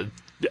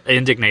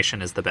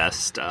 Indignation is the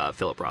best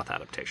Philip Roth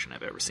adaptation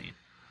I've ever seen.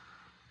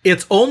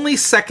 It's only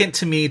second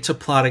to me to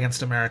Plot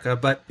Against America,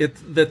 but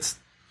it's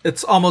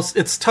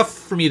tough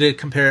for me to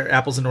compare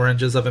apples and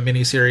oranges of a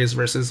miniseries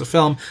versus a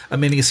film. A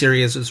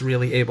miniseries is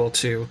really able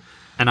to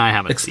I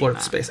haven't explore seen the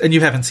that. space. And you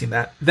haven't seen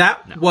that.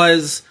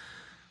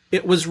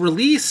 It was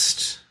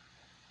released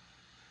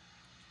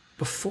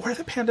before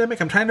the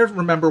pandemic. I'm trying to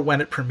remember when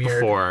it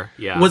premiered. Before,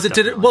 yeah.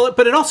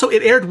 But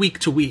it aired week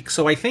to week.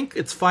 So I think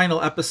its final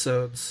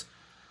episodes,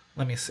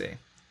 let me see.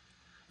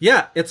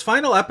 Yeah, its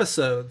final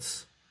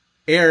episodes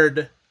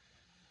aired.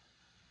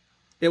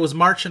 It was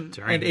March and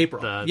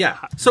April.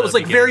 So it was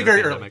like very,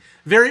 very early.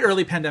 Very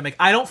early pandemic.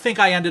 I don't think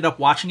I ended up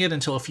watching it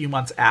until a few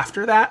months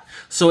after that.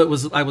 So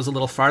I was a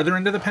little farther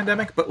into the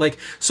pandemic. But like,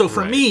 so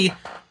for me,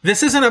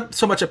 this isn't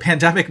so much a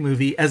pandemic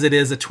movie as it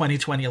is a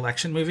 2020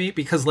 election movie.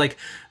 Because like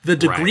the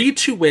degree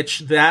to which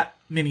that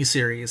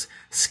miniseries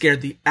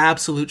scared the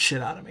absolute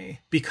shit out of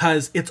me.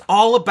 Because it's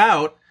all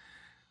about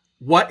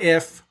what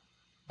if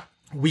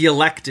we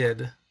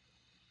elected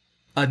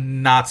a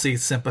Nazi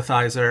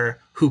sympathizer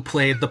who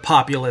played the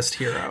populist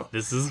hero.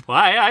 This is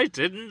why I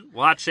didn't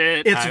watch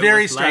it. It's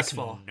very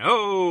stressful. Like,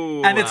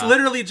 no. And it's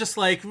literally just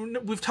like,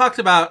 we've talked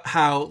about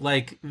how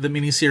like the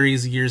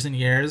miniseries Years and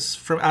Years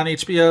on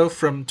HBO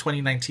from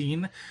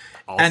 2019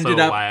 also ended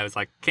up, why I was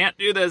like, can't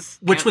do this.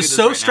 Which was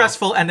so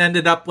stressful and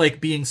ended up like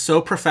being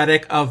so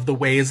prophetic of the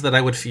ways that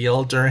I would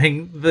feel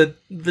during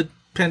the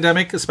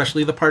pandemic,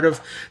 especially the part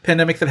of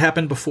pandemic that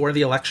happened before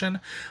the election.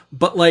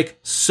 But like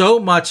so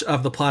much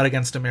of the Plot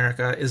Against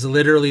America is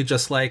literally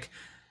just like,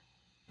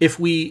 if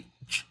we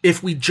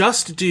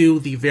just do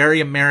the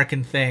very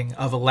American thing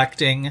of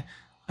electing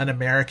an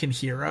American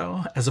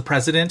hero as a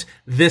president,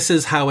 this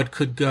is how it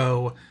could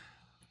go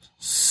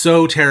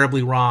so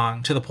terribly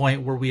wrong, to the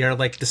point where we are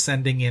like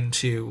descending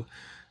into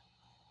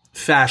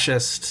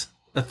fascist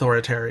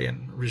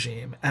authoritarian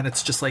regime. And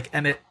it's just like,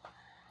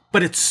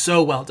 but it's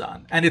so well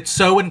done, and it's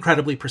so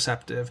incredibly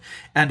perceptive,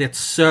 and it's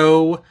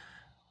so,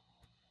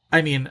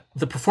 I mean,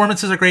 the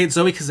performances are great.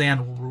 Zoe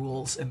Kazan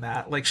rules in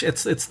that. Like,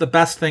 it's the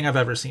best thing I've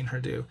ever seen her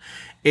do.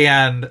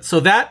 And so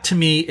that to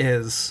me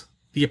is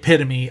the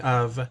epitome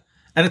of,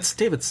 and it's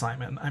David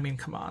Simon. I mean,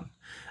 come on.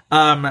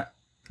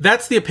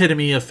 That's the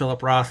epitome of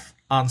Philip Roth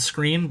on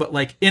screen, but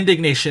like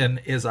Indignation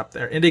is up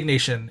there.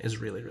 Indignation is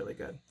really, really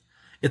good.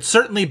 It's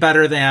certainly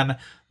better than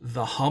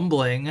The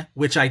Humbling,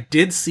 which I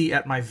did see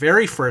at my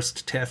very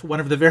first TIFF, one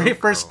of the very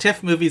first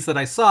TIFF movies that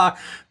I saw,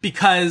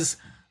 because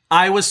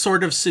I was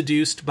sort of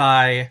seduced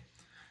by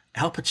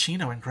Al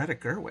Pacino and Greta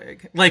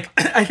Gerwig. Like,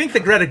 I think the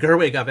Greta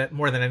Gerwig of it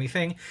more than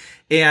anything.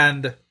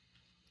 And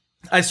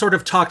I sort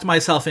of talked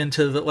myself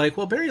into the, like,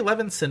 well, Barry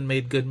Levinson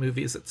made good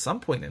movies at some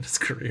point in his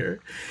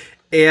career.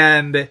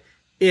 And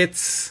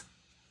it's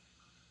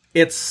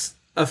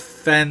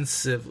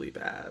offensively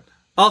bad.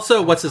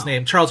 Also, what's his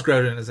name? Charles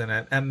Grodin is in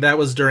it. And that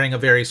was during a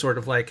very sort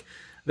of like,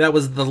 that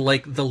was the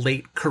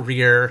late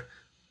career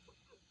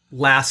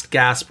last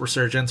gasp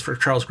resurgence for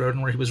Charles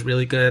Grodin, where he was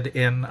really good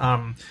in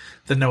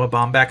the Noah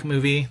Baumbach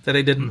movie that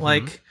I didn't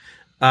like,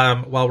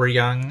 While We're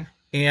Young.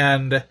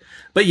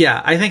 But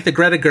yeah, I think the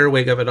Greta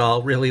Gerwig of it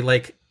all really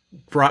like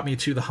brought me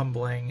to The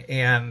Humbling.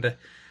 And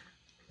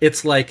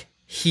it's like,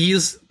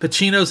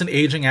 Pacino's an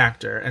aging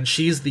actor, and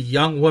she's the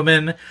young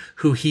woman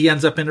who he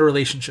ends up in a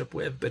relationship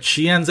with, but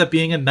she ends up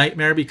being a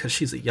nightmare because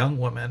she's a young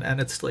woman. And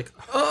it's like,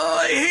 oh,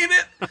 I hate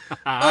it.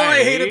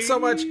 I hate it so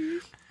much.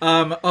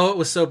 It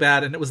was so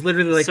bad. And it was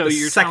literally like, so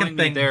the second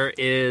thing. There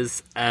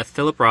is a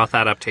Philip Roth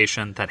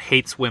adaptation that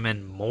hates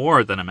women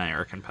more than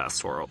American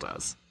Pastoral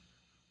does.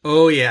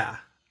 Oh yeah.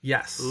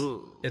 Yes,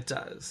 Ooh. It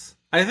does.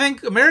 I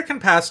think American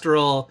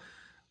Pastoral,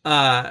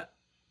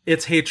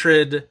 its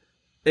hatred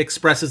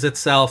expresses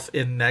itself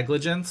in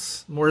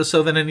negligence more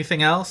so than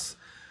anything else.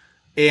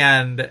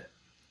 And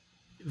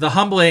The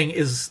Humbling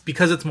is,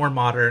 because it's more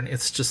modern,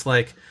 it's just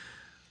like,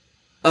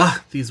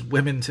 these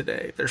women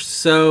today, they're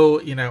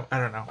so, I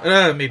don't know.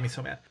 It made me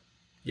so mad.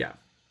 Yeah.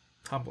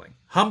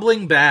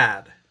 Humbling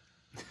bad.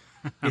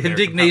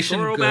 Indignation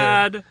good.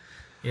 Bad.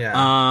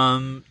 Yeah.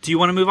 Do you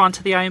want to move on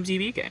to the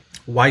IMDb game?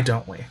 Why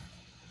don't we?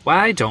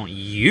 Why don't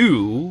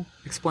you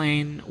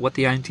explain what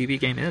the IMDb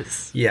game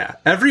is? Yeah.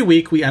 Every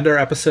week we end our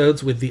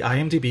episodes with the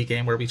IMDb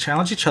game, where we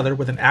challenge each other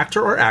with an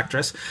actor or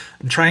actress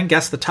and try and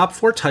guess the top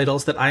 4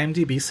 titles that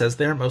IMDb says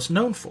they are most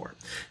known for.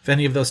 If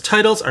any of those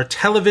titles are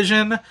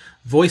television,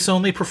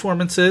 voice-only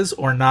performances,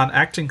 or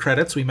non-acting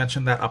credits, we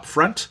mention that up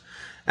front.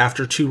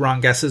 After 2 wrong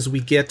guesses,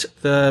 we get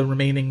the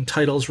remaining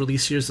titles'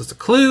 release years as a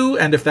clue,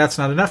 and if that's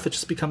not enough, it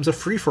just becomes a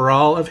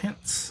free-for-all of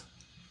hints.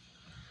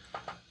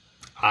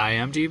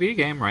 IMDb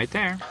game right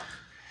there.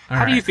 All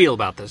How right. do you feel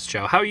about this,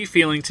 Joe? How are you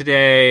feeling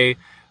today?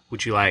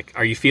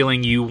 Are you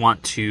feeling you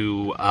want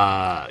to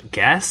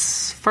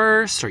guess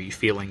first? Are you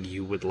feeling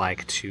you would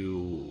like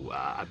to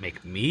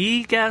make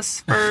me guess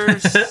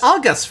first?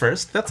 I'll guess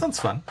first. That sounds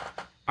fun.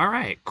 All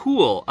right,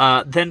 cool.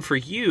 Then for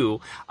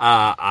you,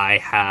 I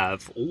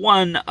have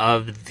one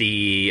of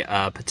the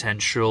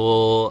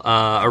potential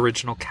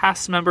original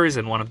cast members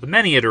in one of the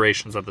many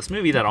iterations of this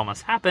movie that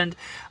almost happened.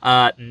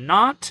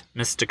 Not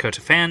Miss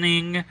Dakota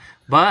Fanning,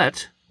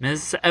 but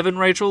Ms. Evan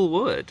Rachel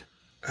Wood.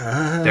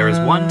 There is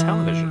one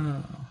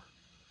television.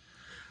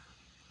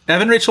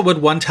 Evan Rachel Wood,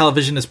 one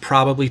television is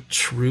probably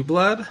True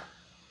Blood?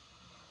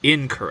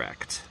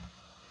 Incorrect.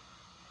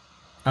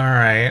 All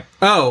right.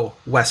 Oh,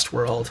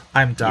 Westworld.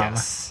 I'm dumb.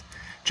 Yes.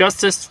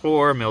 Justice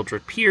for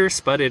Mildred Pierce,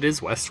 but it is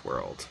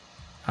Westworld.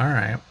 All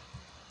right.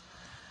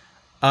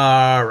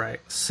 All right.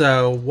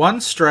 So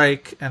 1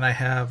 strike, and I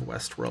have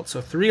Westworld.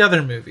 So 3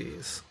 other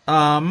movies.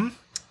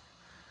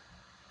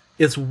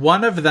 Is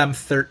one of them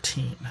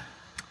 13?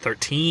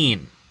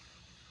 13.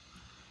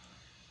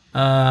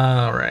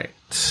 All right.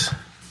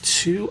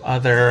 2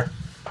 other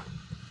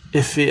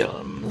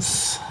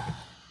films.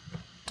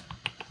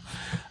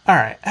 All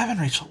right. Evan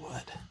Rachel Wood.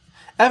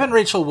 Evan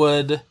Rachel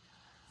Wood,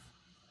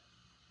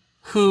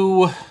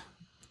 who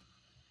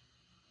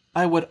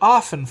I would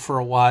often for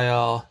a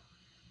while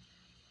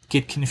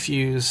get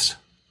confused.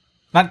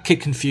 Not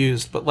get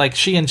confused, but like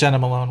she and Jenna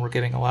Malone were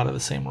getting a lot of the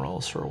same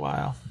roles for a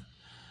while.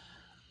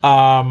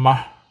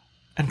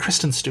 And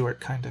Kristen Stewart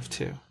kind of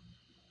too.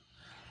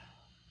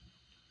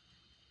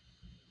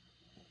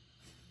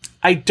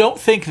 I don't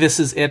think this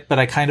is it, but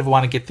I kind of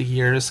want to get the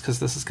years because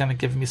this is going to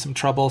give me some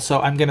trouble.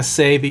 So I'm going to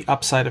say The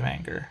Upside of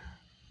Anger.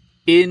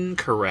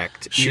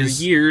 Incorrect. Your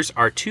years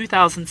are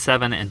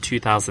 2007 and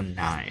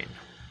 2009.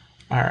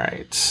 All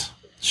right.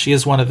 She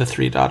is one of the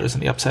 3 daughters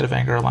in The Upside of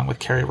Anger, along with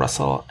Kerry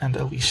Russell and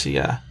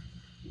Alicia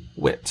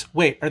Witt.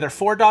 Wait, are there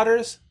 4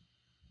 daughters?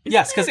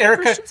 Yes, because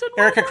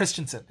Erica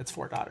Christensen. It's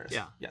 4 daughters.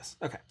 Yeah. Yes.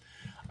 Okay.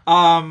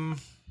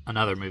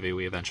 Another movie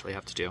we eventually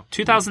have to do.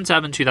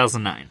 2007,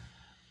 2009.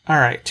 All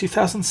right,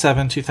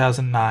 2007,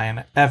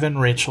 2009, Evan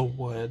Rachel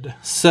Wood.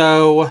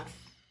 So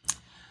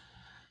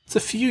it's a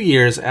few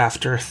years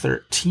after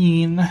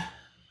 13.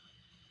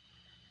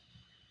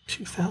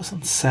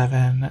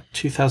 2007,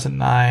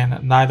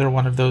 2009. Neither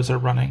one of those are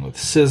running with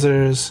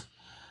scissors.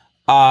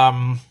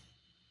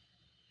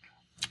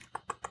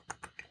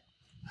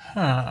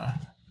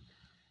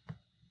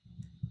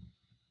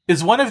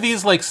 Is one of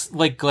these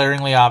like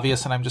glaringly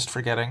obvious and I'm just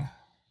forgetting?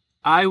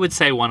 I would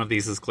say one of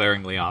these is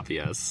glaringly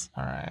obvious.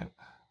 All right.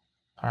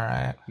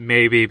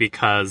 Maybe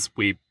because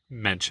we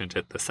mentioned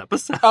it this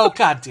episode. Oh,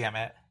 God damn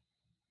it.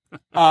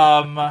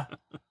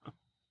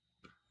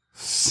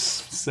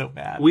 So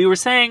bad. We were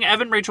saying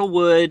Evan Rachel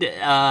Wood,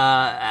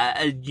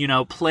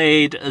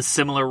 played a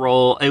similar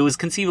role. It was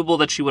conceivable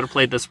that she would have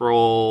played this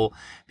role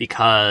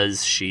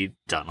because she'd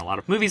done a lot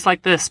of movies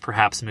like this,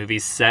 perhaps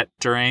movies set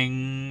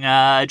during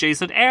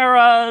adjacent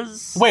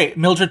eras. Wait,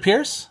 Mildred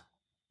Pierce?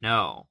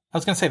 No. I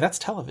was going to say, that's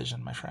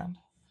television, my friend.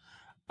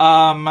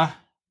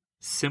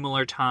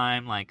 Similar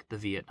time, like the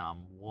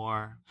Vietnam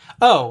War.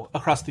 Oh,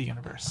 Across the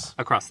Universe.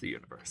 Across the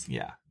Universe.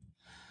 Yeah.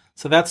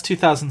 So that's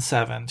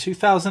 2007.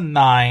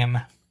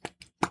 2009.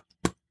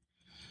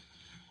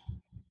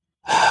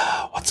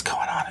 What's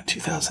going on in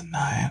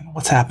 2009?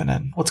 What's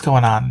happening? What's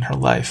going on in her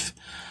life?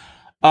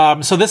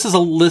 So this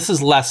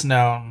is less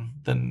known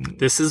than...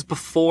 This is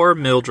before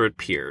Mildred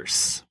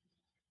Pierce.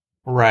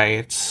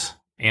 Right.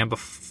 And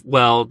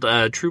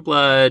True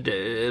Blood,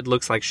 it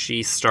looks like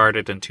she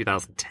started in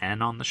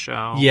 2010 on the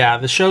show. Yeah,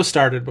 the show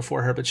started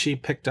before her, but she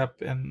picked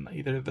up in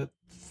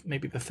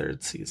maybe the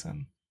third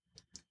season.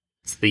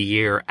 It's the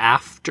year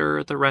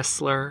after The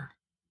Wrestler.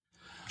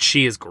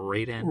 She is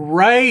great in.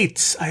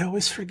 Right. I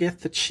always forget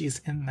that she's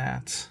in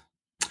that.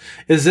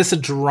 Is this a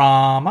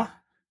drama?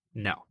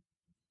 No.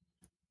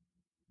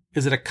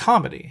 Is it a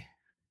comedy?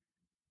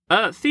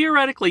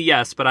 Theoretically,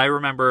 yes, but I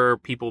remember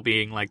people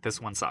being like,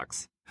 this one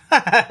sucks.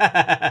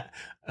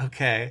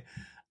 Okay.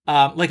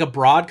 Like a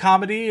broad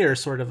comedy or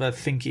sort of a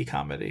thinky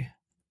comedy?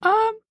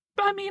 I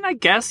mean, I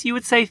guess you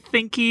would say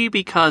thinky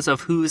because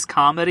of whose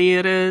comedy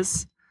it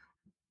is.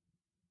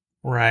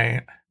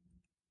 Right.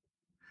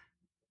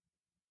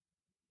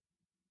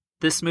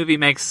 This movie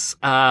makes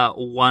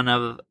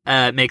Evan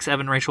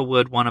Rachel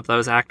Wood one of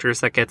those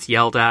actors that gets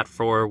yelled at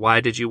for why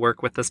did you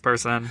work with this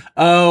person?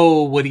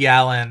 Oh, Woody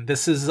Allen.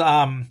 This is the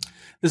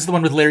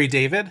one with Larry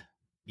David?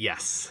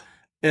 Yes.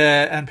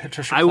 And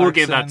Patricia Clarkson. I will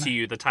give that to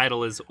you. The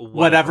title is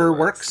Whatever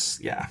Works.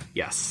 Yeah.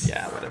 Yes.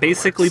 Yeah. Whatever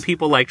Basically, works.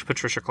 People liked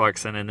Patricia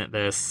Clarkson in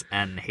this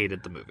and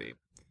hated the movie.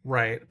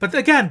 Right. But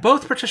again,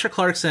 both Patricia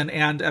Clarkson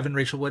and Evan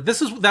Rachel Wood,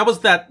 that was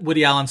that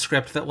Woody Allen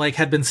script that like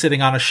had been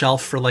sitting on a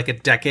shelf for like a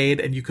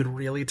decade, and you could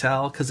really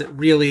tell because it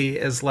really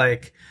is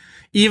like,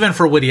 even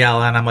for Woody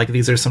Allen, I'm like,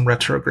 these are some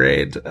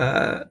retrograde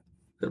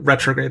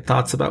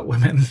thoughts about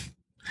women.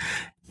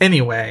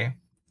 Anyway,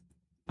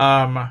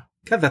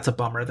 God, that's a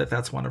bummer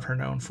that's one of her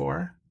known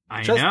for.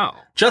 I know.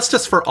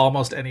 Justice for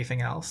almost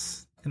anything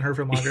else in her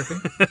filmography.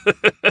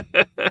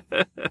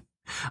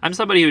 I'm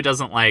somebody who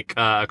doesn't like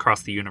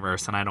Across the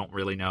Universe, and I don't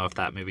really know if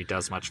that movie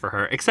does much for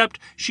her, except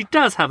she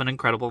does have an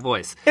incredible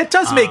voice. It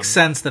does make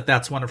sense that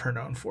that's one of her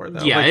known for,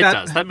 though. Yeah, like it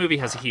does. That movie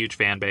has a huge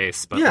fan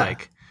base, but yeah.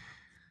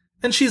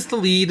 And she's the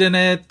lead in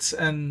it,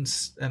 and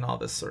all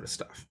this sort of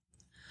stuff.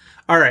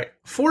 All right,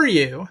 for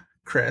you,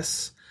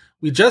 Chris,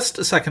 we just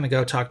a second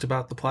ago talked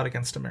about The Plot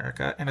Against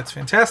America and its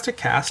fantastic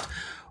cast,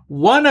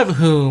 one of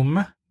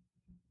whom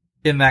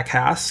in that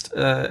cast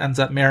ends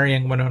up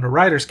marrying Winona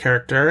Ryder's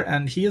character,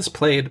 and he is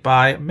played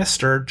by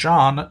Mr.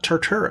 John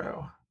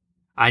Turturro.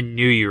 I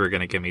knew you were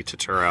going to give me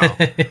Turturro.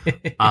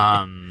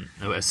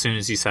 As soon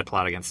as you said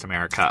Plot Against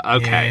America.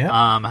 Okay.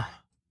 Yeah.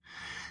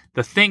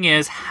 The thing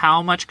is,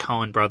 how much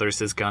Coen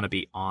Brothers is going to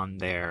be on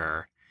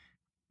there?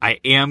 I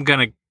am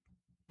going to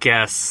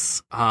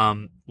guess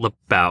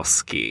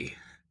Lebowski.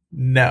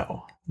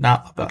 No,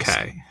 not Lebowski.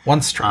 Okay.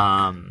 One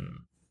strike.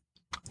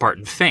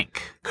 Barton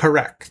Fink.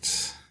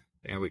 Correct.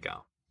 There we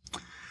go.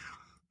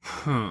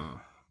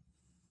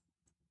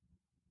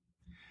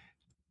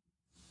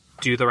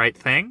 Do the Right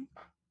Thing?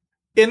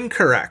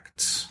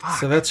 Incorrect. Fuck.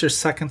 So that's your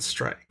second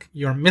strike.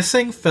 Your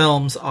missing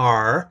films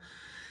are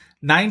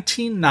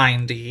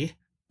 1990,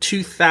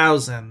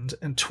 2000,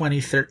 and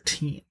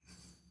 2013.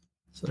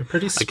 So they're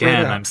pretty spread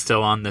Again, out. I'm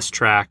still on this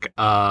track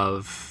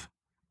of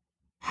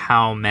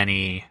how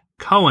many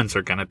Coens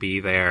are going to be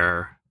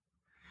there.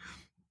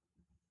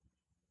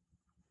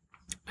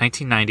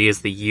 1990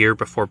 is the year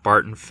before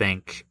Barton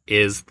Fink.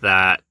 Is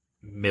that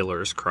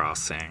Miller's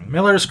Crossing?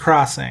 Miller's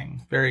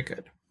Crossing. Very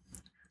good.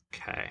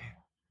 Okay.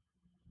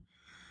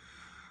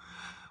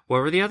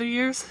 What were the other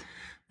years?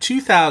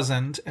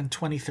 2000 and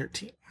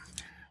 2013.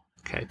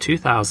 Okay,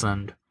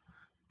 2000,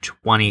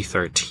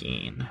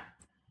 2013.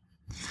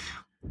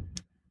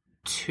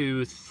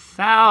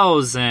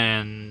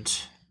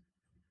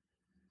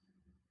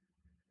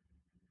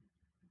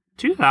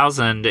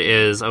 2000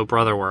 is Oh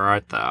Brother, Where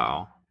Art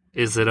Thou?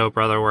 Is it Oh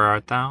Brother, Where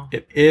Art Thou?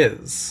 It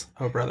is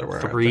Oh Brother, Where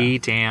Art Thou? Three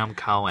damn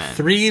Coens.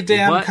 Three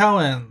damn What?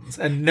 Coens.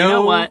 And no... You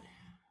know what?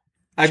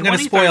 I'm going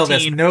to spoil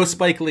this. No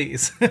Spike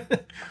Lee's.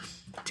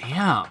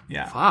 Damn.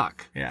 Yeah.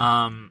 Fuck.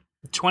 Yeah.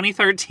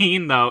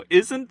 2013 though,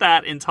 isn't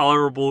that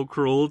Intolerable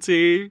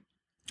Cruelty?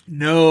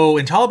 No,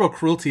 Intolerable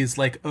Cruelty is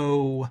like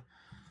 04?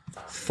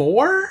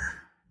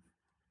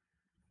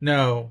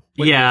 No.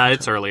 Yeah,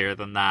 it's earlier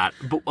than that.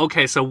 But,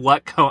 okay, so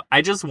what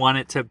I just want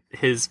it to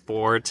his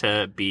 4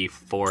 to be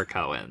 4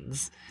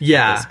 Coens.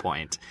 Yeah. At this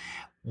point.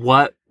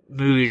 What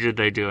movie did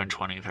they do in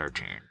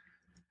 2013?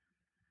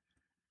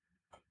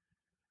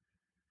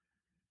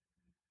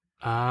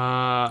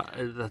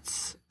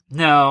 That's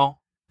no.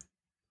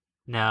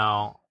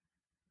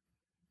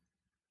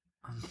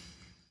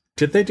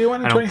 Did they do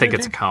one in 2013? I don't think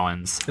it's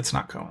Coens. It's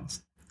not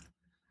Coens.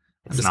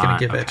 I'm It's just going to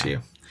give that to you.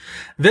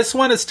 This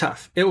one is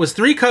tough. It was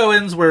 3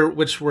 Coens,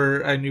 which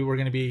I knew were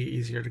going to be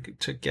easier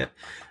to get.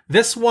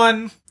 This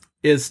one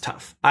is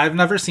tough. I've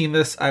never seen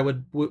this. I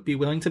would be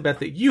willing to bet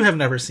that you have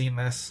never seen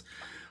this.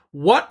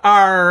 What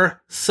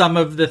are some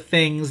of the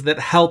things that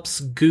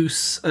helps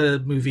goose a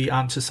movie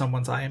onto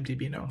someone's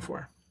IMDb known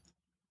for?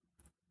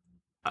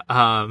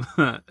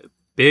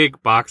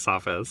 Big box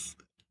office.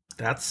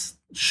 That's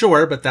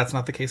sure, but that's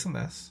not the case in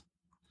this.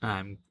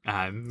 I'm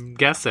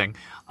guessing.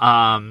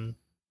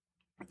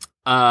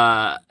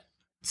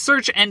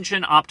 Search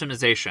engine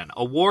optimization,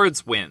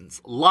 awards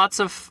wins, lots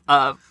of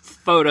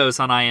photos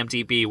on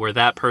IMDb where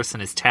that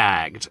person is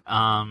tagged.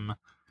 You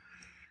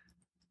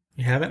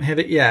haven't hit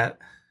it yet.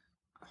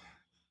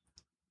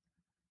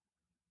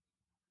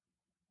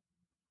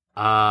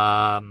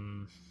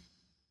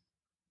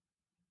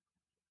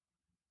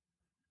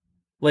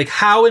 Like,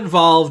 how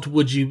involved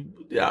would you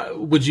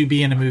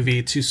be in a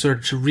movie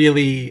to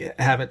really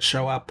have it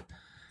show up,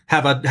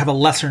 have a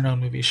lesser known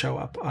movie show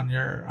up on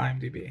your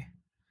IMDb?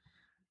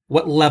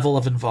 What level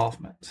of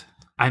involvement?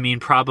 I mean,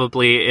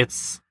 probably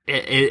is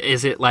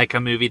it like a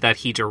movie that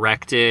he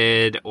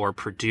directed or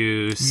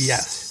produced?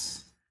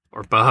 Yes.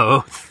 Or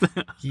both?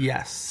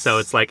 Yes. So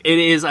it's like, it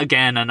is,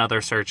 again,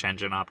 another search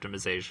engine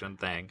optimization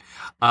thing.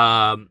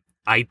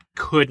 I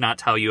could not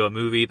tell you a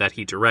movie that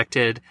he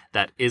directed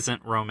that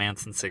isn't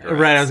Romance and Cigarettes.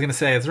 Right, I was going to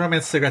say, it's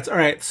Romance and Cigarettes. All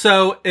right,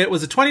 so it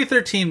was a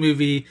 2013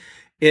 movie.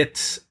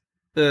 It's,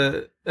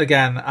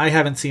 again, I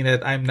haven't seen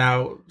it. I'm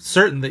now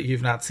certain that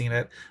you've not seen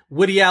it.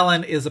 Woody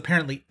Allen is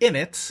apparently in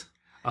it.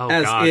 Oh,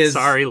 God,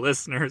 sorry,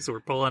 listeners. We're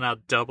pulling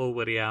out double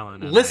Woody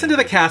Allen. Listen to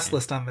the cast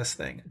list on this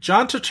thing.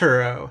 John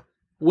Turturro,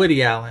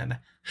 Woody Allen,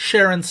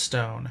 Sharon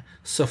Stone,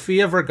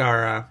 Sofia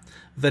Vergara,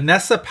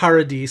 Vanessa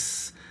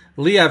Paradis,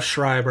 Liev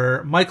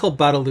Schreiber, Michael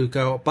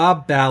Badalucco,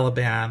 Bob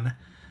Balaban,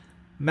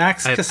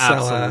 Max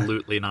Casella. I've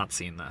absolutely not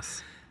seen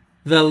this.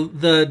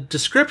 The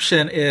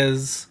description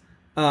is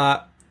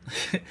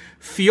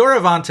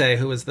Fioravante,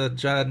 who is the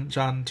John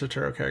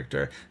Turturro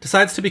character,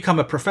 decides to become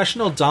a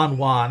professional Don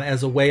Juan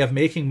as a way of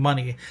making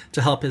money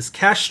to help his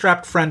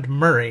cash-strapped friend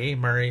Murray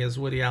is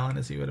Woody Allen,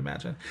 as you would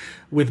imagine.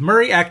 With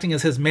Murray acting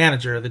as his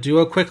manager, the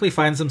duo quickly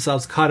finds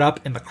themselves caught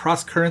up in the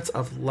cross-currents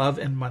of love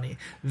and money.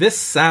 This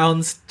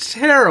sounds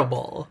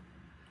terrible.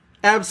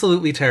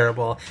 Absolutely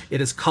terrible.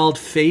 It is called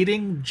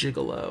Fading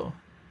Gigolo.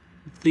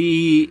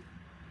 The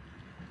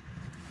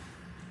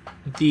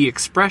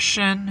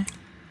expression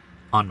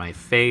on my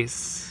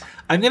face.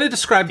 I'm going to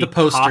describe the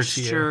poster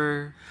to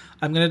you.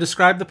 I'm going to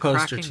describe the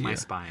poster to you. My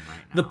spine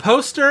right now. The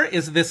poster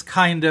is this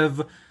kind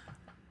of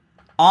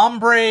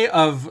ombre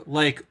of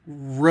like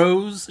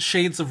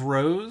shades of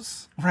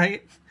rose,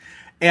 right?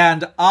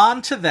 And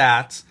onto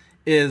that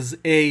is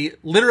a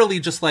literally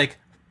just like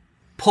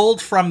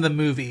pulled from the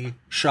movie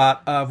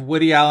shot of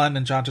Woody Allen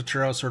and John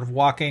Turturro sort of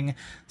walking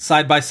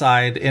side by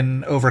side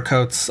in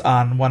overcoats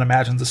on one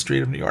imagines a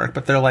street of New York,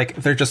 but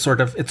they're just sort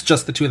of, it's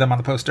just the two of them on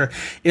the poster.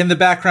 In the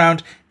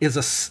background is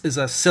a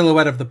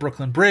silhouette of the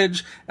Brooklyn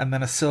Bridge and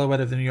then a silhouette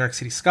of the New York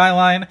City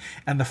skyline,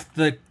 and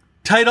the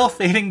title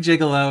Fading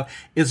Gigolo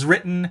is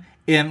written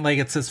in, like,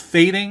 it says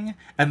fading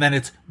and then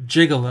it's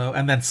gigolo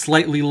and then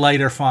slightly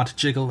lighter font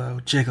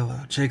gigolo,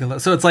 gigolo,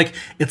 gigolo. So it's like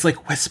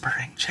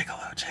whispering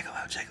gigolo,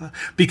 gigolo, gigolo,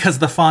 because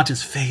the font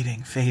is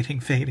fading, fading,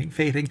 fading,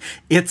 fading.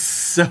 It's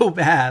so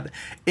bad.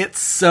 It's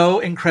so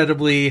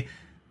incredibly,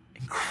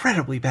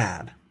 incredibly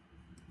bad.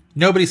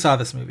 Nobody saw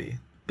this movie.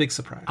 Big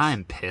surprise.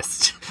 I'm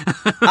pissed.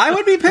 I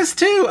would be pissed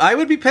too. I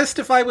would be pissed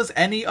if I was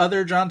any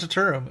other John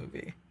Turturro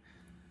movie,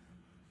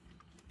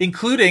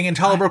 including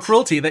Intolerable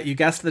Cruelty that you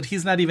guessed that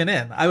he's not even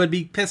in. I would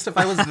be pissed if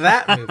I was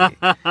that movie.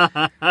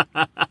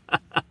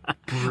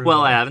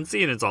 Well, I haven't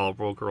seen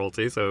Intolerable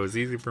Cruelty, so it was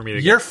easy for me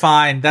to You're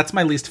fine. That's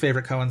my least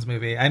favorite Coens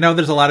movie. I know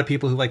there's a lot of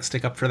people who like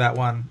stick up for that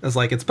one as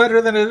like, it's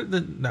better than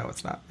it. No,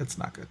 it's not. It's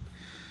not good.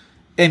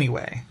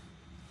 Anyway,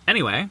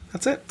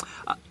 that's it.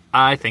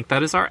 I think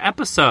that is our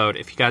episode.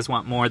 If you guys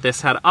want more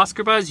This Had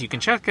Oscar Buzz, you can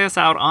check us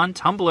out on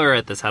Tumblr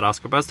at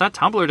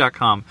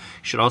thishadoscarbuzz.tumblr.com. You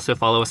should also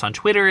follow us on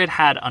Twitter at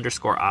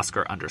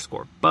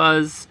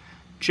had_Oscar_buzz.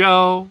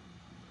 Joe,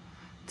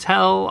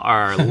 tell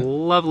our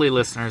lovely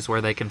listeners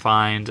where they can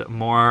find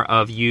more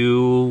of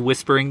you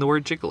whispering the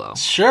word gigolo.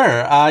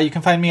 Sure. You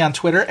can find me on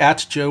Twitter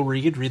at Joe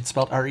Reed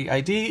spelled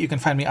R-E-I-D. You can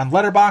find me on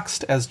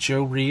Letterboxd as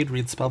Joe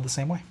Reed spelled the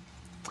same way.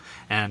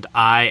 And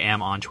I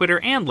am on Twitter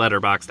and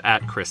Letterboxd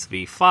at Chris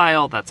V.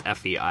 File. That's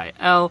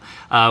F-E-I-L.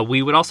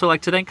 We would also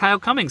like to thank Kyle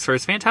Cummings for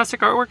his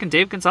fantastic artwork and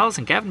Dave Gonzalez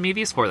and Gavin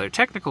Mevius for their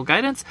technical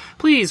guidance.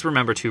 Please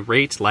remember to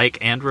rate, like,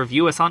 and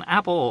review us on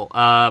Apple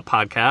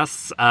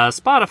Podcasts,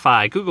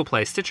 Spotify, Google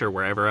Play, Stitcher,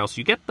 wherever else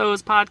you get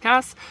those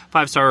podcasts.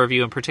 5-star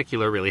review in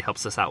particular really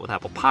helps us out with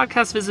Apple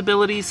Podcast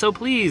visibility, so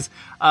please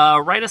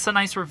write us a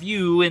nice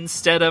review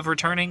instead of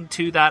returning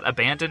to that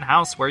abandoned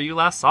house where you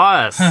last saw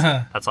us.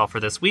 That's all for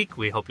this week.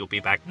 We hope you'll be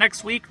back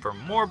next week for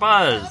more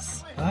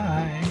buzz. Bye.